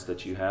cards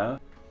that you have.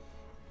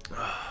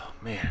 Oh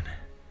man.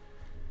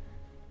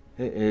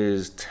 It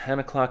is 10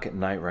 o'clock at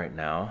night right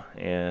now,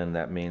 and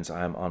that means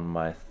I'm on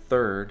my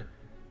third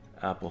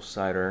apple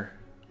cider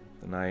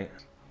tonight.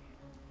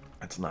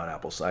 It's not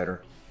apple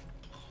cider.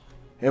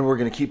 And we're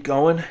gonna keep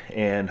going,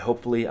 and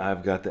hopefully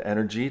I've got the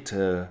energy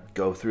to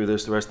go through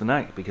this the rest of the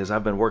night, because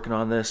I've been working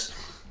on this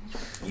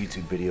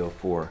YouTube video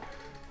for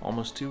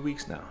almost 2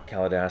 weeks now.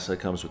 Kalidasa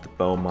comes with the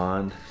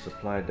Beaumont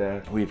supply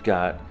deck. We've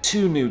got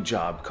 2 new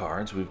job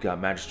cards. We've got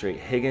Magistrate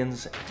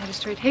Higgins.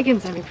 Magistrate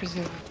Higgins, I may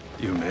presume.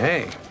 You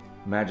may.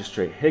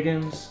 Magistrate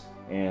Higgins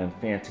and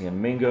Fanti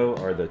and Mingo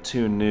are the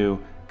 2 new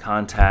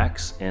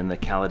contacts in the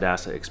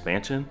Kalidasa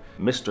expansion.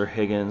 Mr.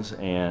 Higgins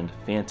and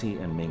Fanti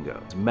and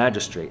Mingo.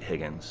 Magistrate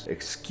Higgins,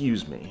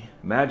 excuse me.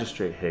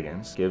 Magistrate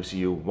Higgins gives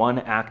you 1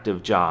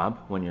 active job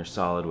when you're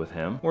solid with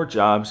him. Or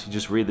jobs, you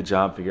just read the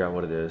job, figure out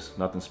what it is.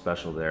 Nothing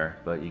special there,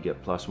 but you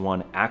get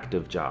 +1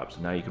 active jobs.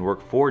 Now you can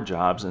work 4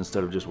 jobs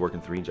instead of just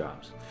working 3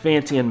 jobs.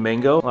 Fanti and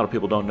Mingo, a lot of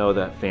people don't know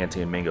that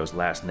Fanti and Mingo's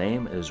last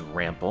name is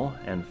Rample,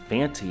 and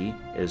Fanti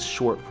is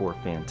short for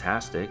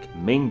fantastic.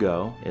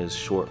 Mingo is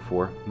short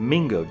for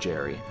Mingo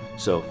Jerry.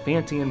 So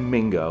Fanti and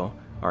Mingo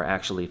are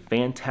actually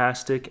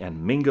Fantastic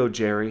and Mingo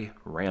Jerry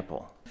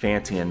Rample.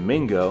 Fanti and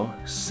Mingo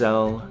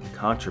sell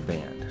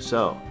contraband.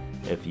 So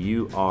if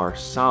you are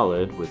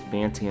solid with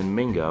Fanti and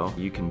Mingo,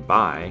 you can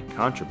buy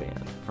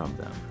contraband from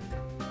them.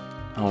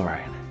 All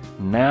right,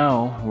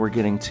 now we're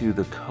getting to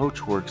the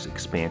Coachworks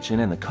expansion,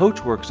 and the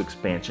Coachworks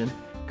expansion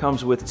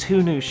comes with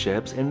 2 new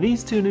ships, and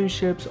these 2 new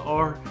ships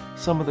are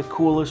some of the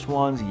coolest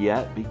ones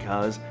yet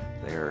because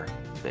they're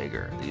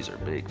bigger. These are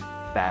big,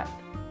 fat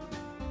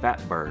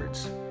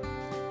birds.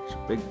 These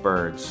are big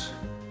birds,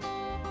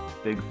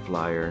 big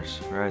flyers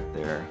right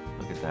there.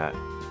 Look at that.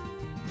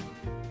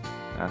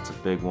 That's a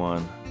big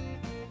one.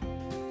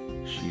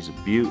 She's a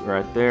beaut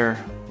right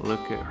there.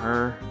 Look at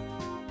her.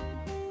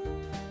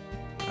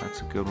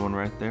 That's a good one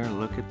right there.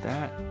 Look at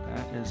that.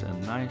 That is a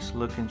nice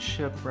looking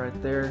ship right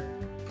there.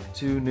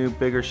 2 new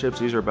bigger ships.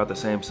 These are about the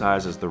same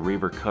size as the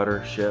Reaver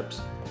Cutter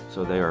ships,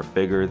 so they are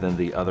bigger than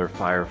the other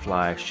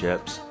Firefly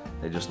ships.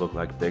 They just look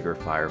like bigger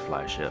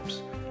Firefly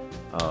ships.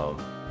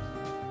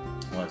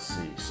 Let's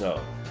see.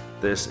 So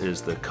this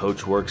is the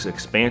Coachworks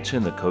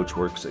expansion. The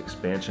Coachworks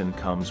expansion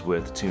comes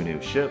with 2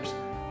 new ships,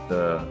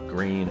 the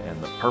green and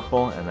the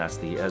purple, and that's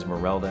the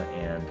Esmeralda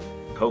and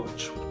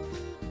Coach.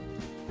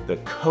 The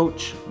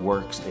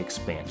Coachworks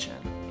expansion.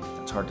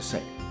 That's hard to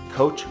say.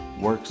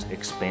 Coachworks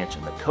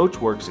expansion. The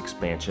Coachworks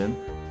expansion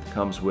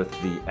comes with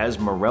the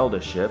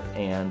Esmeralda ship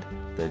and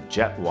the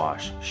Jet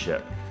Wash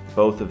ship.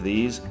 Both of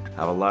these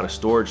have a lot of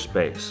storage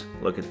space.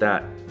 Look at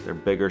that. They're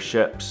bigger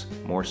ships,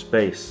 more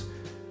space.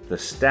 The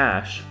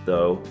stash,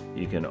 though,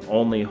 you can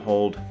only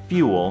hold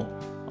fuel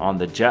on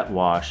the Jet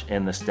Wash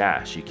in the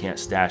stash. You can't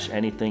stash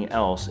anything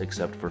else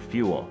except for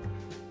fuel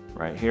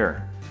right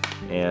here.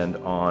 And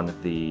on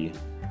the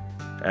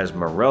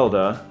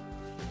Esmeralda,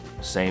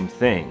 same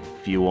thing,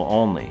 fuel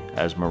only.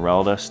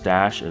 Esmeralda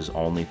stash is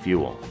only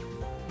fuel.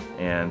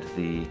 And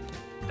the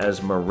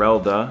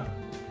Esmeralda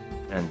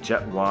and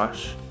Jet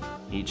Wash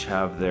each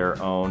have their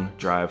own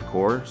drive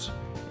cores,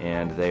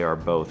 and they are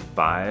both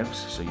 5s,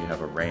 so you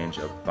have a range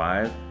of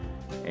 5.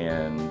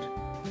 And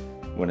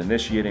when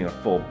initiating a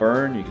full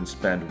burn, you can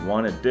spend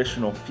 1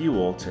 additional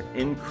fuel to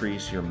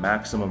increase your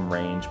maximum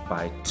range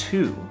by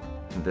 2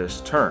 this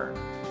turn.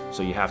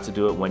 So you have to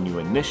do it when you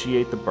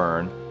initiate the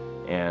burn,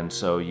 and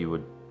so you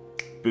would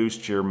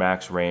boost your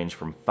max range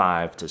from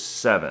 5 to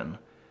 7.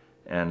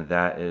 And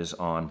that is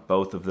on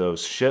both of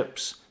those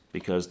ships.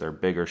 Because they're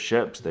bigger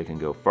ships, they can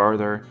go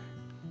farther,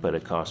 but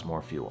it costs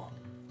more fuel.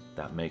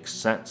 That makes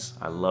sense.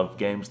 I love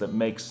games that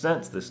make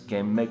sense. This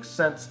game makes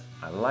sense.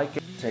 I like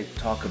it.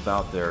 Talk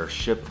about their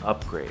ship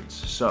upgrades.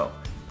 So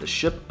the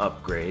ship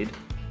upgrade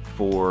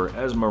for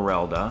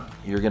Esmeralda,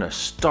 you're gonna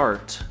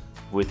start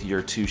with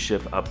your 2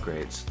 ship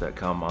upgrades that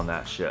come on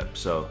that ship.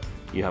 So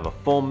you have a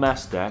full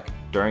mess deck.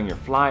 During your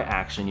fly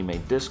action, you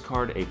may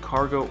discard a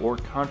cargo or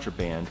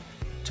contraband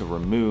to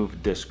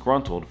remove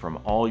disgruntled from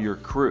all your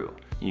crew.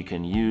 You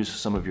can use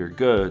some of your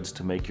goods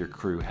to make your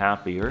crew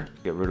happier.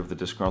 Get rid of the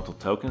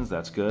disgruntled tokens,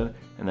 that's good.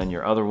 And then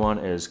your other one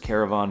is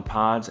caravan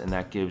pods, and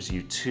that gives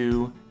you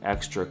 2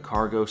 extra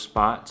cargo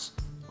spots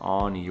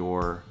on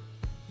your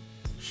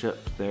ship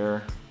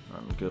there.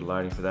 Good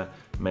lighting for that.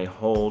 May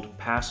hold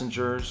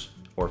passengers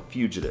or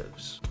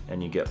fugitives.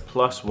 And you get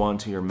 +1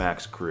 to your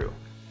max crew.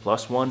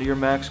 +1 to your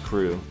max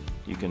crew,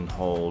 you can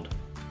hold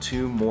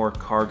 2 more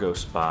cargo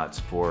spots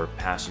for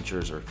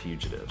passengers or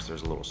fugitives.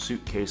 There's a little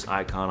suitcase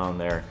icon on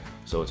there,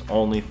 so it's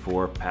only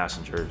for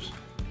passengers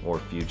or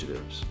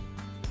fugitives.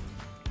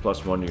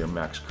 +1 to your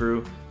max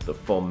crew. The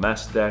full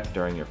mess deck,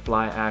 during your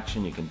fly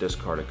action, you can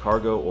discard a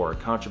cargo or a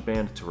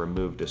contraband to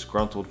remove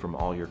disgruntled from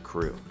all your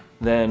crew.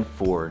 Then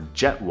for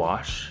Jet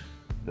Wash,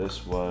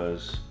 this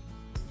was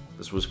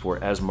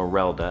for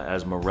Esmeralda.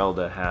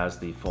 Esmeralda has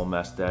the full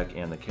mess deck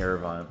and the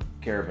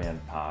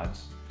caravan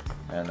pods.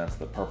 And that's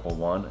the purple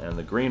one, and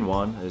the green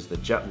one is the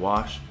Jet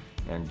Wash,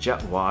 and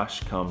Jet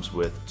Wash comes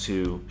with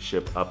 2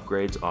 ship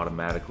upgrades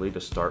automatically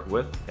to start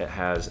with. It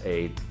has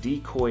a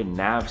decoy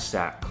nav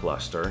sack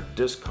cluster.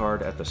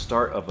 Discard at the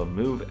start of a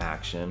move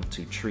action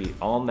to treat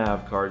all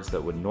nav cards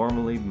that would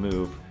normally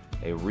move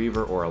a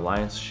Reaver or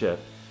Alliance ship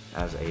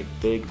as a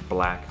big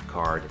black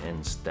card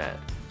instead.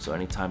 So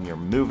anytime you're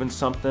moving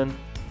something,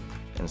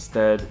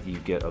 instead you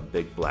get a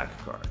big black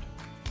card.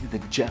 The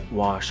jet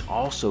wash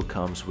also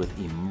comes with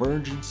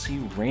emergency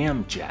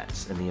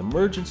ramjets, and the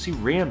emergency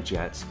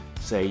ramjets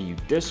say you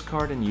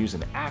discard and use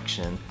an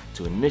action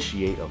to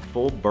initiate a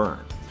full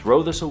burn.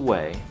 Throw this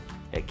away,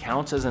 it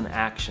counts as an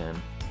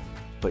action,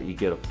 but you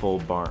get a full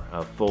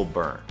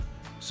burn.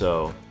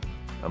 So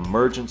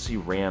emergency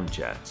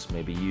ramjets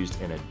may be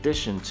used in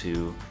addition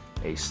to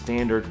a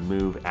standard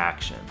move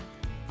action.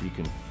 You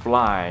can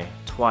fly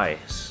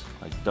twice,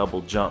 like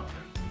double jump.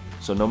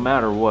 So no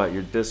matter what,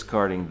 you're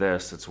discarding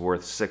this, it's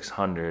worth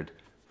 600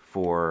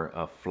 for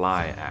a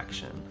fly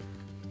action.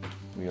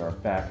 We are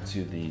back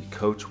to the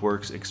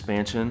Coachworks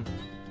expansion.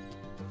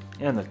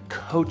 And the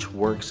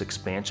Coachworks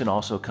expansion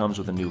also comes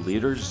with a new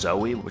leader,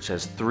 Zoe, which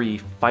has 3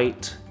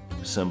 fight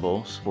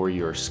symbols for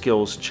your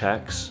skills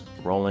checks.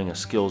 Rolling a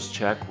skills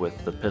check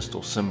with the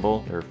pistol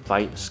symbol, or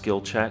fight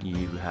skill check,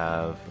 you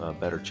have a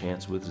better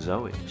chance with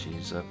Zoe.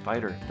 She's a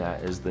fighter.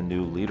 That is the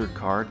new leader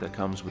card that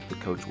comes with the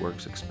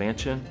Coachworks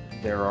expansion.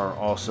 There are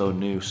also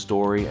new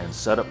story and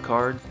setup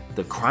cards.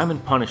 The Crime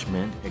and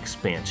Punishment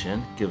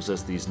expansion gives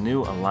us these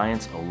new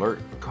Alliance Alert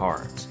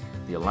cards.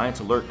 The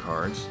Alliance Alert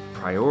cards,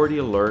 Priority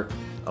Alert,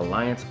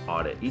 Alliance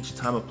Audit. Each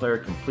time a player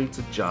completes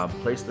a job,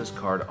 place this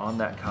card on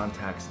that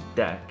contact's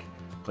deck.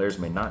 Players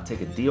may not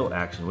take a deal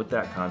action with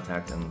that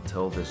contact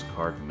until this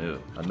card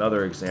moves.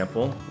 Another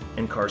example,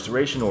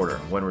 Incarceration Order.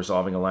 When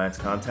resolving Alliance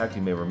contact,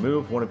 you may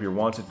remove one of your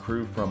wanted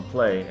crew from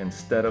play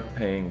instead of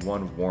paying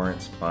 1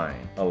 warrant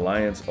fine.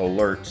 Alliance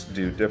Alerts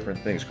do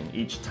different things.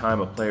 Each time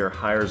a player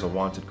hires a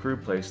wanted crew,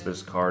 place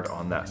this card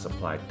on that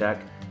supplied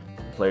deck.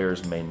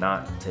 Players may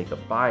not take a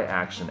buy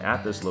action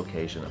at this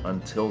location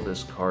until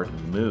this card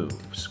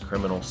moves.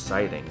 Criminal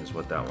Sighting is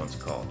what that one's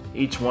called.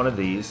 Each one of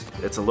these,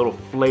 it's a little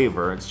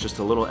flavor, it's just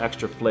a little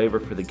extra flavor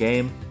for the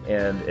game,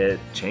 and it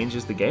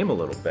changes the game a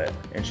little bit.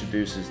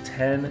 Introduces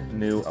 10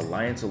 new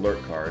Alliance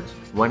Alert cards.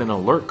 When an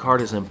alert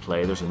card is in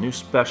play, there's a new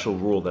special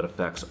rule that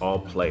affects all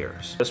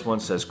players. This one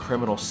says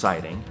Criminal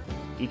Sighting.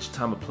 Each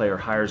time a player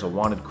hires a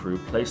wanted crew,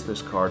 place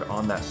this card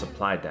on that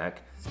supply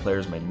deck.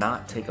 Players may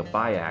not take a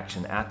buy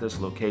action at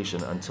this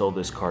location until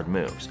this card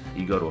moves.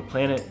 You go to a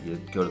planet, you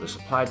go to the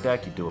supply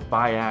deck, you do a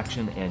buy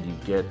action, and you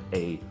get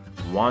a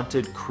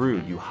wanted crew.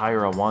 You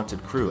hire a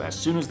wanted crew. As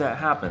soon as that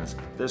happens,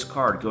 this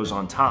card goes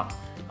on top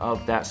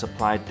of that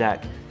supply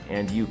deck,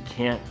 and you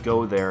can't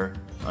go there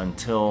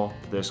until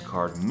this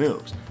card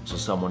moves. So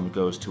someone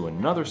goes to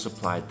another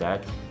supply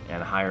deck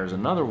and hires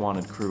another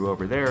wanted crew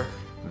over there.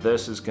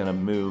 This is going to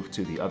move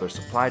to the other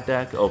supply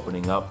deck,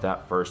 opening up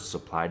that first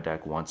supply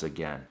deck once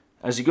again.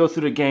 As you go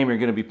through the game, you're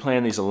going to be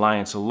playing these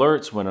Alliance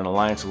Alerts. When an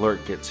Alliance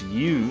Alert gets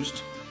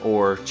used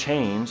or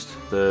changed,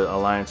 the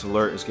Alliance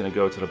Alert is going to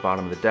go to the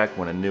bottom of the deck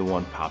when a new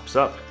one pops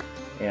up.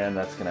 And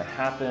that's going to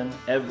happen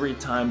every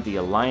time the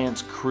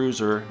Alliance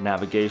Cruiser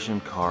navigation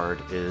card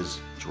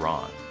is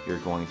drawn. You're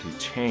going to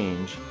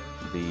change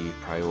the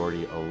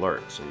priority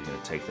alert. So you're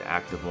going to take the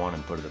active one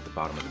and put it at the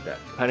bottom of the deck.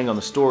 Depending on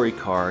the story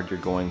card,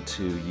 you're going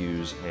to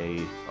use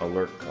a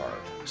alert card.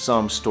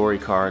 Some story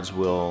cards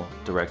will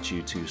direct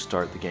you to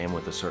start the game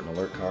with a certain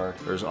alert card.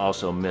 There's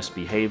also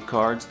misbehave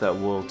cards that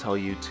will tell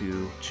you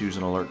to choose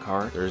an alert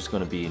card. There's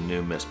going to be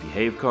new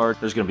misbehave cards.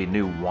 There's going to be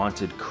new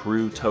wanted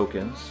crew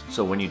tokens.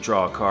 So when you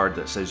draw a card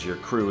that says your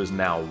crew is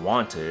now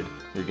wanted,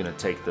 you're going to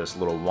take this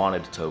little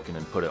wanted token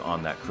and put it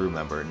on that crew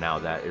member. Now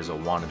that is a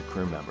wanted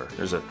crew member.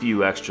 There's a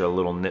few extra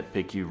little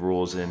nitpicky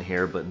rules in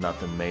here, but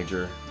nothing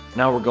major.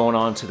 Now we're going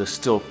on to the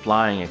Still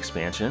Flying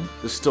expansion.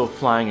 The Still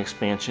Flying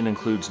expansion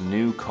includes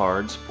new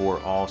cards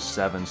for all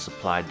 7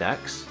 supply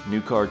decks,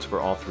 new cards for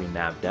all 3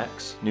 nav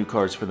decks, new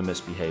cards for the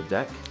Misbehave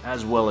deck,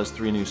 as well as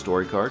 3 new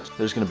story cards.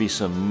 There's going to be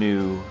some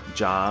new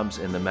jobs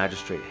in the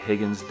Magistrate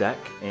Higgins deck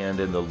and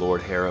in the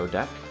Lord Harrow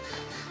deck.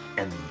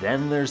 And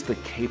then there's the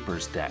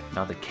Capers deck.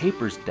 Now the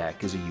Capers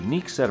deck is a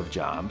unique set of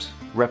jobs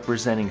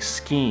representing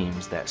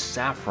schemes that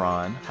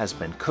Saffron has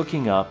been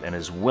cooking up and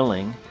is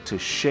willing to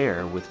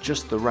share with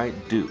just the right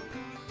dupe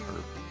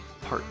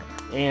or partner.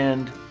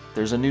 And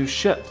there's a new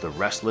ship, the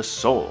Restless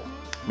Soul.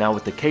 Now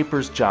with the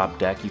Capers job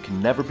deck, you can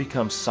never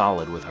become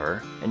solid with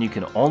her, and you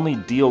can only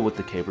deal with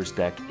the Capers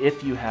deck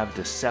if you have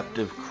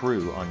Deceptive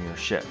Crew on your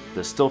ship.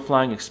 The Still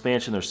Flying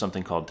expansion, there's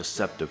something called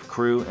Deceptive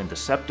Crew, and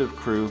Deceptive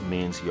Crew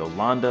means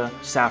Yolanda,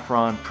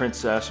 Saffron,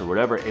 Princess, or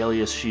whatever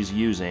alias she's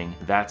using,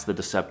 that's the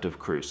Deceptive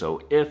Crew. So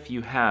if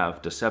you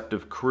have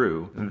Deceptive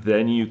Crew,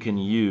 then you can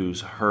use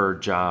her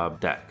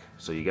job deck.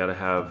 So you gotta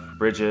have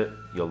Bridget,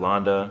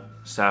 Yolanda,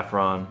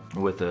 Saffron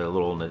with a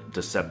little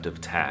deceptive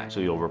tag.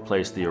 So you'll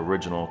replace the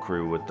original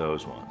crew with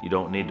those ones. You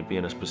don't need to be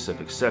in a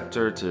specific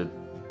sector to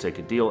take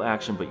a deal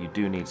action, but you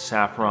do need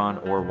Saffron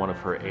or one of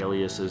her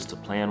aliases to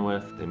plan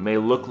with. They may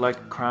look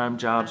like crime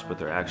jobs, but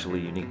they're actually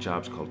unique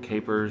jobs called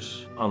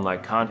Capers.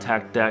 Unlike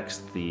contact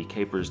decks, the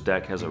Capers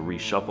deck has a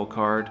reshuffle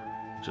card,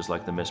 just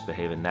like the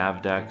Misbehave and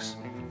Nav decks.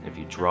 If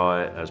you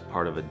draw it as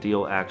part of a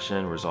deal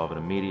action, resolve it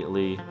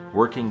immediately.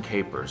 Working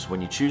capers.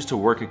 When you choose to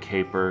work a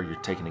caper, you're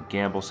taking a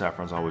gamble.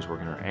 Saffron's always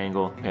working her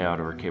angle. Payout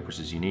of her capers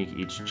is unique.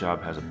 Each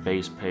job has a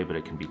base pay, but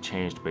it can be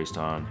changed based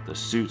on the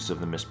suits of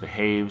the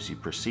misbehaves. You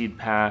proceed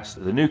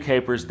past. The new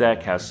capers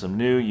deck has some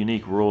new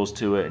unique rules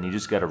to it, and you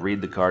just got to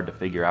read the card to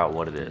figure out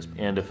what it is.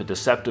 And if a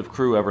deceptive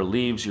crew ever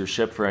leaves your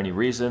ship for any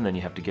reason, then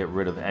you have to get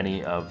rid of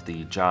any of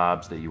the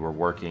jobs that you were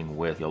working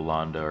with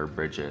Yolanda or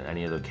Bridget.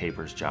 Any of the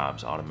capers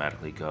jobs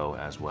automatically go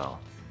as well.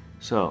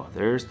 So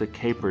there's the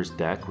capers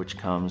deck, which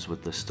comes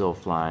with the Still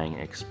Flying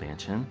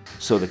expansion.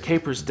 So the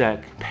capers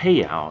deck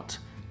payout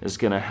is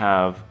going to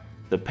have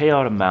the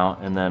payout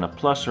amount and then a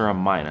plus or a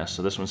minus.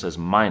 So this one says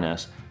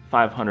minus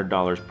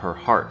 $500 per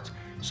heart.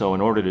 So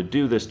in order to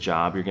do this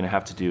job, you're going to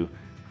have to do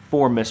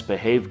 4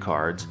 misbehave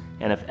cards,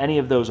 and if any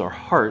of those are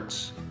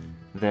hearts,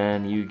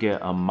 then you get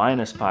a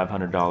minus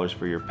 $500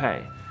 for your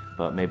pay.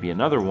 But maybe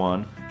another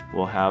one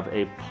will have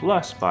a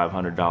plus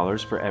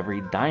 $500 for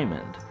every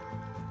diamond.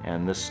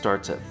 And this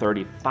starts at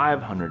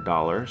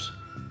 $3,500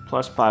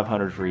 plus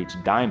 $500 for each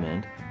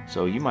diamond.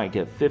 So you might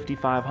get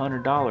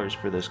 $5,500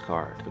 for this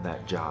card, for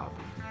that job.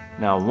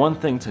 Now, one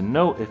thing to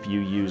note, if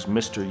you use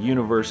Mr.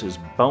 Universe's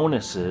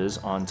bonuses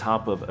on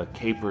top of a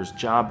Capers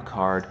job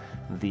card,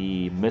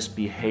 the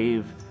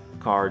misbehave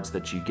cards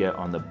that you get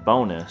on the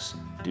bonus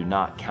do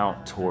not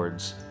count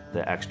towards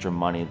the extra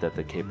money that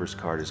the Capers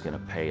card is going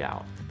to pay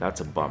out.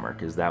 That's a bummer,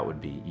 because that would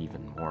be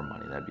even more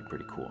money. That'd be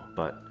pretty cool.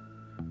 But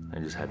I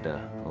just had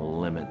to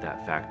limit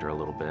that factor a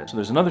little bit. So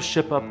there's another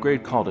ship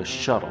upgrade called a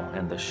shuttle,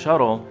 and the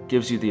shuttle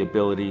gives you the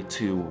ability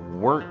to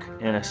work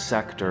in a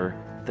sector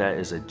that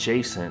is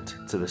adjacent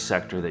to the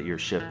sector that your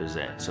ship is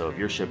in. So if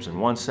your ship's in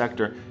one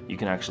sector, you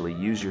can actually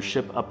use your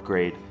ship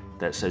upgrade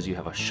that says you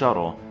have a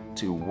shuttle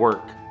to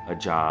work a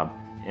job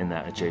in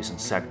that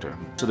adjacent sector.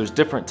 So there's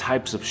different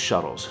types of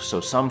shuttles. So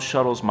some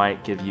shuttles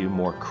might give you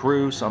more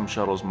crew, some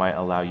shuttles might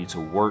allow you to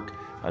work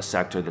a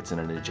sector that's in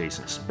an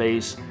adjacent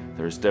space.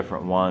 There's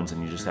different ones,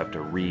 and you just have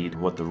to read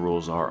what the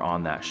rules are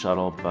on that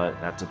shuttle, but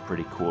that's a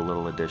pretty cool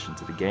little addition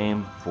to the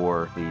game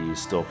for the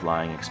Still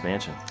Flying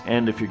expansion.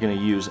 And if you're going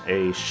to use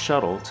a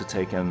shuttle to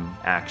take an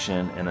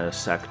action in a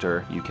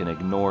sector, you can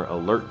ignore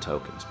alert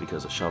tokens,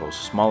 because a shuttle's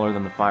smaller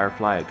than the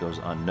Firefly, it goes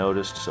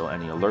unnoticed, so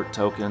any alert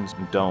tokens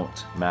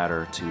don't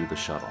matter to the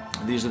shuttle.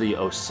 These are the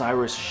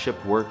Osiris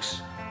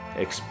Shipworks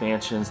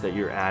expansions that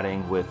you're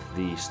adding with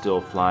the Still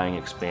Flying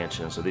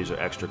expansion. So these are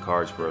extra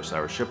cards for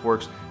Osiris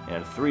Shipworks,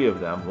 and 3 of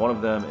them. One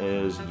of them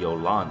is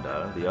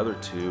Yolanda. The other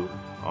 3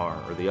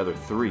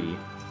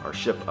 are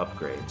ship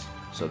upgrades.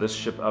 So this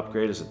ship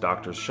upgrade is a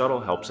doctor's shuttle,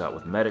 helps out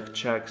with medic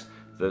checks.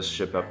 This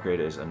ship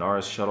upgrade is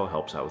Inara's shuttle,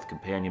 helps out with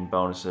companion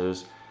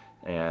bonuses,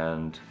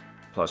 and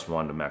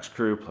 +1 to max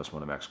crew, +1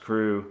 to max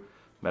crew.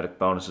 Medic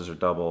bonuses are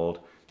doubled.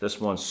 This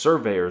one's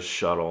Surveyor's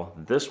Shuttle.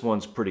 This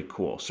one's pretty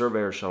cool.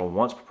 Surveyor's Shuttle,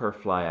 once per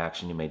fly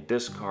action, you may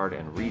discard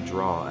and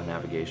redraw a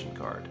navigation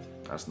card.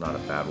 That's not a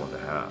bad one to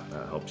have.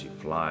 That helps you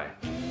fly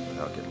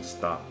without getting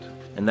stopped.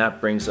 And that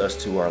brings us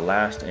to our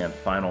last and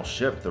final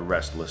ship, the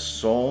Restless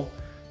Soul.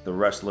 The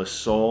Restless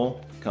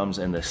Soul comes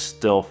in the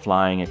Still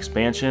Flying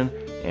expansion,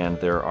 and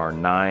there are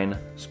 9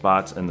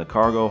 spots in the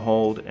cargo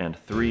hold and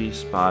 3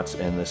 spots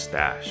in the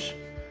stash.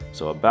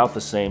 So about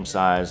the same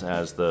size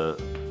as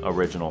the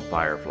original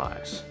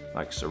Fireflies,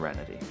 like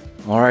Serenity.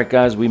 All right,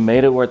 guys, we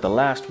made it. We're at the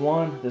last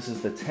one. This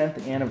is the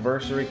 10th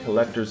anniversary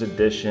collector's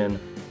edition,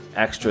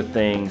 extra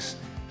things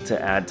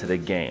to add to the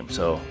game.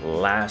 So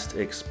last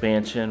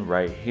expansion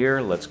right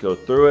here. Let's go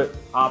through it.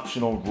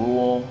 Optional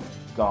rule,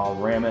 Gall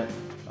Ram It.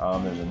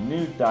 There's a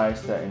new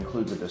dice that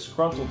includes a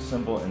disgruntled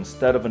symbol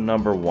instead of a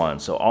number 1.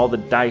 So all the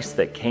dice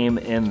that came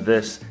in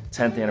this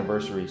 10th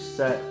anniversary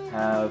set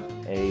have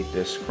a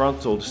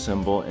disgruntled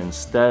symbol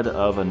instead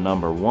of a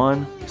number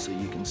 1. So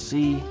you can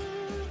see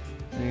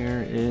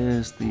there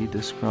is the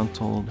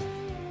disgruntled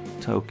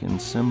token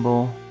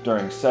symbol.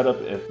 During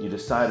setup, if you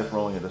decide if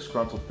rolling a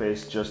disgruntled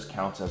face just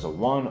counts as a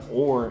 1,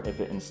 or if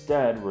it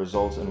instead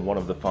results in one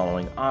of the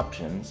following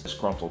options: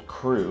 disgruntled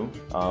crew,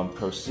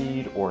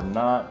 proceed or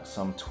not,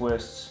 some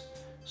twists.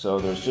 So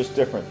there's just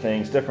different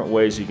things, different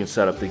ways you can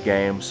set up the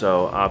game.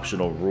 So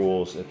optional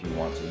rules if you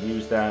want to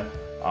use that.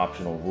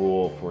 Optional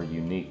rule for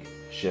unique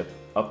ship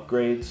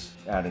upgrades,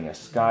 adding a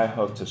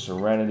skyhook to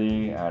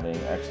Serenity, adding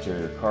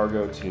exterior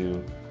cargo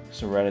to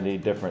Serenity,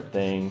 different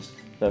things.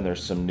 Then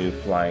there's some new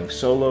flying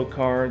solo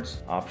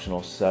cards,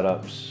 optional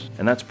setups,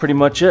 and that's pretty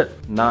much it.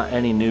 Not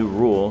any new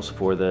rules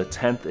for the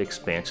 10th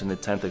expansion. The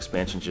 10th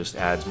expansion just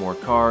adds more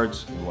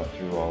cards. We went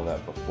through all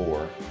that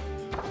before.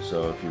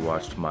 So if you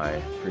watched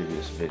my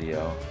previous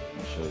video,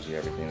 it shows you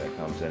everything that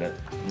comes in it.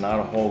 Not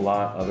a whole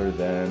lot other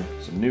than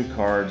some new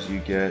cards. You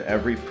get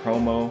every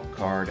promo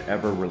card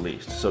ever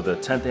released. So the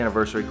 10th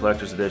anniversary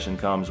collector's edition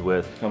comes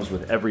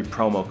with every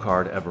promo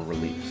card ever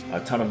released. A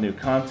ton of new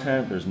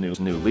content. There's new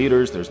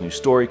leaders, there's new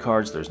story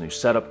cards, there's new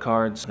setup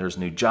cards, there's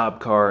new job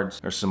cards,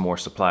 there's some more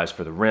supplies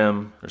for the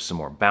rim, there's some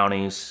more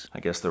bounties. I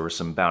guess there were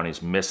some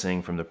bounties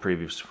missing from the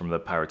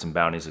Pirates and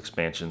Bounties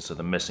expansion, so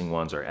the missing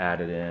ones are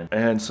added in.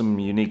 And some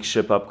unique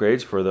ship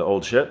upgrades for the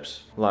old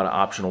ships, a lot of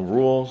optional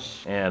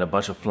rules, and a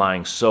bunch of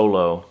flying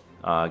solo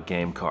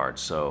game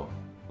cards. So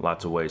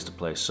lots of ways to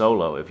play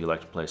solo if you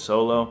like to play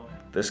solo.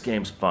 This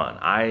game's fun.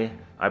 I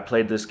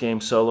played this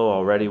game solo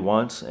already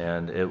once,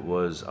 and it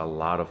was a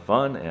lot of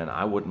fun, and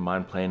I wouldn't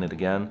mind playing it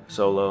again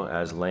solo.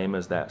 As lame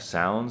as that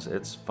sounds,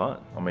 it's fun.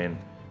 I mean,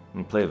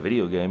 when you play a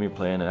video game, you're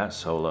playing that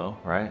solo,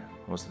 right?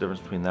 What's the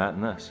difference between that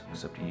and this?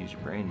 Except you use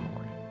your brain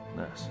more.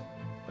 This,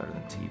 better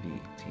than TV,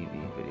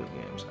 video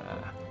games,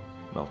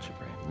 melt your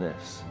brain.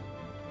 This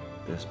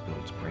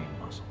builds brain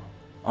muscle.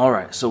 All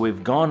right, so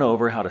we've gone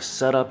over how to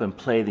set up and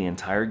play the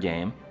entire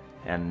game.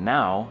 And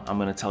now I'm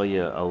gonna tell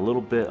you a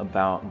little bit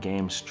about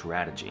game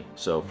strategy.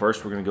 So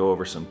first we're gonna go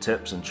over some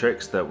tips and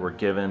tricks that were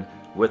given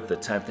with the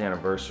 10th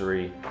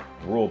anniversary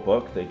rule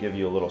book. They give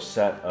you a little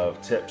set of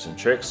tips and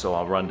tricks, so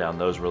I'll run down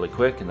those really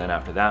quick. And then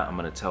after that, I'm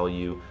gonna tell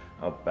you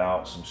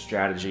about some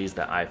strategies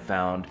that I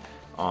found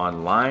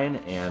online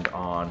and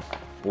on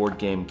Board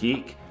Game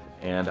Geek.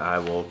 And I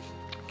will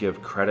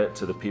give credit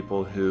to the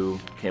people who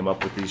came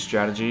up with these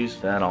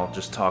strategies. Then I'll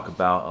just talk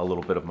about a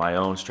little bit of my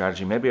own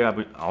strategy. Maybe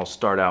I'll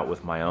start out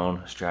with my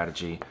own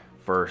strategy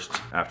first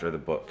after the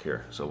book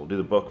here. So we'll do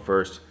the book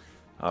first.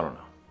 I don't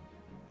know.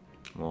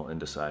 I'm a little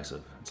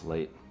indecisive. It's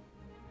late.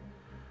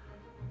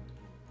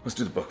 Let's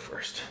do the book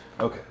first.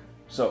 Okay,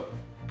 so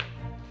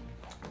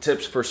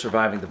tips for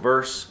surviving the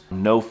verse.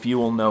 No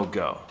fuel, no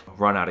go.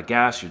 Run out of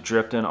gas, you're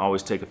drifting,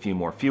 always take a few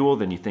more fuel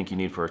than you think you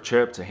need for a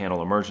trip to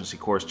handle emergency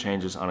course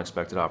changes,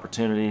 unexpected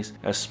opportunities.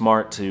 It's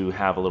smart to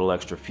have a little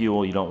extra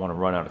fuel. You don't want to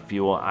run out of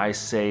fuel. I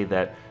say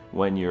that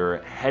when you're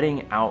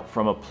heading out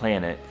from a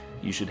planet,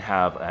 you should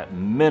have at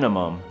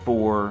minimum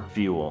 4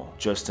 fuel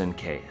just in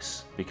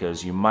case,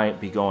 because you might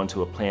be going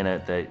to a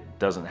planet that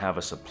doesn't have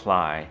a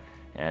supply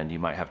and you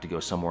might have to go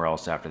somewhere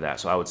else after that.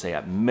 So I would say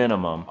at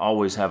minimum,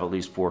 always have at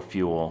least 4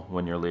 fuel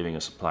when you're leaving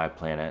a supply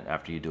planet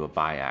after you do a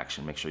buy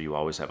action. Make sure you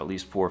always have at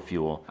least 4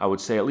 fuel. I would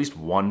say at least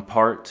 1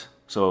 part.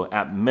 So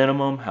at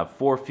minimum, have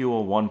 4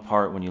 fuel, 1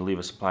 part when you leave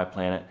a supply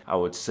planet. I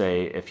would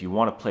say if you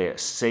want to play it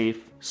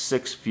safe,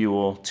 6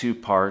 fuel, 2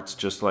 parts,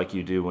 just like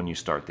you do when you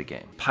start the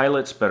game.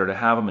 Pilots, better to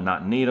have them and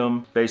not need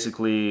them.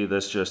 Basically,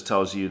 this just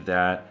tells you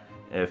that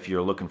if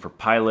you're looking for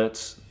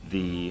pilots,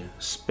 the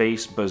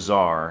Space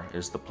Bazaar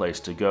is the place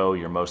to go.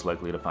 You're most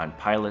likely to find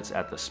pilots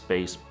at the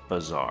Space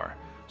Bazaar.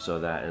 So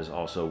that is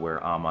also where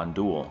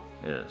Amandul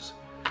is.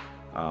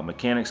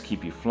 Mechanics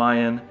keep you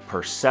flying.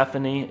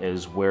 Persephone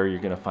is where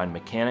you're gonna find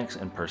mechanics,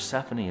 and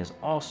Persephone is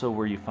also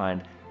where you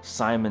find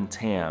Simon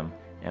Tam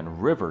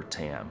and River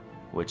Tam,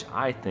 which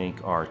I think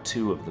are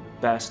 2 of the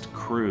best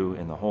crew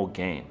in the whole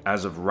game.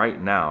 As of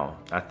right now,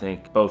 I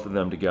think both of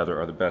them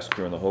together are the best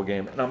crew in the whole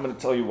game, and I'm gonna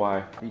tell you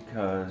why.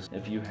 Because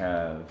if you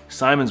have,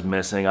 Simon's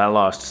missing, I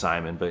lost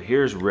Simon, but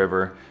here's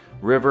River.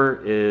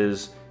 River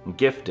is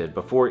gifted.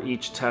 Before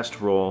each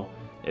test roll,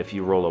 if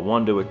you roll a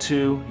 1 to a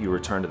 2, you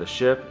return to the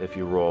ship. If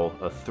you roll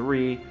a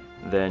 3,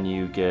 then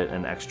you get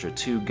an extra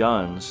 2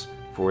 guns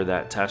for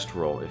that test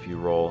roll. If you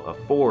roll a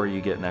 4,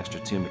 you get an extra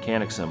 2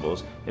 mechanic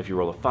symbols. If you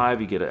roll a 5,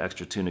 you get an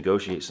extra 2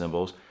 negotiate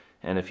symbols.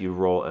 And if you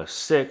roll a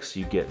 6,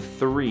 you get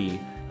 3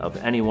 of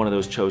any one of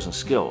those chosen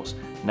skills.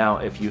 Now,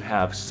 if you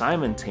have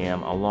Simon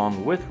Tam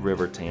along with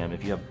River Tam,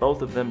 if you have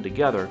both of them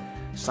together,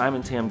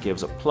 Simon Tam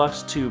gives a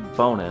 +2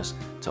 bonus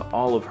to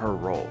all of her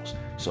rolls.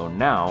 So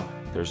now,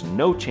 there's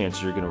no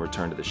chance you're gonna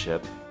return to the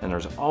ship, and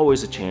there's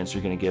always a chance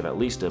you're gonna give at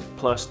least a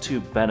 +2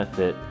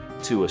 benefit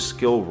to a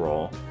skill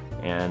roll.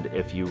 And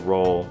if you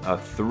roll a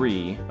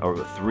 3, or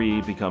a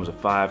 3 becomes a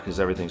 5 because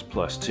everything's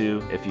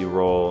 +2. If you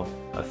roll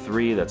a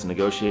 3, that's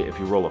negotiate. If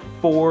you roll a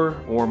 4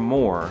 or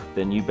more,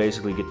 then you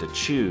basically get to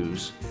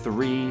choose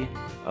 3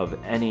 of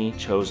any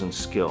chosen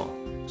skill.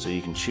 So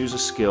you can choose a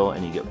skill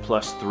and you get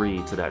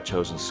 +3 to that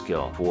chosen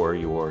skill for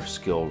your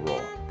skill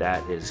roll.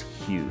 That is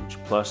huge.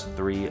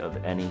 +3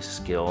 of any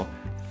skill.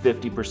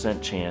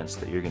 50% chance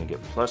that you're gonna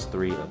get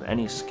 +3 of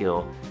any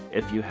skill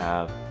if you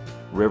have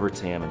River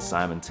Tam and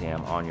Simon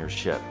Tam on your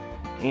ship.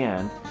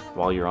 And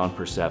while you're on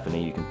Persephone,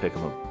 you can pick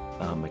up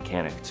a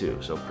mechanic too.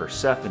 So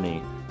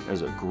Persephone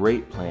is a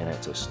great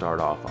planet to start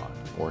off on,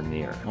 or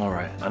near. All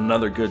right,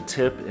 another good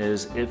tip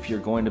is if you're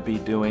going to be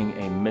doing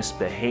a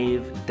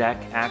misbehave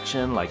deck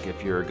action, like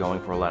if you're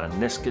going for a lot of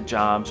Niska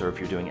jobs, or if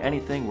you're doing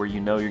anything where you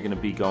know you're gonna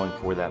be going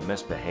for that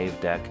misbehave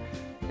deck,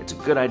 it's a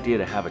good idea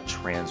to have a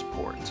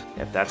transport.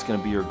 If that's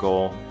gonna be your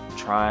goal,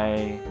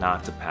 try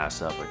not to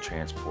pass up a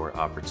transport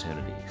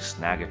opportunity.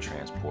 Snag a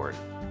transport.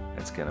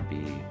 It's gonna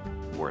be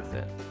worth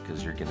it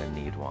because you're gonna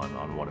need one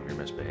on one of your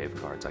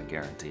misbehave cards, I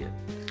guarantee it.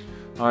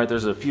 All right,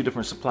 there's a few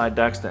different supply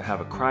decks that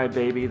have a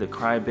Crybaby. The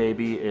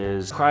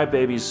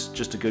Crybaby's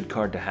just a good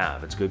card to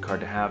have. It's a good card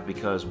to have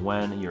because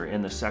when you're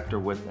in the sector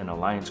with an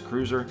Alliance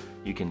cruiser,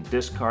 you can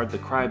discard the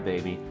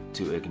Crybaby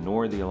to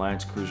ignore the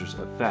Alliance cruiser's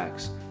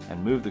effects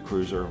and move the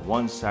cruiser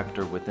 1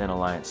 sector within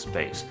Alliance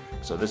space.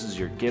 So this is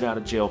your get out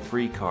of jail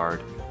free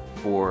card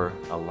for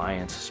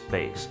Alliance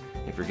space.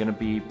 If you're gonna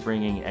be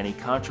bringing any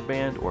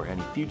contraband or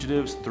any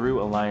fugitives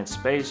through Alliance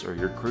space, or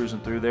you're cruising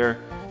through there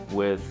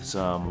with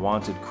some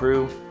wanted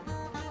crew,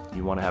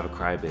 you wanna have a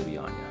Crybaby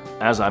on you.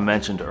 As I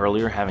mentioned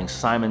earlier, having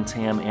Simon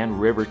Tam and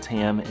River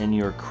Tam in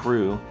your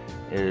crew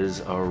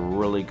is a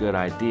really good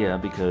idea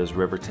because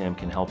River Tam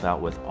can help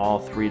out with all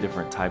 3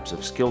 different types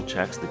of skill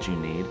checks that you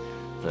need: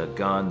 the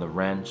gun, the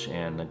wrench,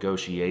 and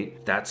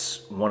negotiate.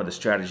 That's one of the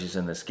strategies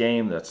in this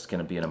game that's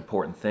going to be an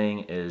important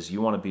thing, is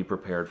you want to be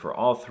prepared for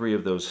all 3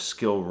 of those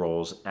skill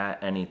rolls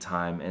at any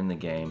time in the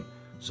game.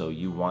 So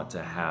you want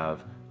to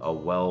have a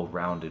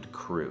well-rounded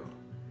crew.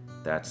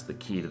 That's the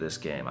key to this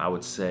game. I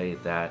would say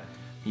that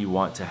you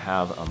want to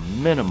have a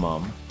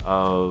minimum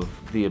of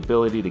the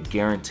ability to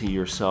guarantee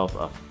yourself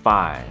a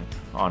 5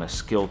 on a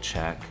skill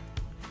check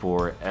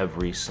for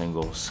every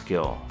single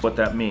skill. What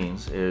that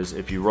means is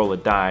if you roll a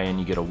die and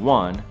you get a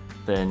 1,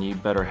 then you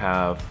better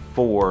have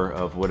 4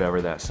 of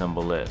whatever that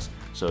symbol is.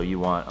 So you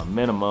want a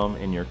minimum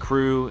in your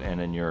crew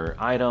and in your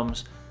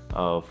items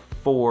of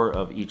 4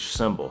 of each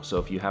symbol. So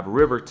if you have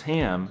River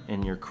Tam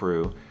in your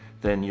crew,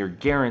 then you're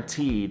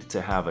guaranteed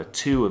to have a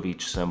 2 of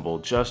each symbol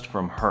just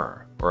from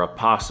her, or a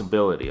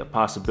possibility of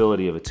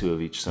a 2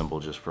 of each symbol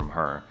just from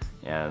her,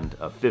 and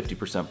a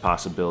 50%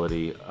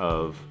 possibility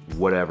of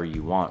whatever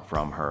you want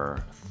from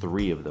her,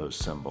 3 of those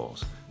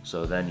symbols.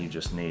 So then you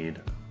just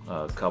need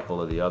a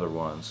couple of the other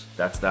ones.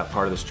 That's that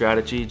part of the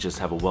strategy. Just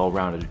have a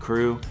well-rounded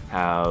crew,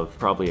 have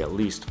probably at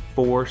least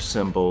 4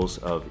 symbols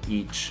of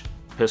each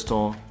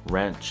pistol,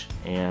 wrench,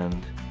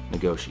 and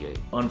negotiate.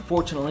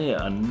 Unfortunately,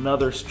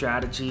 another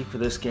strategy for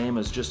this game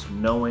is just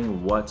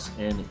knowing what's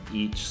in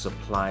each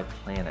supply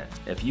planet.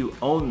 If you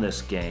own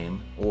this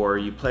game or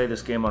you play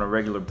this game on a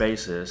regular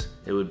basis,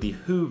 it would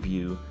behoove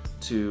you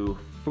to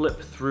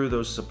flip through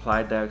those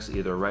supply decks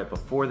either right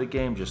before the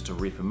game just to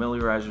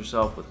refamiliarize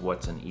yourself with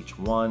what's in each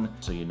one,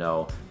 so you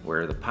know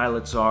where the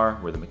pilots are,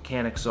 where the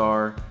mechanics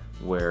are,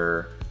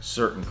 where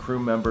certain crew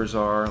members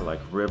are, like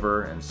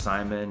River and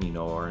Simon, you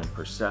know, are in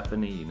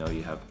Persephone. You know,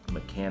 you have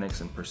mechanics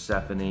in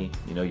Persephone.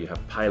 You know, you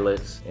have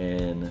pilots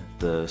in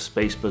the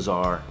Space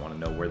Bazaar. You want to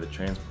know where the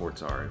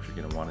transports are if you're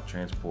going to want to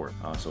transport.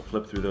 So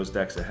flip through those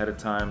decks ahead of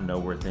time, know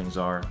where things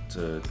are. It's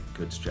a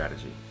good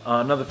strategy.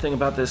 Another thing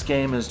about this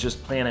game is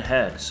just plan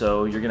ahead.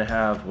 So you're going to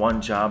have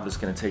one job that's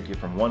going to take you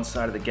from one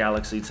side of the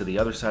galaxy to the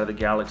other side of the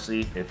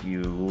galaxy. If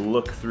you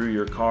look through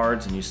your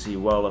cards and you see,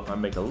 well, if I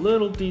make a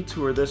little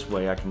detour this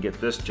way, I can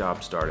get this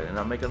job started. And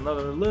I'll make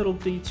another little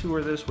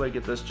detour this way,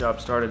 get this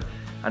job started.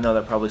 I know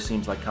that probably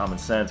seems like common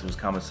sense. It was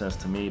common sense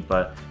to me,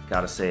 but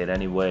gotta say it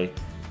anyway.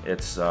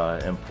 It's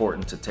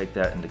important to take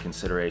that into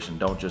consideration.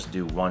 Don't just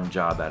do one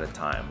job at a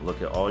time.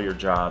 Look at all your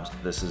jobs.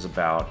 This is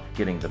about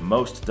getting the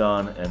most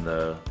done and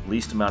the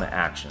least amount of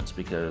actions,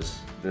 because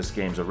this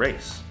game's a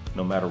race.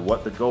 No matter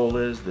what the goal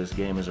is, this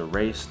game is a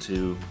race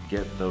to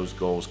get those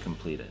goals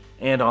completed.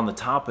 And on the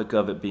topic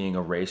of it being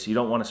a race, you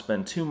don't want to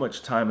spend too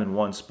much time in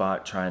one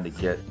spot trying to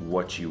get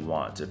what you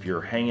want. If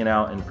you're hanging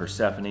out in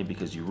Persephone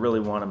because you really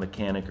want a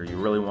mechanic, or you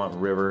really want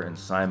River and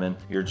Simon,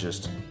 you're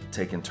just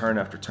taking turn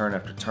after turn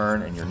after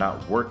turn, and you're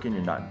not working,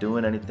 you're not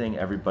doing anything,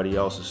 everybody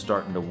else is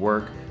starting to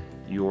work,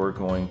 you're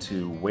going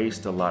to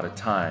waste a lot of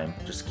time.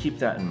 Just keep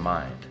that in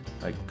mind.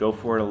 Like, go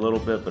for it a little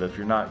bit, but if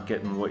you're not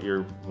getting what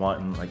you're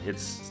wanting, like,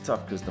 it's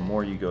tough, because the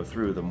more you go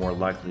through, the more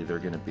likely they're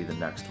going to be the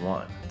next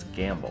one. It's a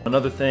gamble.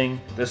 Another thing,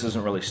 this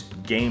isn't really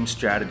game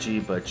strategy,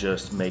 but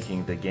just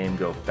making the game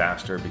go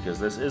faster, because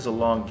this is a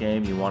long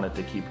game. You want it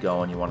to keep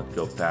going, you want it to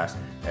go fast.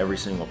 Every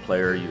single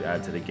player you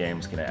add to the game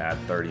is going to add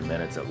 30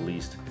 minutes at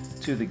least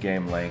to the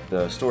game length.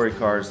 The story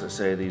cards that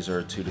say these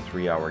are 2 to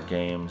 3 hour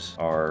games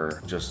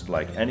are just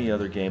like any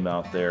other game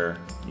out there.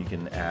 You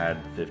can add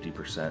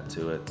 50%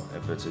 to it.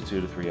 If it's a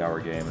 2 to 3 hour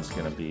game, it's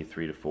going to be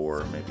 3 to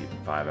 4, maybe even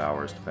 5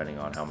 hours, depending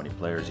on how many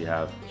players you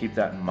have. Keep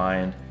that in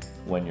mind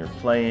when you're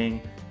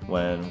playing.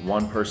 When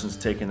one person's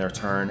taking their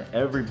turn,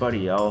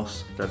 everybody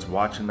else that's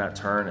watching that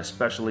turn,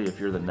 especially if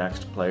you're the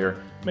next player,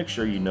 make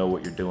sure you know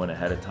what you're doing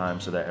ahead of time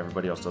so that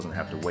everybody else doesn't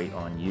have to wait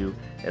on you.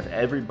 If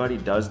everybody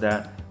does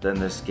that, then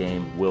this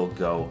game will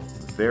go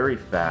very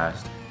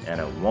fast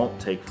and it won't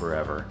take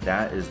forever.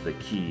 That is the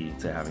key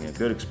to having a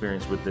good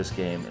experience with this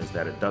game, is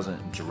that it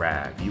doesn't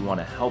drag. You want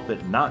to help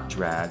it not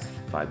drag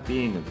by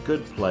being a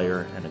good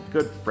player and a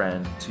good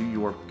friend to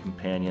your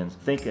companions.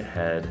 Think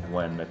ahead.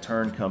 When the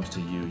turn comes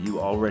to you, you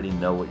already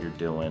know what you're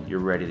doing. You're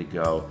ready to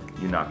go.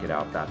 You knock it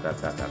out, bap,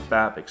 bap, bap, bap,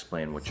 bap,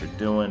 explain what you're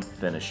doing,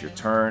 finish your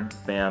turn,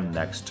 bam,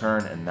 next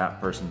turn, and that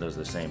person does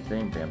the same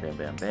thing, bam, bam,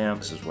 bam, bam.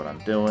 This is what I'm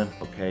doing.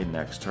 Okay,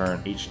 next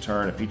turn. Each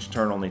turn, if each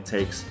turn only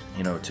takes,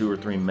 2 or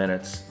 3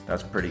 minutes,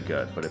 that's pretty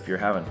good. But if you're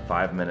having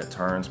 5-minute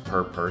turns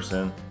per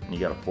person, and you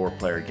got a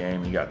 4-player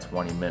game, you got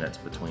 20 minutes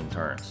between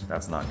turns.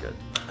 That's not good.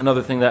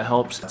 Another thing that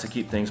helps to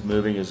keep things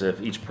moving is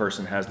if each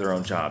person has their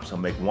own job. So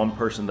make one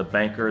person the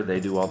banker, they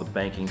do all the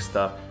banking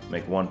stuff.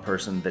 Make one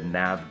person the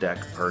nav deck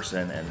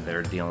person, and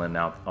they're dealing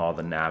out all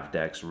the nav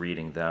decks,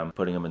 reading them,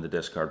 putting them in the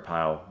discard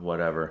pile,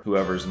 whatever.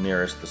 Whoever's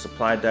nearest the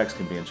supply decks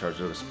can be in charge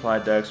of the supply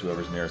decks.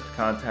 Whoever's nearest the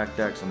contact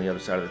decks on the other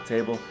side of the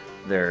table,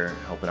 they're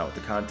helping out with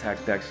the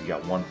contact decks. You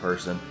got one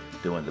person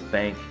doing the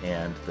bank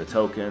and the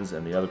tokens,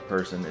 and the other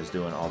person is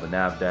doing all the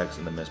nav decks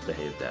and the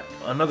misbehaved deck.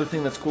 Another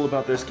thing that's cool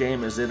about this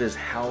game is it is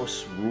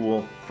house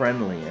rule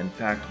friendly. In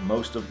fact,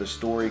 most of the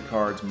story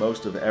cards,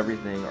 most of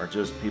everything are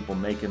just people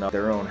making up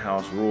their own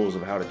house rules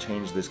of how to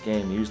change this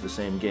game, use the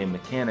same game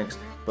mechanics,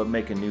 but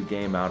make a new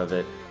game out of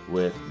it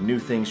with new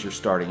things you're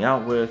starting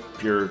out with.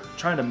 If you're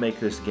trying to make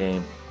this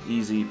game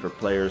easy for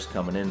players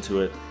coming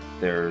into it,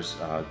 there's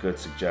a good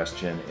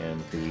suggestion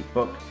in the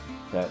book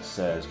that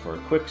says, for a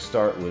quick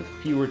start with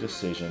fewer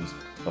decisions,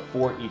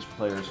 before each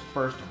player's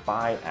first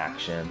buy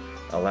action,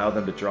 allow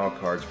them to draw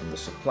cards from the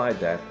supply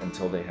deck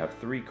until they have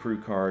 3 crew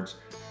cards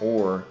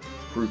or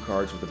crew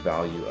cards with a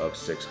value of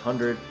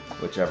 600,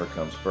 whichever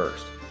comes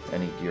first.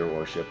 Any gear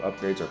or ship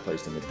upgrades are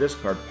placed in the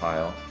discard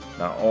pile.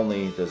 Not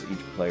only does each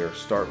player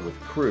start with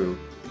crew,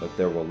 but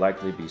there will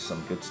likely be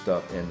some good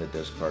stuff in the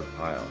discard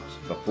piles.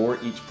 Before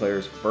each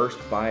player's first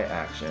buy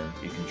action,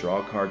 you can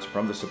draw cards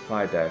from the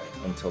supply deck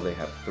until they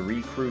have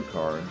 3 crew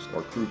cards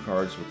or crew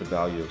cards with the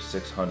value of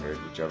 600,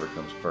 whichever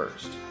comes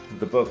first.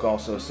 The book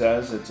also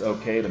says it's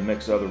okay to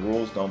mix other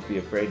rules. Don't be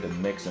afraid to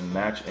mix and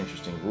match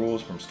interesting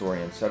rules from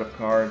story and setup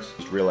cards.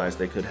 Just realize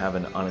they could have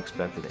an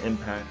unexpected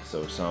impact,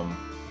 so some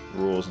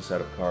rules and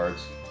setup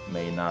cards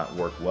may not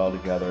work well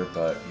together,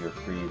 but you're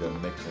free to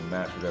mix and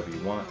match whatever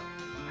you want.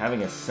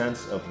 Having a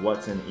sense of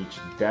what's in each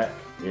deck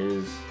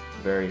is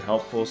very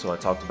helpful. So I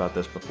talked about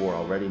this before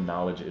already.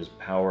 Knowledge is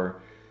power.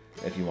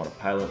 If you want a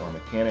pilot or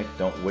mechanic,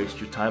 don't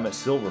waste your time at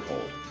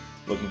Silverhold.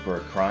 Looking for a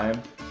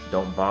crime?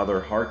 Don't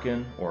bother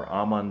Harkin or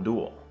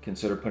Amandul.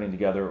 Consider putting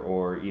together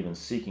or even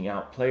seeking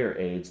out player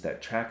aids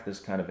that track this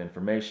kind of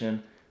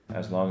information,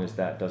 as long as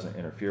that doesn't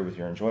interfere with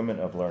your enjoyment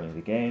of learning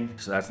the game.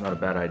 So that's not a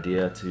bad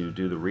idea to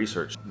do the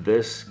research.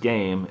 This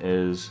game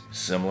is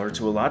similar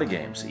to a lot of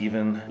games,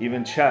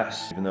 even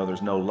chess. Even though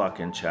there's no luck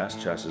in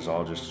chess, chess is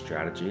all just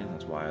strategy.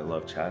 That's why I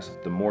love chess.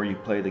 The more you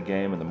play the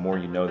game and the more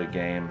you know the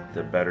game,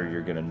 the better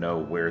you're gonna know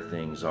where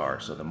things are.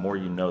 So the more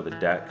you know the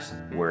decks,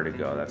 where to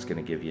go, that's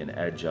gonna give you an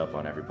edge up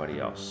on everybody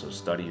else. So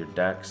study your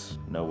decks,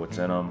 know what's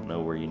in them,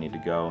 know where you need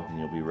to go, and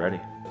you'll be ready.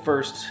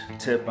 First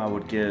tip I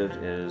would give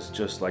is,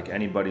 just like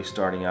anybody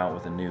starting out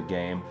with a new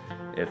game,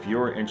 if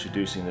you're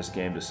introducing this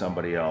game to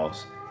somebody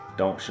else,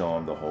 don't show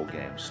them the whole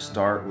game.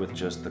 Start with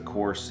just the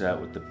core set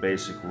with the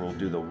basic rule.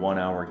 Do the 1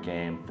 hour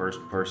game. First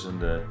person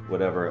to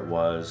whatever it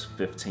was,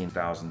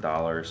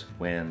 $15,000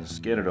 wins.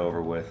 Get it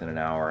over with in an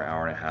hour,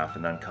 hour and a half,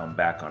 and then come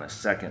back on a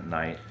second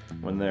night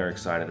when they're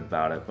excited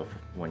about it,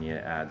 when you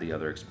add the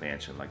other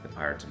expansion like the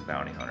Pirates and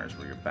Bounty Hunters,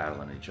 where you're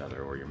battling each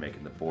other or you're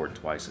making the board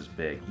twice as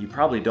big. You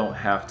probably don't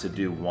have to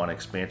do one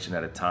expansion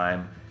at a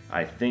time.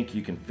 I think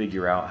you can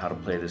figure out how to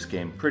play this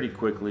game pretty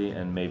quickly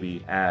and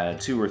maybe add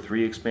 2 or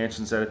 3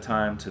 expansions at a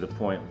time, to the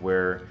point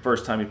where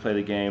first time you play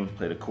the game,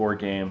 play the core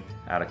game,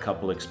 add a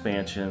couple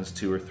expansions,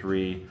 2 or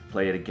 3,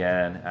 play it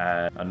again,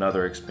 add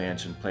another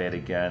expansion, play it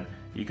again.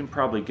 You can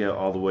probably get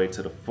all the way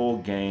to the full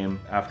game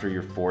after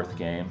your 4th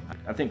game.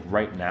 I think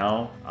right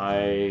now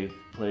I've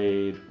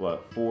played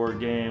 4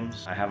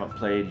 games. I haven't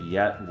played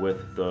yet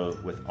with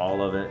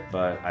all of it,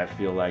 but I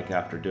feel like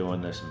after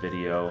doing this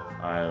video,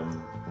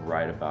 I'm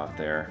right about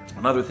there.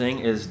 Another thing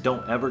is,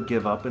 don't ever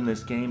give up in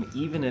this game.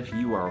 Even if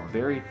you are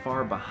very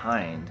far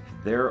behind,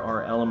 there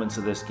are elements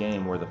of this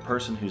game where the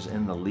person who's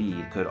in the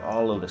lead could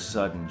all of a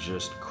sudden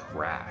just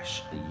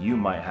crash. You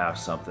might have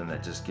something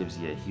that just gives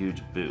you a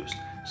huge boost.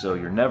 So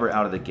you're never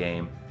out of the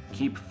game.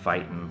 Keep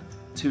fighting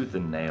tooth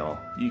and nail.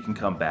 You can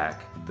come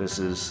back. This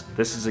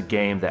is a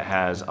game that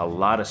has a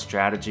lot of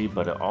strategy,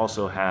 but it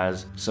also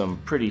has some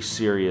pretty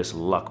serious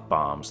luck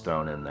bombs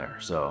thrown in there,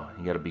 so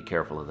you got to be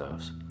careful of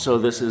those. So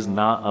this is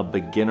not a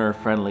beginner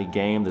friendly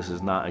game. This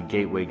is not a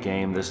gateway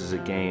game. This is a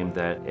game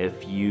that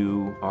if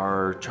you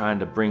are trying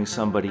to bring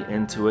somebody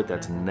into it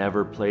that's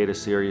never played a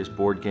serious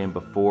board game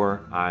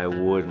before, I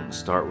wouldn't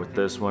start with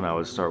this one. I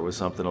would start with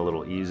something a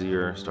little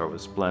easier. Start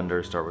with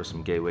Splendor, start with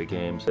some gateway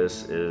games.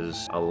 This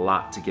is a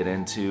lot to get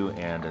into,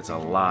 and it's a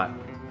lot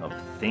of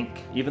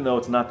think. Even though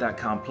it's not that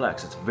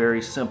complex, it's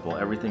very simple.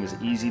 Everything is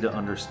easy to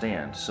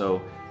understand.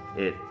 So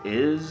it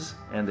is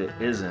and it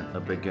isn't a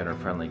beginner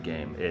friendly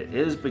game. It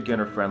is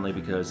beginner friendly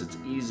because it's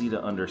easy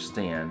to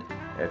understand.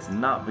 It's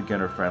not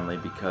beginner friendly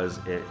because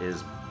it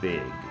is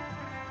big.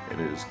 It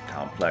is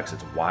complex.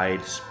 It's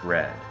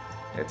widespread.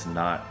 It's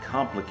not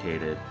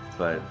complicated,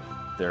 but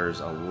there's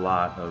a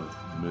lot of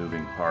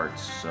moving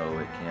parts, so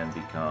it can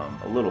become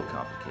a little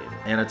complicated.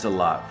 And it's a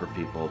lot for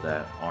people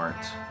that aren't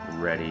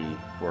ready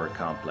for a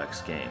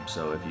complex game.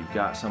 So if you've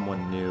got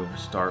someone new,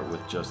 start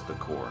with just the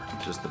core,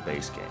 just the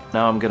base game.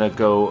 Now I'm gonna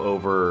go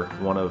over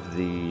one of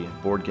the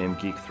Board Game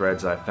Geek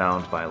threads I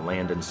found by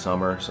Landon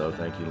Summer, so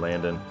thank you,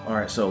 Landon. All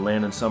right, so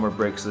Landon Summer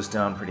breaks this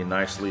down pretty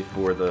nicely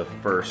for the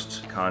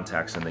first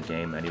contacts in the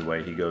game.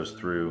 Anyway, he goes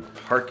through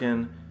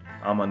Harkin,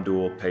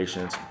 Amandul,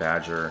 Patience,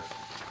 Badger,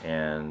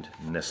 and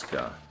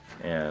Niska.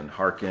 And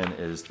Harkin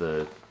is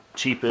the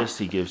cheapest.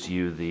 He gives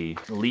you the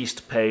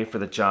least pay for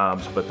the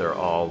jobs, but they're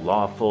all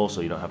lawful, so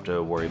you don't have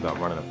to worry about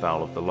running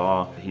afoul of the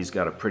law. He's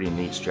got a pretty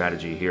neat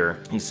strategy here.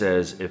 He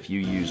says if you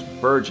use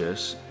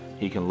Burgess,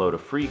 He can load a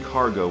free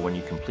cargo when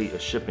you complete a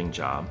shipping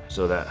job,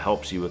 so that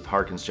helps you with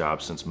Harkin's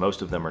jobs since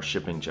most of them are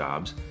shipping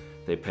jobs.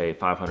 They pay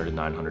 $500 to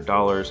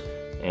 $900,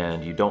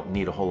 and you don't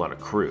need a whole lot of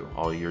crew.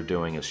 All you're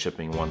doing is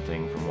shipping one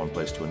thing from one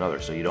place to another,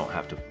 so you don't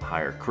have to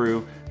hire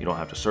crew, you don't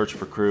have to search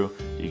for crew.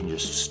 You can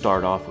just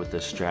start off with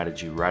this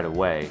strategy right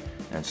away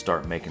and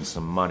start making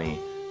some money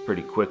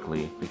pretty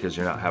quickly because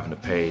you're not having to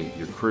pay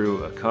your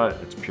crew a cut.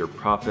 It's pure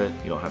profit.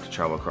 You don't have to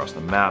travel across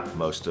the map.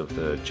 Most of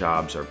the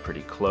jobs are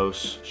pretty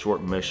close,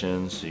 short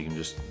missions, so you can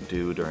just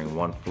do during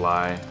one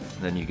fly.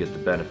 And then you get the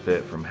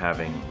benefit from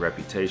having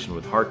reputation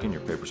with Harkin.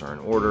 Your papers are in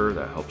order.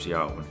 That helps you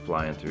out when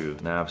flying through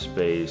nav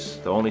space.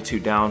 The only two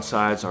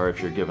downsides are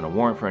if you're given a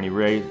warrant for any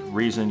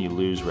reason, you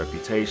lose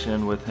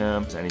reputation with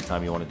him. So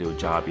anytime you want to do a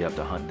job, you have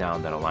to hunt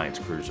down that Alliance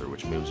cruiser,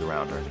 which moves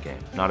around during the game.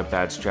 Not a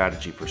bad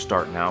strategy for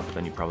starting out, but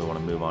then you probably want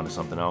to move on to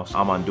something else.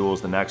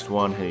 Amanduel's the next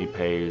one. He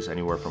pays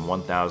anywhere from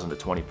 $1,000 to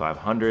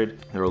 $2,500.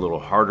 They're a little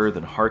harder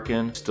than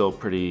Harkin, still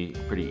pretty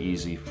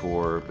easy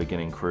for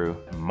beginning crew.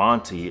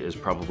 Monty is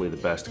probably the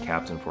best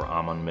captain for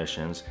Amon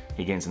missions.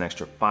 He gains an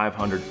extra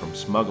 $500 from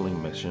smuggling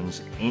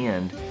missions,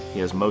 and he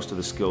has most of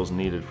the skills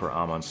needed for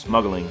Amon's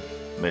smuggling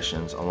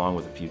missions, along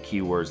with a few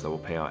keywords that will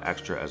pay out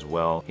extra as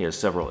well. He has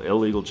several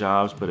illegal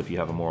jobs, but if you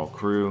have a moral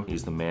crew,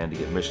 he's the man to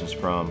get missions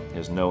from. He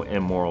has no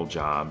immoral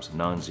jobs,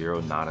 none, zero,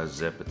 nada,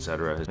 zip,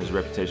 etc. His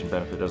reputation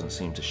benefit doesn't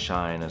seem to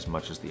shine as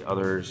much as the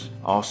others.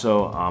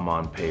 Also,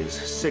 Amon pays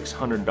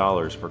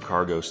 $600 for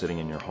cargo sitting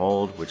in your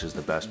hold, which is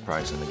the best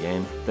price in the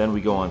game. Then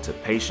we go on to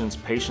Patience.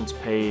 Patience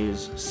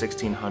pays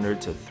 $1,600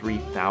 to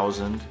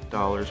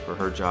 $3,000 for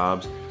her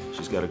jobs.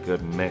 She's got a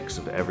good mix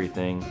of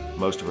everything.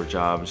 Most of her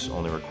jobs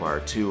only require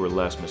 2 or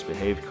less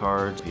misbehaved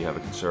cards. If you have a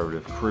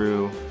conservative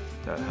crew,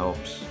 that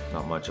helps.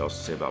 Not much else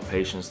to say about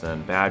Patience.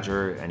 Then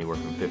Badger, anywhere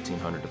from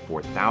 $1,500 to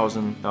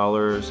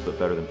 $4,000, but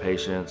better than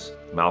Patience.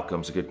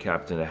 Malcolm's a good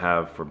captain to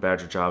have for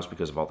Badger jobs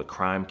because of all the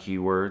crime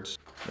keywords.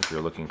 If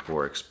you're looking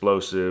for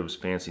explosives,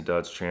 fancy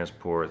duds,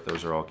 transport,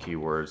 those are all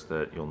keywords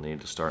that you'll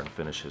need to start and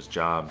finish his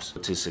jobs.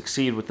 To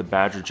succeed with the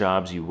Badger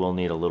jobs, you will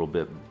need a little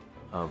bit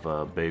of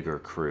a bigger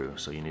crew,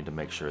 so you need to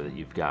make sure that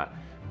you've got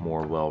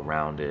more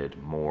well-rounded,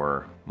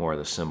 more of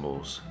the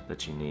symbols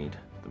that you need.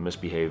 The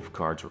misbehave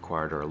cards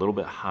required are a little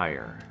bit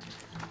higher.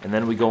 And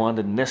then we go on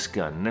to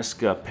Niska.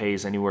 Niska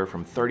pays anywhere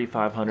from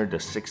 $3,500 to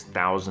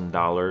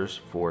 $6,000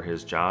 for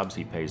his jobs.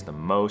 He pays the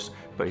most,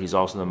 but he's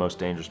also the most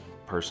dangerous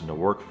person to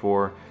work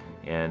for,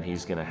 and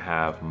he's gonna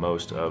have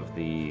most of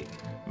the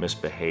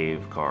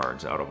misbehave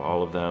cards out of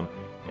all of them.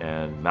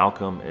 And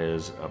Malcolm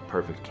is a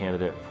perfect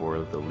candidate for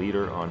the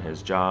leader on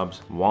his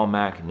jobs.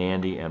 Walmack,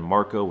 Nandy, and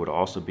Marco would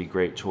also be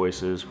great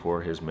choices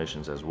for his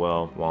missions as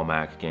well.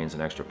 Walmack gains an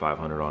extra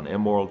 $500 on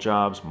immoral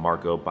jobs.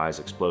 Marco buys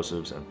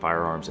explosives and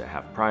firearms at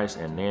half price,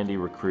 and Nandy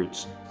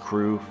recruits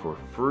crew for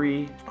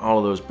free. All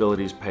of those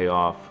abilities pay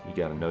off. You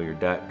gotta know your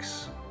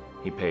decks.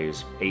 He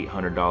pays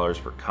 $800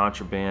 for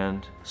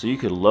contraband. So you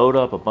could load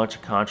up a bunch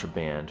of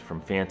contraband from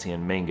Fancy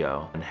and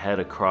Mingo and head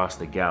across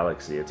the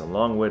galaxy. It's a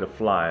long way to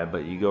fly,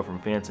 but you go from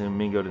Fancy and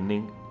Mingo to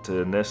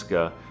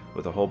Niska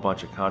with a whole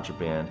bunch of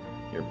contraband.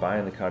 You're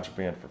buying the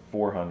contraband for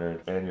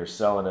 $400 and you're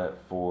selling it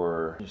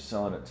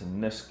to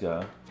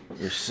Niska.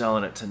 You're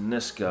selling it to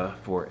Niska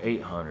for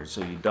 $800.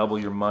 So you double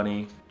your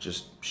money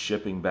just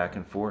shipping back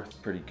and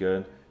forth. Pretty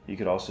good. You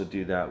could also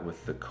do that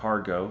with the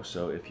cargo.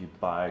 So if you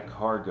buy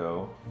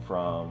cargo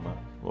from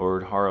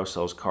Lord Haro,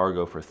 sells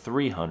cargo for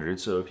 $300.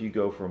 So if you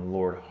go from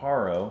Lord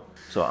Haro,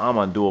 so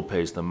Amanduel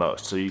pays the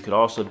most. So you could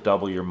also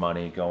double your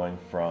money going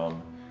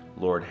from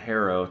Lord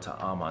Haro to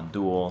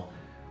Amanduel,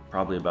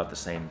 probably about the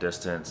same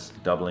distance,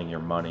 doubling your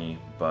money,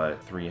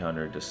 but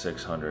 $300 to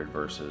 $600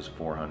 versus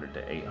 $400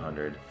 to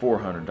 $800.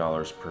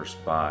 $400 per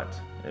spot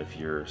if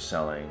you're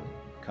selling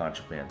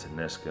contraband to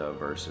Niska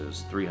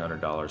versus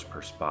 $300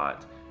 per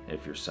spot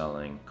if you're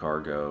selling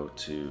cargo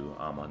to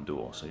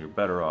Amanduel. So you're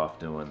better off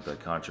doing the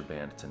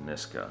contraband to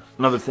Niska.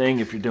 Another thing,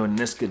 if you're doing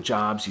Niska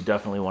jobs, you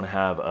definitely want to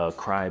have a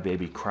Cry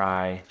Baby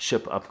Cry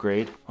ship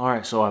upgrade. All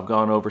right, so I've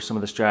gone over some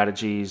of the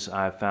strategies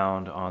I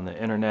found on the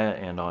internet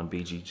and on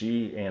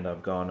BGG, and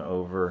I've gone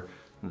over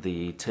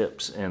the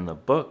tips in the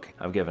book.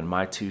 I've given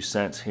my 2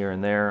 cents here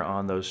and there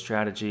on those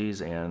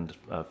strategies and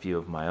a few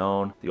of my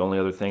own. The only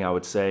other thing I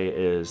would say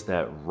is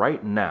that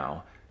right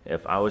now,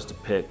 if I was to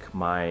pick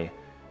my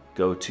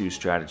go-to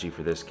strategy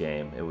for this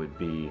game, it would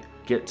be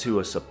get to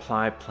a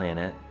supply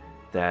planet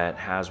that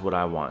has what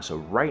I want. So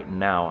right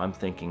now I'm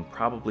thinking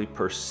probably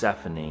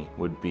Persephone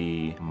would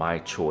be my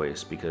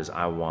choice because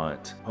I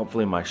want,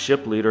 hopefully my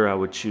ship leader, I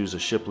would choose a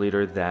ship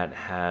leader that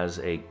has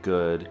a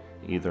good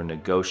either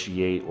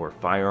negotiate or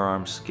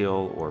firearm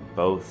skill or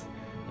both.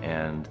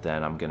 And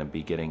then I'm gonna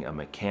be getting a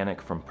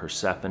mechanic from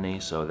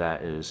Persephone, so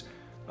that is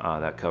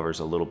that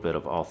covers a little bit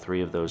of all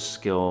 3 of those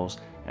skills.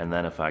 And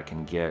then if I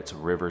can get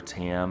River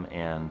Tam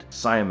and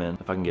Simon,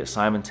 if I can get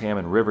Simon Tam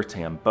and River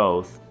Tam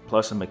both,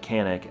 plus a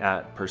mechanic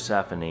at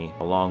Persephone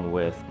along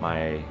with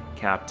my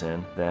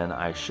captain, then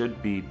I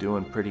should be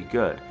doing pretty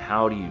good.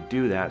 How do you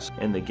do that?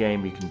 In the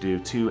game, you can do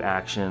 2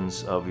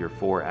 actions of your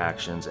 4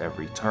 actions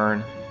every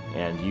turn,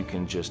 and you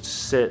can just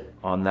sit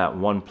on that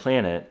one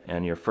planet,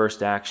 and your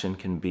first action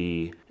can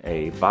be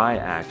a buy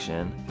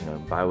action, you know,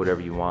 buy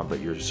whatever you want,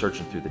 but you're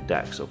searching through the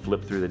deck. So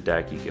flip through the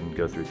deck, you can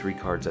go through 3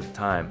 cards at a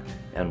time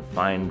and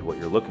find what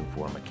you're looking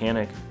for.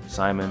 Mechanic,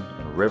 Simon,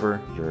 and River.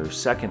 Your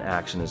second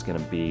action is gonna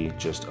be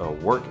just a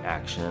work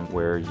action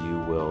where you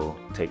will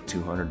take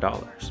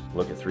 $200.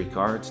 Look at 3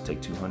 cards,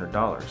 take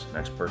 $200.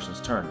 Next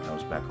person's turn,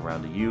 comes back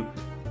around to you.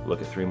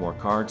 Look at 3 more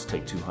cards,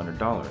 take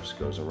 $200.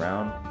 Goes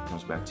around,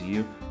 comes back to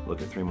you.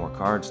 Look at 3 more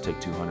cards, take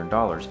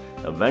 $200.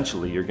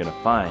 Eventually, you're gonna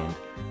find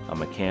a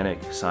Mechanic,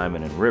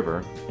 Simon, and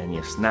River, and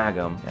you snag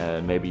them,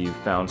 and maybe you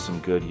found some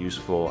good,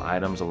 useful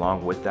items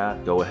along with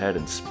that. Go ahead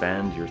and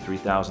spend your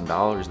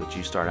 $3,000 that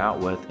you start out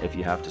with if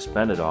you have to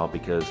spend it all,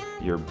 because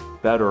you're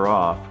better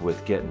off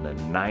with getting a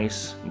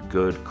nice,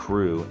 good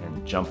crew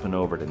and jumping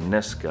over to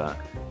Niska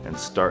and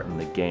starting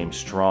the game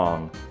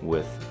strong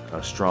with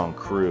a strong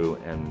crew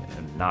and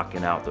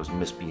knocking out those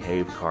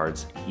misbehaved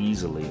cards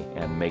easily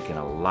and making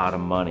a lot of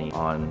money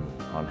on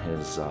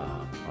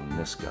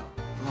Niska.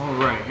 All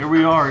right, here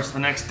we are. It's the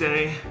next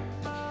day.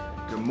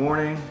 Good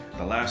morning.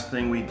 The last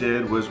thing we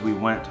did was we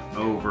went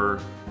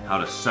over how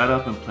to set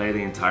up and play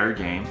the entire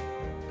game,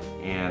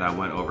 and I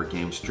went over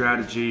game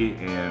strategy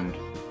and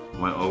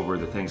went over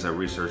the things I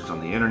researched on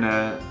the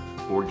internet,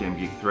 Board Game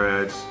Geek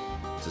threads,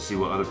 to see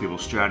what other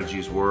people's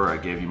strategies were. I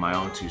gave you my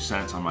own 2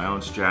 cents on my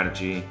own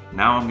strategy.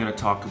 Now I'm gonna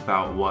talk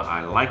about what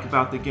I like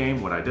about the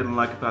game, what I didn't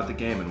like about the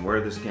game, and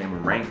where this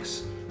game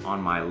ranks on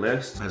my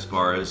list as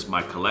far as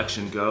my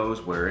collection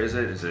goes. Where is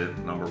it? Is it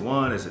number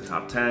 1? Is it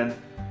top 10?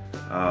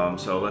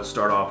 So let's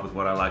start off with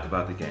what I like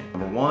about the game.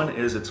 Number 1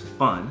 is it's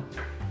fun.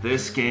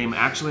 This game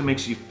actually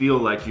makes you feel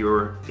like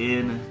you're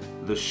in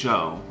the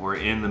show or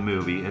in the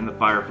movie, in the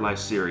Firefly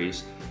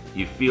series.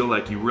 You feel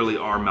like you really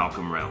are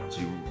Malcolm Reynolds.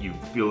 You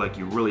feel like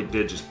you really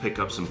did just pick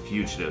up some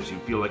fugitives. You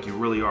feel like you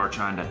really are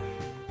trying to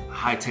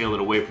hightail it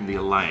away from the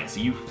Alliance.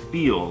 You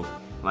feel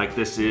like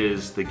this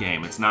is the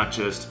game. It's not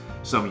just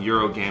some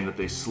Euro game that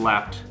they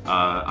slapped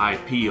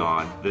IP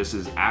on. This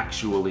is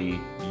actually,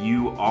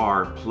 you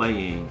are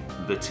playing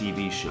the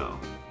TV show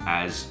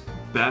as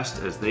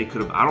best as they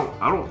could have.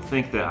 I don't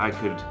think that I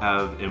could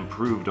have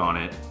improved on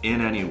it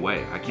in any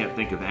way. I can't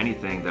think of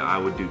anything that I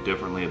would do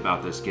differently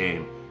about this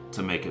game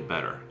to make it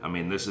better. I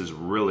mean, this is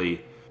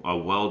really a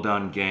well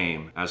done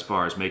game as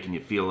far as making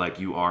you feel like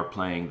you are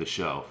playing the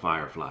show,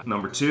 Firefly.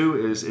 Number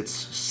 2 is it's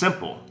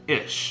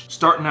simple-ish.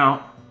 Starting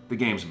out, the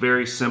game's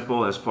very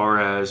simple as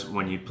far as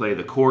when you play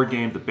the core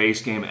game, the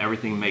base game,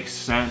 everything makes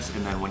sense,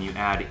 and then when you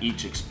add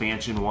each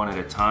expansion one at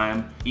a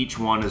time, each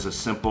one is a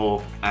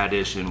simple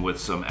addition with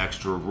some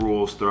extra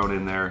rules thrown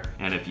in there.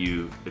 And if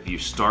you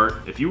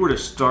were to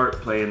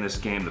start playing this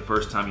game the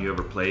first time you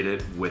ever played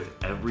it with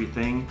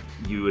everything,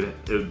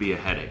 it would be a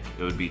headache.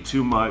 It would be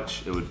too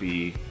much, it would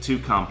be too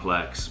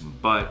complex.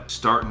 But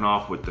starting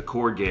off with the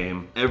core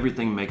game,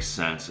 everything makes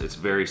sense. It's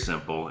very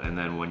simple, and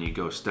then when you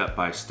go step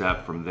by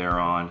step from there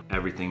on,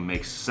 everything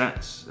makes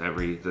sense.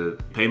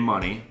 Pay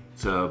money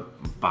to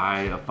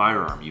buy a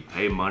firearm. You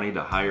pay money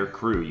to hire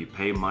crew. You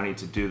pay money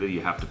to do that.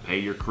 You have to pay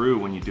your crew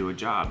when you do a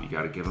job. You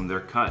got to give them their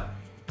cut.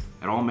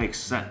 It all makes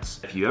sense.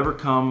 If you ever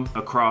come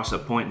across a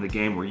point in the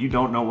game where you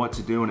don't know what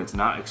to do and it's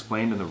not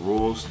explained in the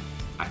rules,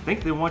 I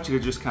think they want you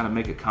to just kind of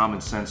make a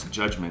common sense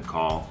judgment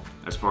call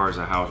as far as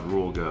a house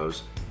rule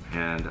goes.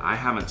 And I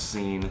haven't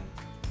seen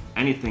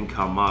anything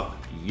come up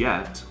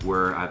yet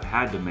where I've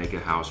had to make a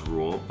house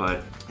rule,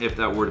 but if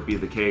that were to be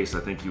the case, I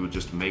think you would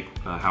just make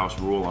a house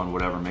rule on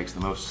whatever makes the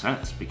most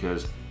sense,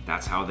 because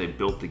that's how they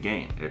built the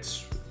game.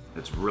 It's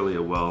really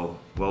a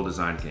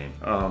well-designed game.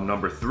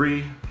 Number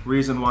 3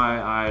 reason why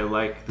I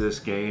like this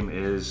game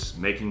is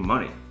making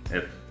money.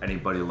 If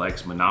anybody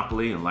likes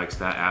Monopoly and likes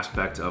that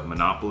aspect of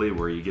Monopoly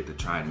where you get to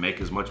try and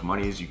make as much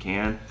money as you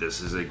can, this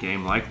is a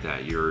game like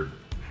that. You're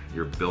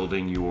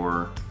building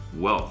your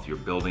wealth, you're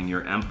building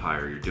your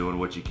empire, you're doing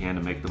what you can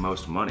to make the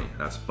most money.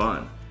 That's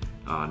fun.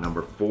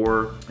 Number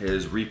 4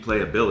 is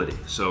replayability.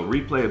 So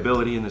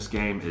replayability in this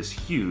game is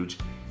huge.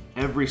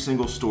 Every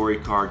single story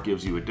card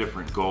gives you a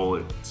different goal.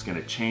 It's going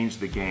to change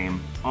the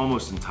game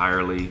almost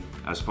entirely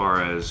as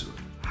far as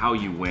how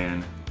you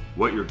win,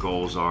 what your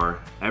goals are.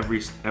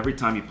 Every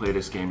time you play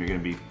this game, you're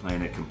going to be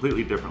playing it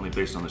completely differently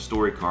based on the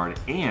story card,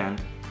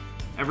 and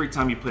every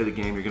time you play the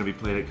game, you're going to be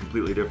playing it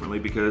completely differently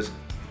because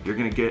you're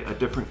going to get a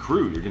different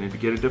crew, you're going to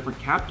get a different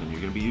captain,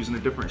 you're going to be using a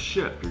different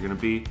ship, you're going to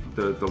be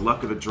the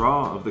luck of the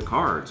draw of the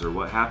cards, or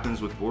what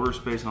happens with border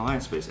space and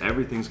alliance space.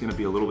 Everything's going to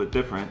be a little bit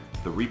different.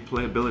 The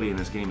replayability in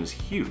this game is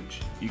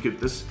huge.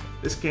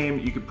 This game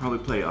you could probably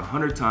play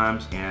 100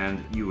 times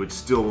and you would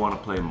still want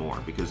to play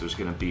more because there's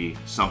going to be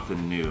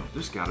something new.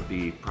 There's got to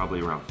be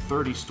probably around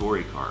 30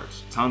 story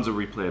cards. Tons of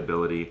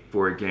replayability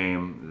for a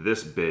game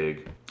this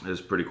big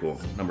is pretty cool.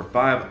 Number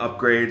 5,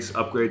 upgrades.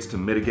 Upgrades to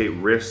mitigate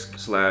risk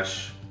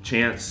 /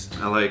 chance.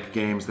 I like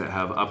games that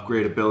have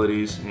upgrade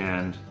abilities,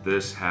 and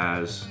this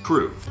has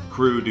crew.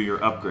 Crew do your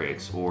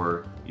upgrades,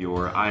 or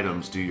your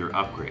items do your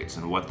upgrades,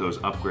 and what those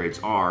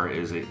upgrades are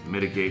is it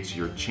mitigates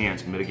your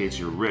chance, mitigates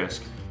your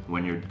risk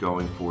when you're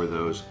going for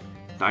those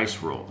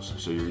dice rolls.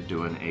 So you're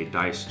doing a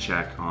dice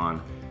check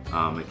on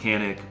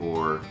mechanic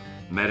or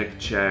medic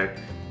check,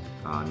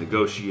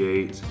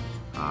 negotiate,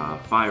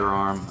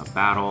 firearm, a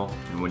battle.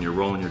 And when you're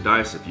rolling your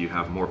dice, if you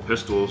have more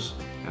pistols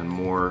and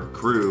more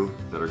crew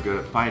that are good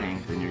at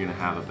fighting, then you're gonna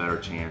have a better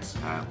chance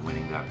at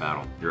winning that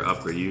battle. You're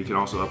upgrading. You can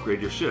also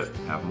upgrade your ship,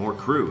 have more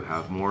crew,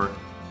 have more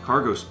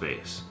cargo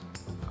space,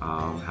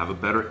 have a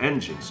better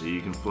engine so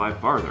you can fly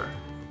farther.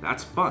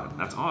 That's fun,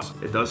 that's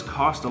awesome. It does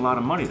cost a lot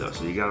of money though,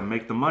 so you gotta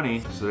make the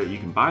money so that you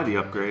can buy the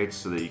upgrades,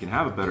 so that you can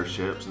have a better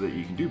ship, so that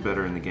you can do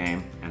better in the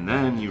game. And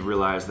then you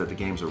realize that the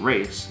game's a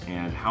race,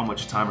 and how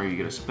much time are you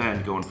gonna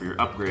spend going for your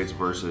upgrades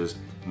versus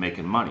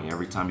making money?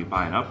 Every time you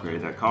buy an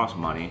upgrade that costs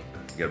money,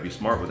 you gotta be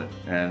smart with it.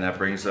 And that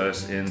brings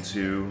us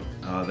into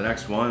the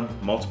next one,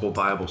 multiple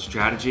viable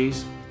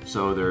strategies.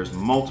 So there's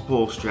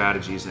multiple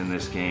strategies in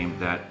this game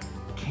that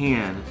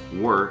can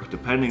work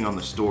depending on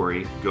the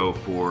story. Go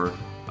for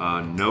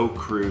no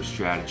crew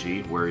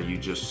strategy, where you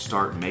just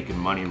start making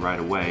money right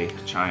away.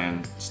 Try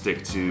and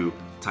stick to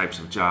types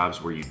of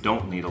jobs where you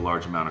don't need a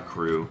large amount of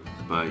crew,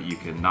 but you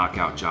can knock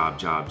out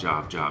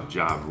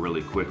job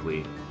really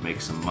quickly,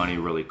 make some money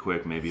really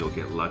quick. Maybe you'll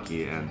get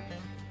lucky and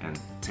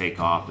take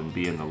off and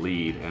be in the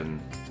lead, and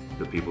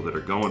the people that are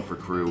going for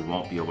crew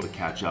won't be able to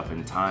catch up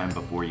in time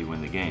before you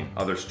win the game.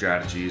 Other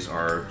strategies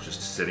are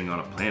just sitting on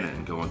a planet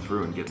and going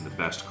through and getting the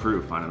best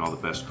crew, finding all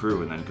the best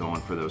crew, and then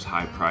going for those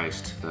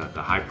high-priced,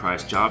 the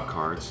high-priced job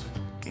cards,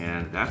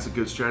 and that's a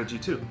good strategy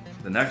too.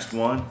 The next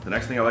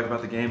thing I like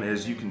about the game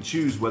is you can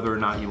choose whether or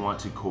not you want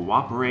to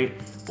cooperate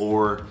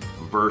or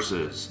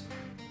versus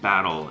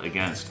battle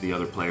against the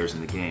other players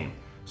in the game.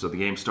 So the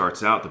game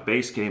starts out, the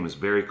base game is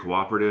very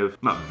cooperative.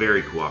 Not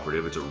very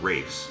cooperative, it's a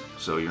race.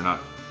 So you're not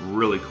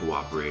really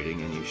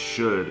cooperating, and you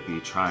should be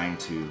trying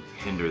to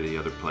hinder the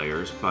other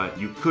players, but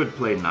you could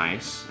play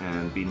nice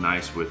and be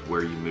nice with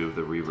where you move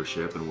the Reaver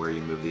ship and where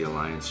you move the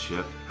Alliance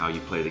ship, how you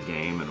play the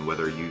game, and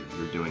whether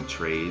you're doing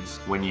trades.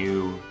 When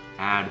you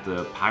add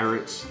the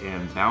Pirates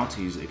and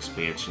Bounties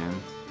expansion,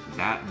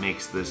 that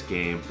makes this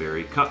game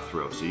very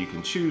cutthroat. So you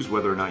can choose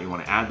whether or not you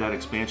want to add that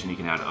expansion. You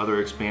can add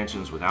other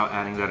expansions without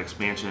adding that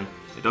expansion.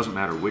 It doesn't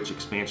matter which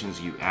expansions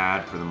you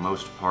add, for the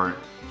most part.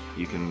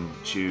 You can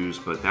choose,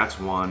 but that's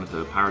one,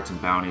 the Pirates and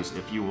Bounties.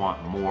 If you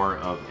want more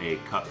of a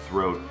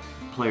cutthroat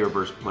player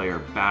versus player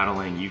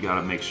battling, you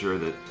gotta make sure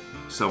that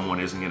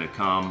someone isn't gonna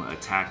come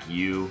attack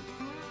you.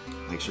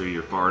 Make sure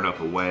you're far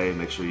enough away,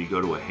 make sure you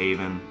go to a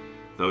haven,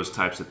 those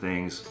types of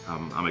things.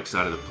 I'm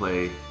excited to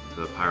play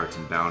the Pirates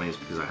and Bounties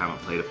because I haven't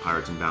played a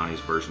Pirates and Bounties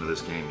version of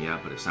this game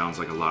yet, but it sounds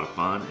like a lot of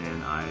fun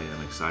and I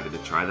am excited to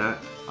try that.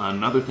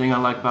 Another thing I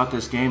like about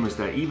this game is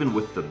that even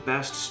with the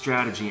best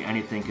strategy,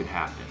 anything could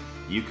happen.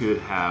 You could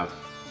have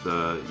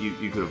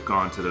you could have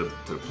gone to the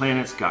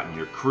planets, gotten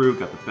your crew,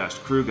 got the best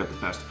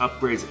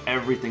upgrades,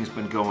 everything's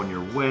been going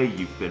your way,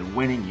 you've been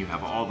winning, you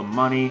have all the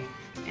money,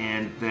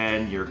 and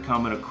then you're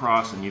coming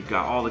across and you've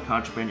got all the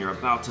contraband, you're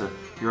about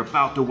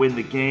to win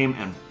the game,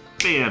 and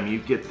bam, you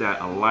get that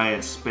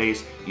Alliance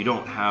space. You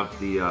don't have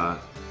the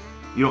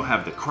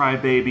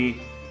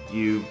crybaby.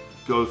 You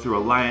go through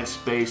Alliance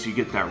space, you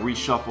get that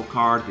reshuffle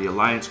card, the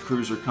Alliance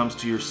cruiser comes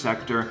to your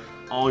sector,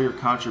 all your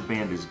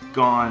contraband is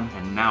gone,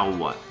 and now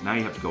what? Now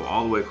you have to go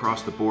all the way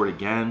across the board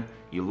again.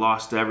 You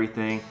lost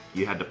everything,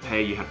 you had to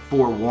pay, you had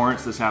 4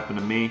 warrants, this happened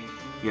to me.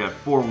 You had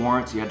 4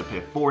 warrants, you had to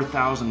pay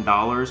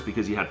 $4,000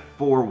 because you had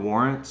 4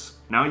 warrants.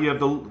 Now you have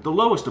the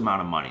lowest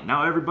amount of money.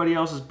 Now everybody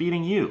else is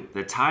beating you.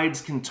 The tides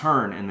can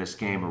turn in this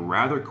game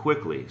rather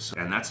quickly,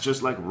 and that's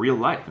just like real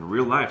life. In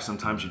real life,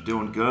 sometimes you're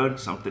doing good,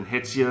 something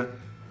hits you,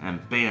 and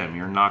bam,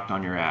 you're knocked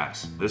on your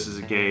ass. This is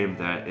a game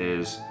that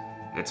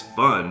it's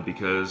fun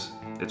because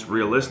it's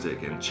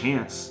realistic, and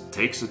chance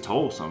takes a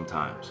toll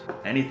sometimes.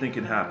 Anything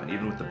can happen,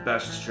 even with the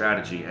best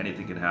strategy,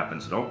 anything can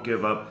happen. So don't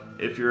give up.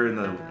 If you're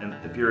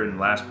in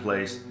last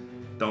place,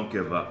 don't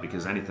give up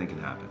because anything can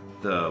happen.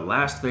 The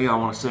last thing I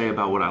want to say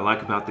about what I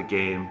like about the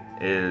game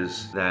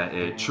is that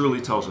it truly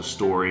tells a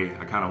story.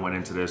 I kind of went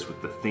into this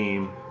with the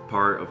theme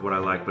part of what I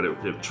like, but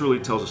it truly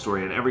tells a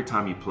story, and every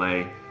time you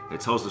play, it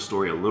tells the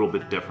story a little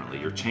bit differently.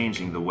 You're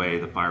changing the way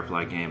the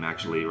Firefly game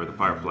actually, or the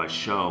Firefly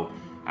show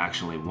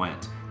actually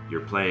went.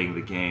 You're playing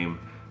the game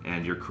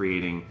and you're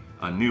creating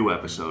a new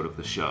episode of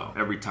the show.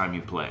 Every time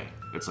you play,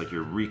 it's like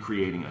you're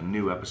recreating a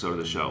new episode of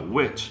the show,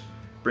 which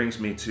brings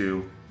me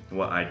to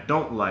what I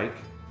don't like,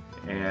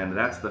 and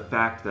that's the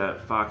fact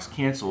that Fox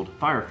canceled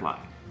Firefly.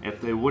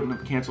 If they wouldn't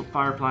have canceled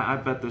Firefly, I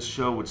bet this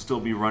show would still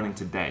be running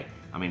today.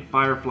 I mean,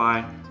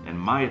 Firefly, in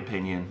my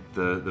opinion,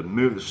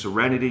 the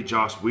Serenity,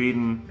 Joss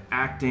Whedon,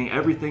 acting,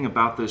 everything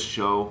about this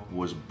show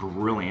was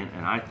brilliant,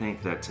 and I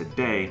think that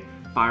today,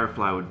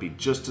 Firefly would be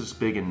just as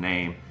big a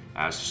name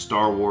as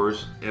Star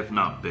Wars, if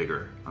not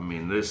bigger. I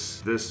mean,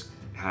 this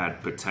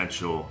had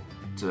potential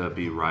to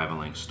be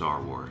rivaling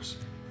Star Wars,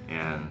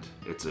 and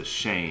it's a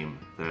shame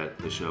that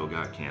the show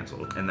got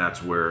canceled. And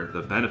that's where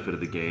the benefit of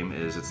the game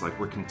is. It's like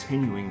we're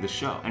continuing the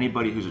show.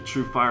 Anybody who's a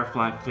true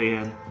Firefly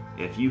fan,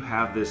 if you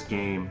have this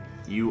game,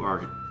 you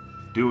are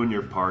doing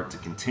your part to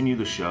continue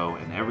the show,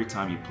 and every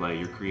time you play,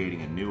 you're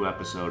creating a new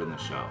episode in the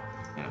show.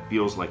 and it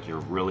feels like you're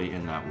really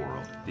in that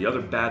world. The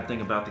other bad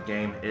thing about the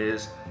game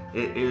is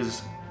it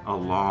is a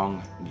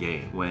long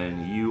game.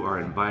 When you are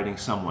inviting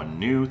someone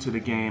new to the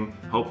game,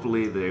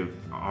 hopefully they've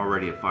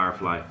already a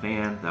Firefly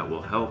fan. That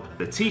will help.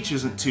 The teach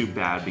isn't too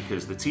bad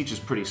because the teach is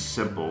pretty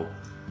simple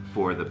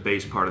for the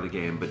base part of the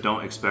game, but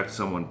don't expect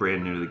someone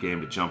brand new to the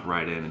game to jump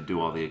right in and do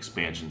all the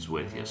expansions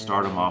with you.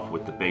 Start them off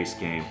with the base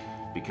game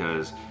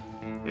because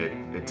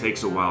it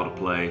takes a while to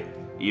play.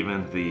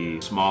 Even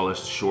the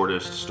smallest,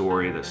 shortest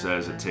story that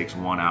says it takes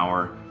 1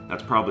 hour,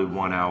 that's probably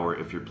 1 hour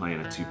if you're playing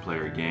a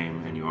 2-player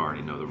game and you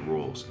already know the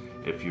rules.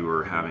 If you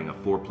are having a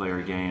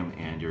 4-player game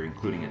and you're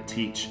including a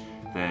teach,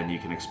 then you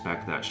can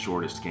expect that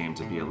shortest game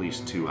to be at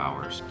least 2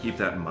 hours. Keep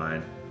that in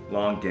mind.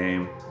 Long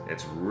game,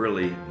 it's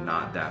really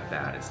not that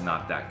bad. It's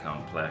not that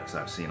complex.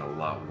 I've seen a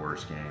lot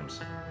worse games,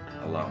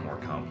 a lot more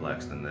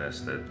complex than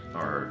this, that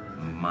are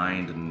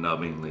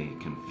mind-numbingly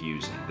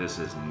confusing. This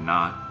is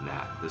not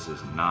that. This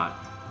is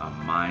not a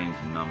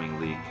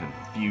mind-numbingly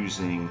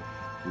confusing,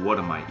 what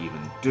am I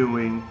even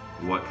doing?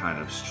 What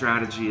kind of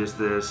strategy is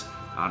this?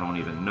 I don't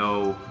even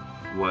know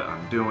what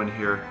I'm doing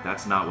here.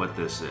 That's not what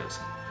this is.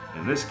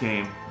 In this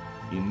game,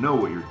 you know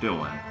what you're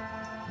doing.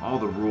 All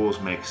the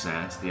rules make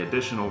sense, the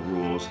additional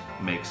rules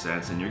make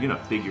sense, and you're gonna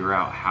figure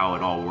out how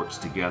it all works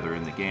together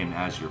in the game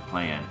as you're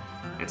playing.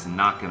 It's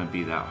not gonna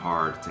be that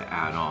hard to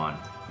add on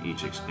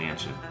each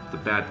expansion. The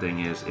bad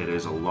thing is it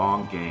is a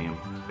long game.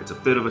 It's a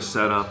bit of a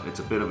setup,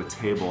 it's a bit of a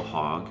table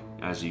hog,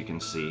 as you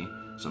can see,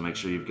 so make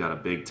sure you've got a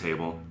big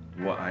table.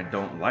 What I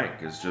don't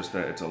like is just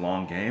that it's a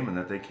long game and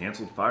that they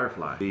canceled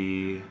Firefly.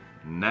 The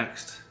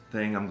next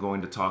thing I'm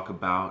going to talk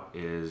about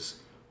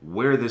is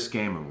where this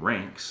game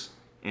ranks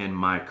in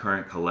my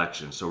current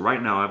collection. So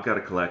right now I've got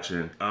a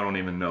collection, I don't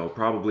even know,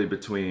 probably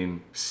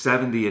between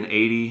 70 and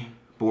 80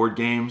 board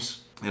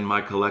games in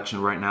my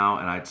collection right now,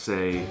 and I'd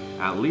say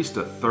at least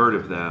a third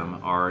of them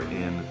are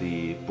in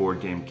the Board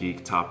Game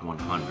Geek Top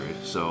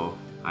 100. So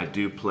I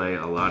do play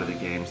a lot of the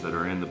games that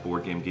are in the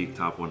Board Game Geek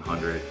Top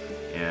 100,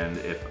 and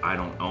if I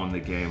don't own the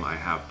game, I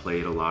have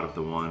played a lot of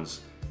the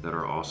ones that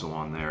are also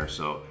on there.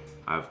 So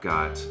I've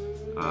got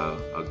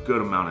a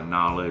good amount of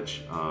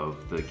knowledge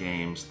of the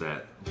games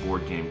that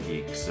Board Game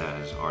Geek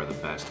says are the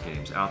best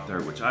games out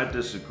there, which I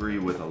disagree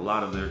with a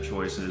lot of their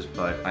choices,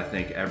 but I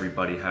think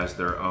everybody has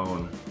their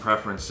own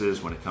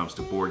preferences when it comes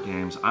to board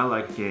games. I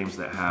like games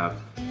that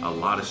have a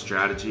lot of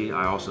strategy.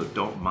 I also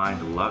don't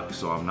mind luck,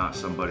 so I'm not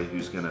somebody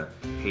who's gonna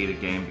hate a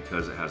game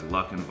because it has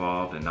luck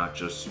involved and not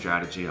just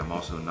strategy. I'm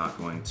also not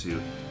going to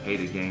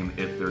hate a game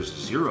if there's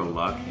zero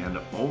luck and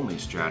only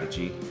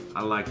strategy.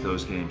 I like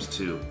those games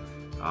too.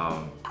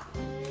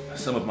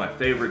 Some of my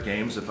favorite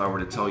games, if I were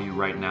to tell you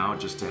right now,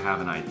 just to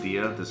have an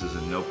idea, this is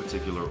in no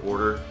particular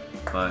order,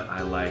 but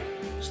I like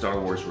Star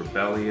Wars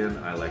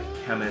Rebellion, I like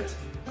Kemet,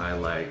 I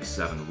like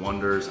Seven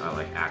Wonders, I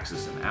like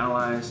Axis and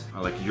Allies,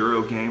 I like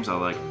Euro games, I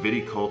like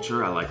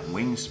Viticulture, I like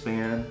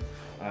Wingspan,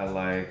 I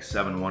like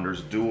Seven Wonders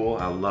Duel,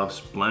 I love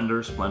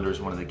Splendor. Splendor is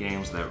one of the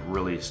games that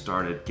really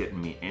started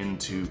getting me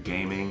into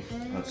gaming.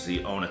 Let's see,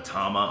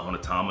 Onitama.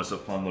 Onitama's a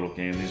fun little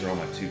game. These are all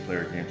my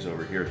 2-player games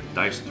over here.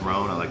 Dice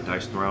Throne, I like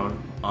Dice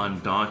Throne.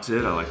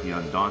 Undaunted, I like the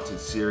Undaunted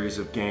series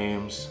of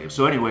games.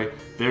 So anyway,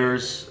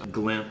 there's a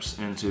glimpse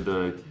into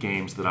the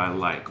games that I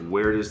like.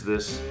 Where does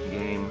this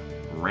game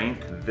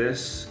rank?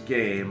 This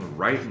game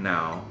right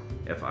now,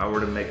 if I were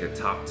to make a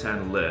top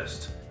 10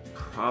 list,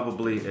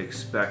 probably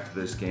expect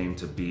this game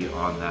to be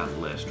on that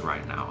list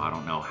right now. I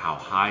don't know how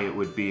high it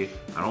would be.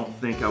 I don't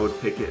think I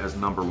would pick it as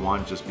number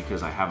 1 just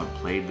because I haven't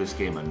played this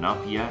game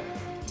enough yet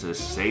to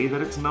say that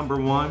it's number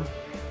 1,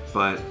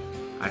 but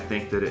I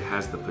think that it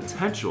has the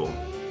potential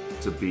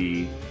to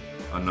be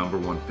a number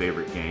 1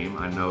 favorite game.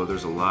 I know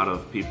there's a lot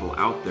of people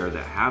out there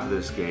that have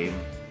this game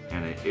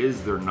and it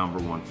is their number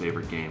 1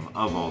 favorite game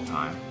of all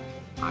time.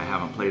 I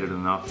haven't played it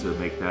enough to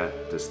make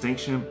that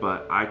distinction,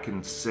 but I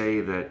can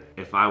say that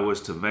if I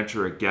was to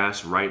venture a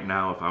guess right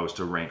now, if I was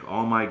to rank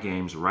all my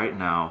games right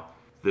now,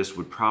 this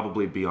would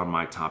probably be on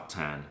my top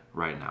 10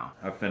 right now.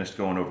 I've finished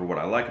going over what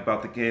I like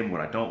about the game,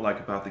 what I don't like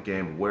about the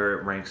game, where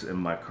it ranks in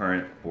my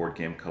current board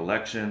game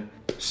collection.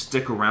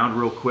 Stick around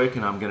real quick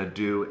and I'm gonna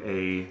do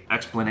an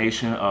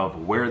explanation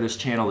of where this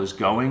channel is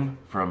going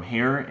from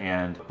here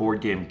and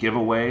board game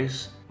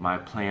giveaways, my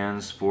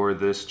plans for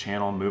this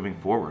channel moving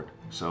forward.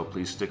 So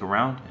please stick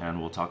around and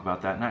we'll talk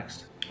about that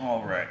next.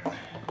 All right.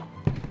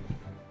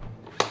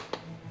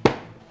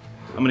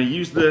 I'm gonna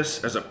use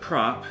this as a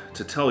prop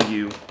to tell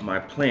you my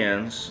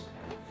plans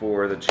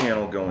for the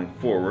channel going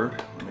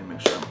forward. Let me make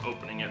sure I'm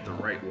opening it the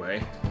right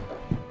way.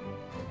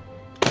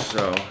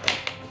 So,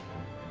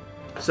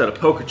 set of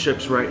poker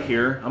chips right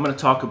here. I'm gonna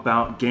talk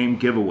about game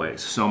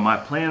giveaways. So my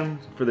plan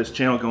for this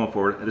channel going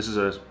forward, this is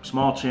a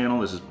small channel,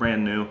 this is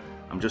brand new,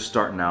 I'm just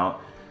starting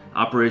out.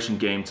 Operation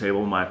Game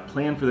Table. My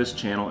plan for this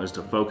channel is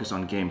to focus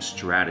on game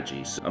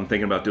strategies. I'm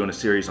thinking about doing a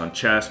series on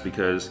chess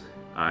because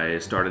I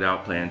started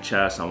out playing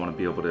chess. I want to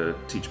be able to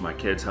teach my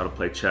kids how to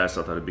play chess.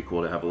 I thought it'd be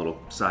cool to have a little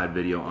side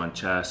video on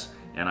chess.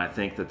 And I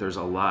think that there's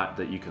a lot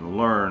that you can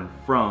learn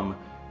from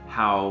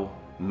how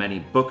many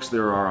books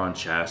there are on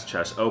chess,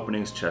 chess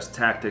openings, chess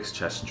tactics,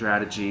 chess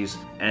strategies,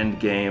 end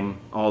game,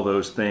 all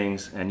those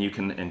things, and you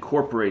can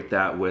incorporate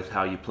that with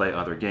how you play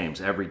other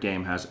games. Every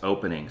game has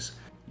openings.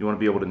 You want to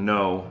be able to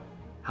know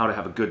how to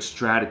have a good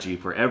strategy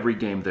for every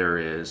game there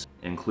is,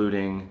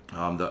 including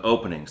the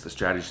openings, the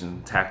strategies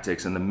and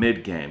tactics, and the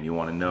mid game. You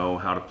want to know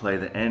how to play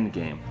the end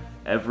game.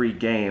 Every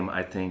game,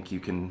 I think you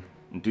can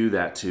do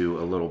that to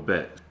a little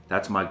bit.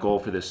 That's my goal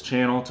for this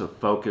channel, to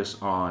focus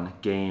on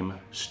game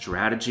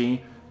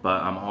strategy,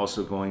 but I'm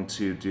also going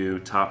to do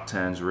top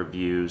 10s,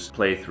 reviews,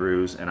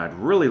 playthroughs, and I'd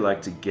really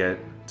like to get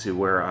to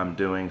where I'm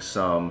doing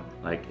some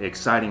like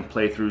exciting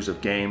playthroughs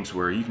of games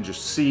where you can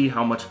just see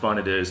how much fun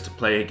it is to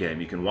play a game.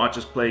 You can watch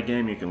us play a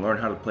game, you can learn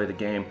how to play the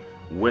game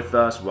with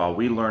us while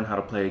we learn how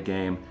to play a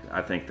game.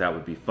 I think that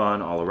would be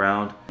fun all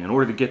around. In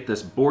order to get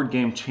this board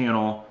game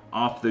channel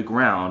off the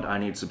ground, I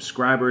need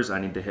subscribers. I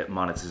need to hit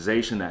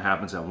monetization. That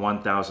happens at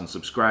 1,000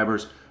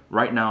 subscribers.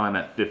 Right now I'm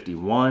at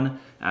 51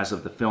 as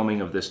of the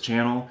filming of this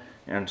channel.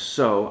 And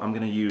so I'm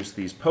gonna use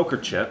these poker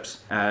chips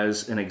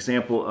as an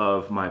example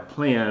of my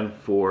plan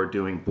for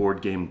doing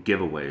board game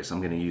giveaways.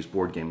 I'm gonna use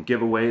board game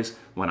giveaways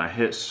when I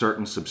hit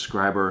certain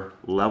subscriber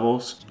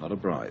levels. Not a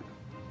bribe.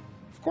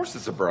 Of course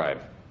it's a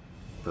bribe.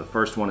 The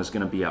first one is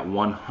gonna be at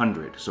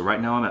 100. So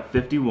right now I'm at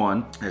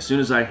 51. As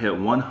soon as I hit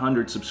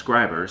 100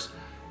 subscribers,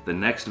 the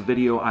next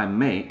video I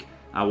make,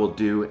 I will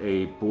do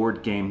a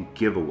board game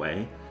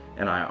giveaway.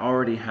 And I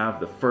already have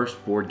the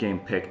first board game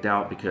picked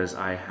out because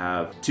I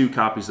have 2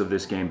 copies of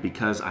this game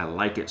because I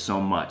like it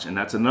so much. And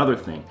that's another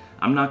thing.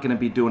 I'm not gonna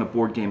be doing a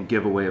board game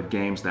giveaway of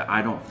games that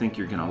I don't think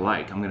you're gonna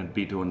like. I'm gonna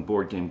be doing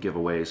board game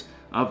giveaways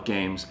of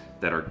games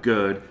that are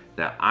good,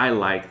 that I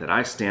like, that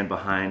I stand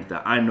behind,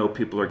 that I know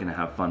people are gonna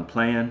have fun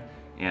playing.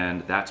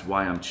 And that's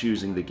why I'm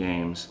choosing the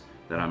games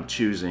that I'm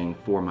choosing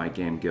for my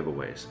game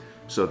giveaways.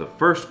 So the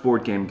first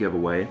board game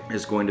giveaway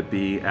is going to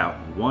be at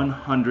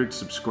 100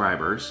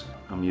 subscribers.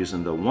 I'm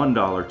using the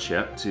 $1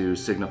 chip to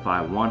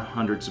signify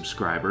 100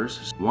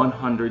 subscribers.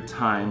 100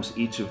 times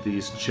each of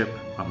these chip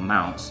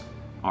amounts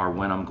are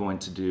when I'm going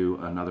to do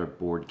another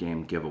board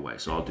game giveaway.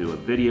 So I'll do a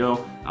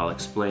video, I'll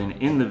explain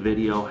in the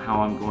video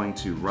how I'm going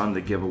to run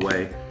the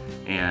giveaway,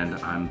 and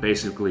I'm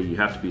basically, you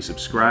have to be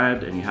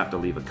subscribed and you have to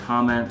leave a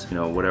comment, you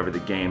know, whatever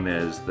the game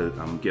is that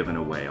I'm giving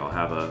away. I'll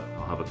have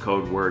a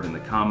code word in the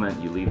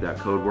comment, you leave that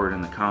code word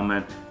in the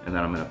comment, and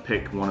then I'm gonna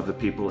pick one of the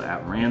people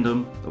at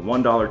random. The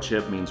 $1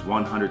 chip means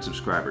 100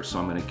 subscribers, so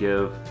I'm gonna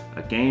give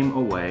a game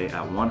away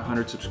at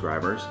 100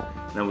 subscribers.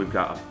 Then we've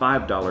got a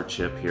 $5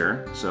 chip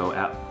here, so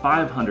at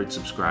 500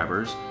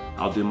 subscribers,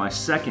 I'll do my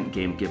second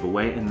game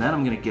giveaway, and then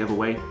I'm gonna give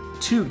away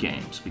 2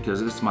 games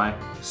because it's my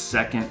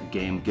second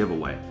game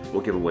giveaway.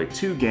 We'll give away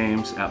 2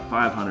 games at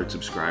 500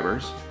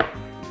 subscribers.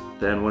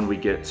 Then when we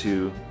get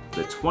to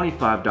the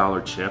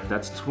 $25 chip,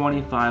 that's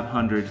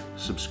 2,500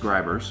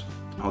 subscribers,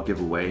 I'll give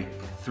away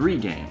 3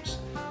 games.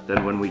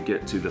 Then when we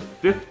get to the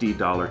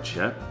 $50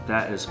 chip,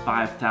 that is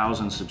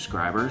 5,000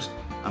 subscribers,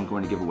 I'm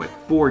going to give away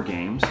 4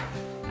 games.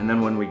 And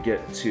then when we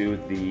get to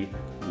the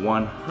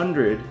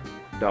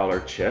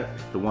 $100 chip,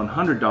 the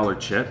 $100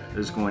 chip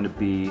is going to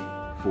be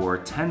for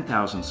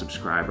 10,000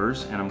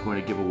 subscribers, and I'm going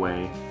to give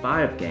away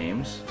 5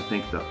 games. I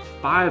think the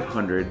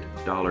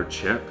 $500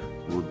 chip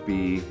would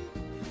be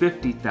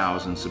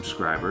 50,000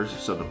 subscribers.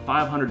 So the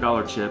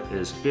 $500 chip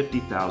is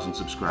 50,000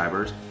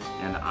 subscribers,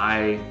 and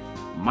I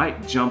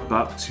might jump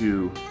up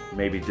to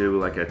maybe do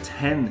like a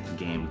 10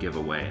 game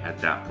giveaway at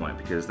that point,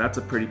 because that's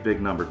a pretty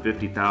big number,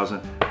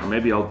 50,000, or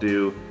maybe I'll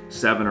do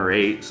 7 or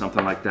 8,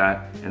 something like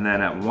that. And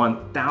then at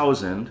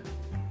 1,000,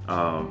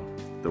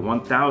 the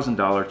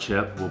 $1,000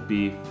 chip will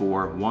be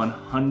for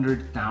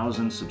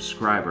 100,000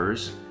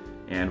 subscribers.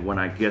 And when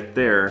I get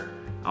there,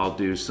 I'll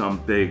do some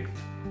big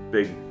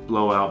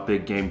blowout,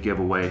 big game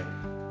giveaway,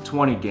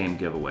 20 game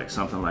giveaway,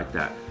 something like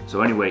that. So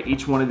anyway,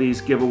 each one of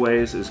these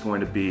giveaways is going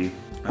to be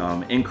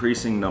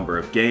increasing number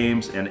of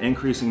games and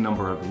increasing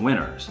number of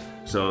winners.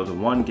 So the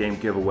 1 game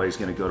giveaway is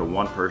going to go to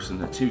 1 person.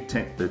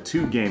 The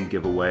 2 game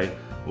giveaway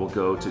will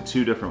go to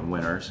 2 different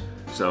winners.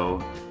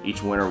 So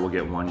each winner will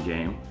get 1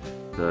 game.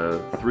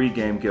 The 3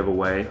 game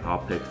giveaway, I'll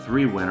pick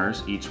 3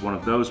 winners. Each one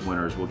of those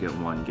winners will get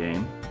 1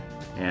 game,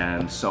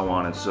 and so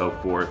on and so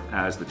forth.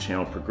 As the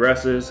channel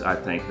progresses, I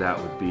think that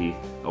would be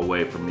a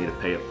way for me to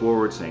pay it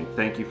forward, saying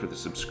thank you for the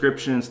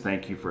subscriptions,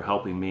 thank you for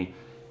helping me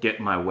get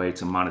my way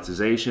to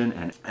monetization.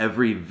 And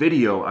every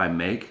video I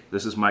make,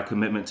 this is my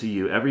commitment to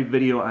you, every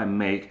video I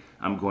make,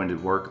 I'm going to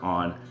work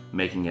on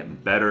making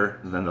it better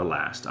than the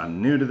last.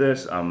 I'm new to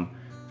this,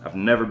 I've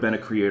never been a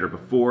creator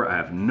before, I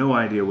have no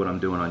idea what I'm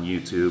doing on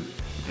YouTube,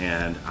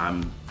 and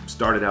I'm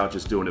started out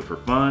just doing it for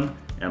fun,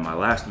 and my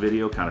last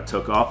video kind of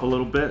took off a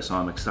little bit, so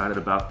I'm excited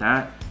about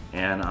that,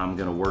 and I'm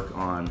gonna work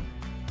on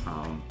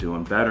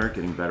doing better,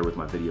 getting better with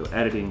my video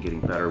editing, getting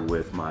better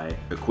with my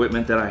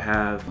equipment that I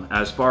have.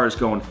 As far as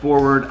going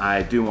forward,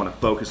 I do want to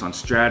focus on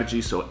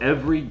strategy, so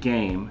every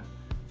game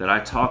that I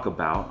talk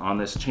about on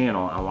this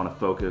channel, I want to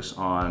focus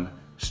on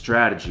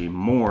strategy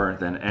more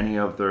than any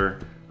other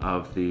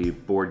of the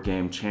board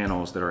game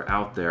channels that are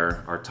out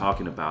there are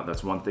talking about.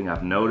 That's one thing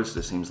I've noticed.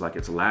 It seems like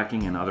it's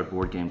lacking in other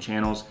board game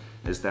channels,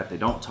 is that they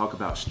don't talk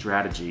about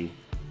strategy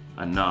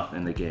enough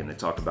in the game. They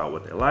talk about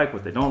what they like,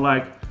 what they don't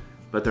like,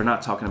 but they're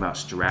not talking about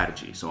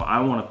strategy. So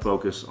I want to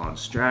focus on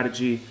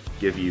strategy,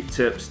 give you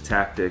tips,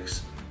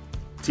 tactics,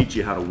 teach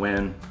you how to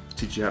win,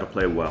 teach you how to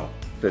play well.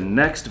 The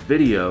next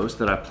videos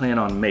that I plan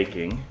on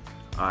making,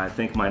 I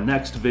think my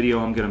next video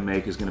I'm gonna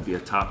make is gonna be a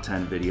top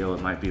 10 video.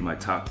 It might be my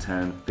top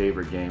 10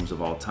 favorite games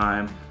of all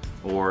time,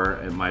 or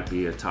it might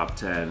be a top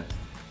 10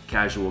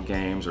 casual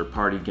games or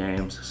party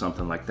games,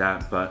 something like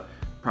that, but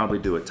probably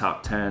do a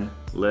top 10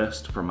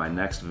 list for my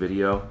next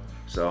video.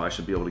 So I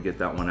should be able to get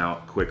that one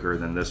out quicker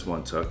than this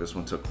one took. This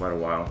one took quite a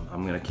while.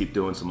 I'm gonna keep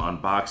doing some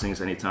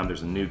unboxings. Anytime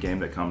there's a new game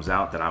that comes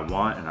out that I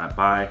want and I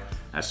buy,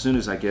 as soon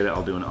as I get it,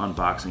 I'll do an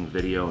unboxing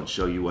video and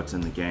show you what's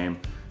in the game,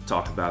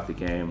 talk about the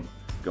game,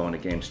 go into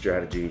game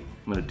strategy.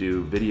 I'm gonna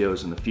do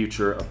videos in the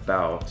future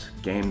about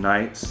game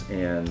nights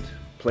and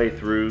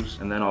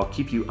playthroughs, and then I'll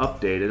keep you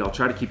updated. I'll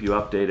try to keep you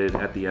updated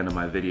at the end of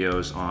my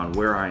videos on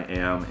where I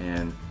am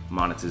in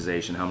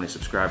monetization, how many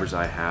subscribers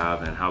I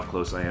have, and how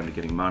close I am to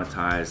getting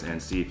monetized,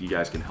 and see if you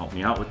guys can help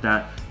me out with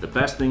that. The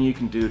best thing you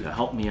can do to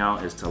help me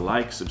out is to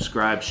like,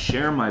 subscribe,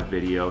 share my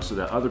video so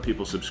that other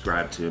people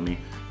subscribe to me.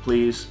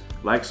 Please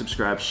like,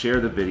 subscribe, share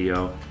the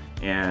video,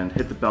 and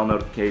hit the bell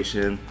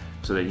notification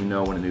so that you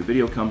know when a new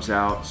video comes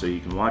out so you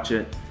can watch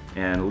it,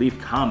 and leave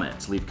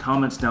comments. Leave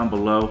comments down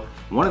below.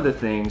 One of the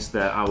things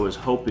that I was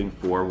hoping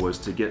for was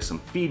to get some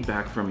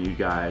feedback from you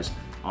guys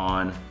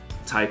on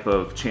type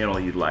of channel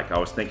you'd like. I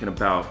was thinking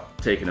about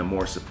taking a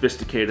more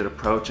sophisticated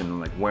approach and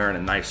like wearing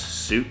a nice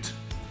suit,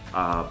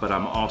 but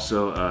I'm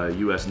also a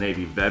US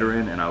Navy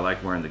veteran and I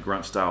like wearing the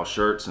grunt style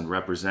shirts and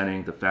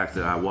representing the fact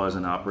that I was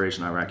in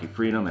Operation Iraqi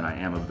Freedom and I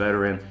am a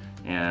veteran,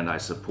 and I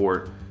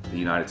support the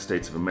United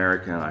States of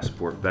America and I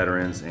support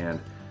veterans, and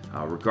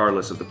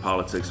regardless of the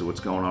politics of what's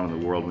going on in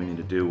the world, we need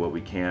to do what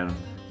we can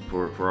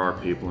for our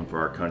people and for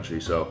our country.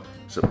 So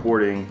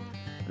supporting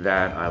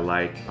that I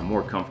like. I'm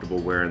more comfortable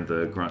wearing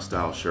the grunt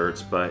style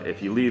shirts, but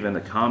if you leave in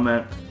the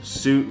comment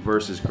suit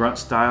versus grunt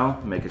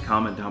style, make a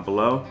comment down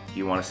below. If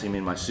you want to see me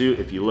in my suit,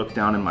 if you look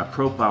down in my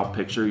profile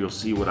picture, you'll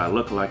see what I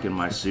look like in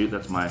my suit.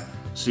 That's my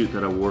suit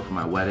that I wore for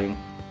my wedding,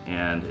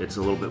 and it's a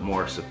little bit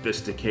more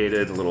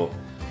sophisticated, a little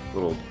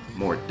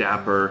more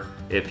dapper.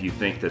 If you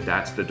think that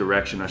that's the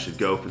direction I should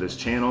go for this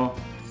channel,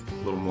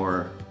 a little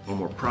more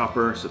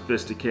proper,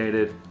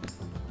 sophisticated,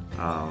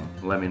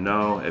 let me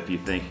know. If you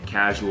think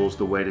casual's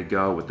the way to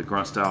go with the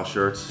grunt style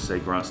shirts, say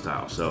grunt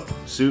style. So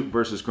suit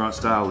versus grunt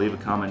style, leave a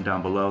comment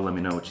down below, let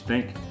me know what you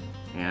think,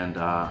 and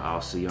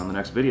I'll see you on the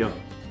next video.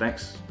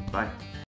 Thanks, bye.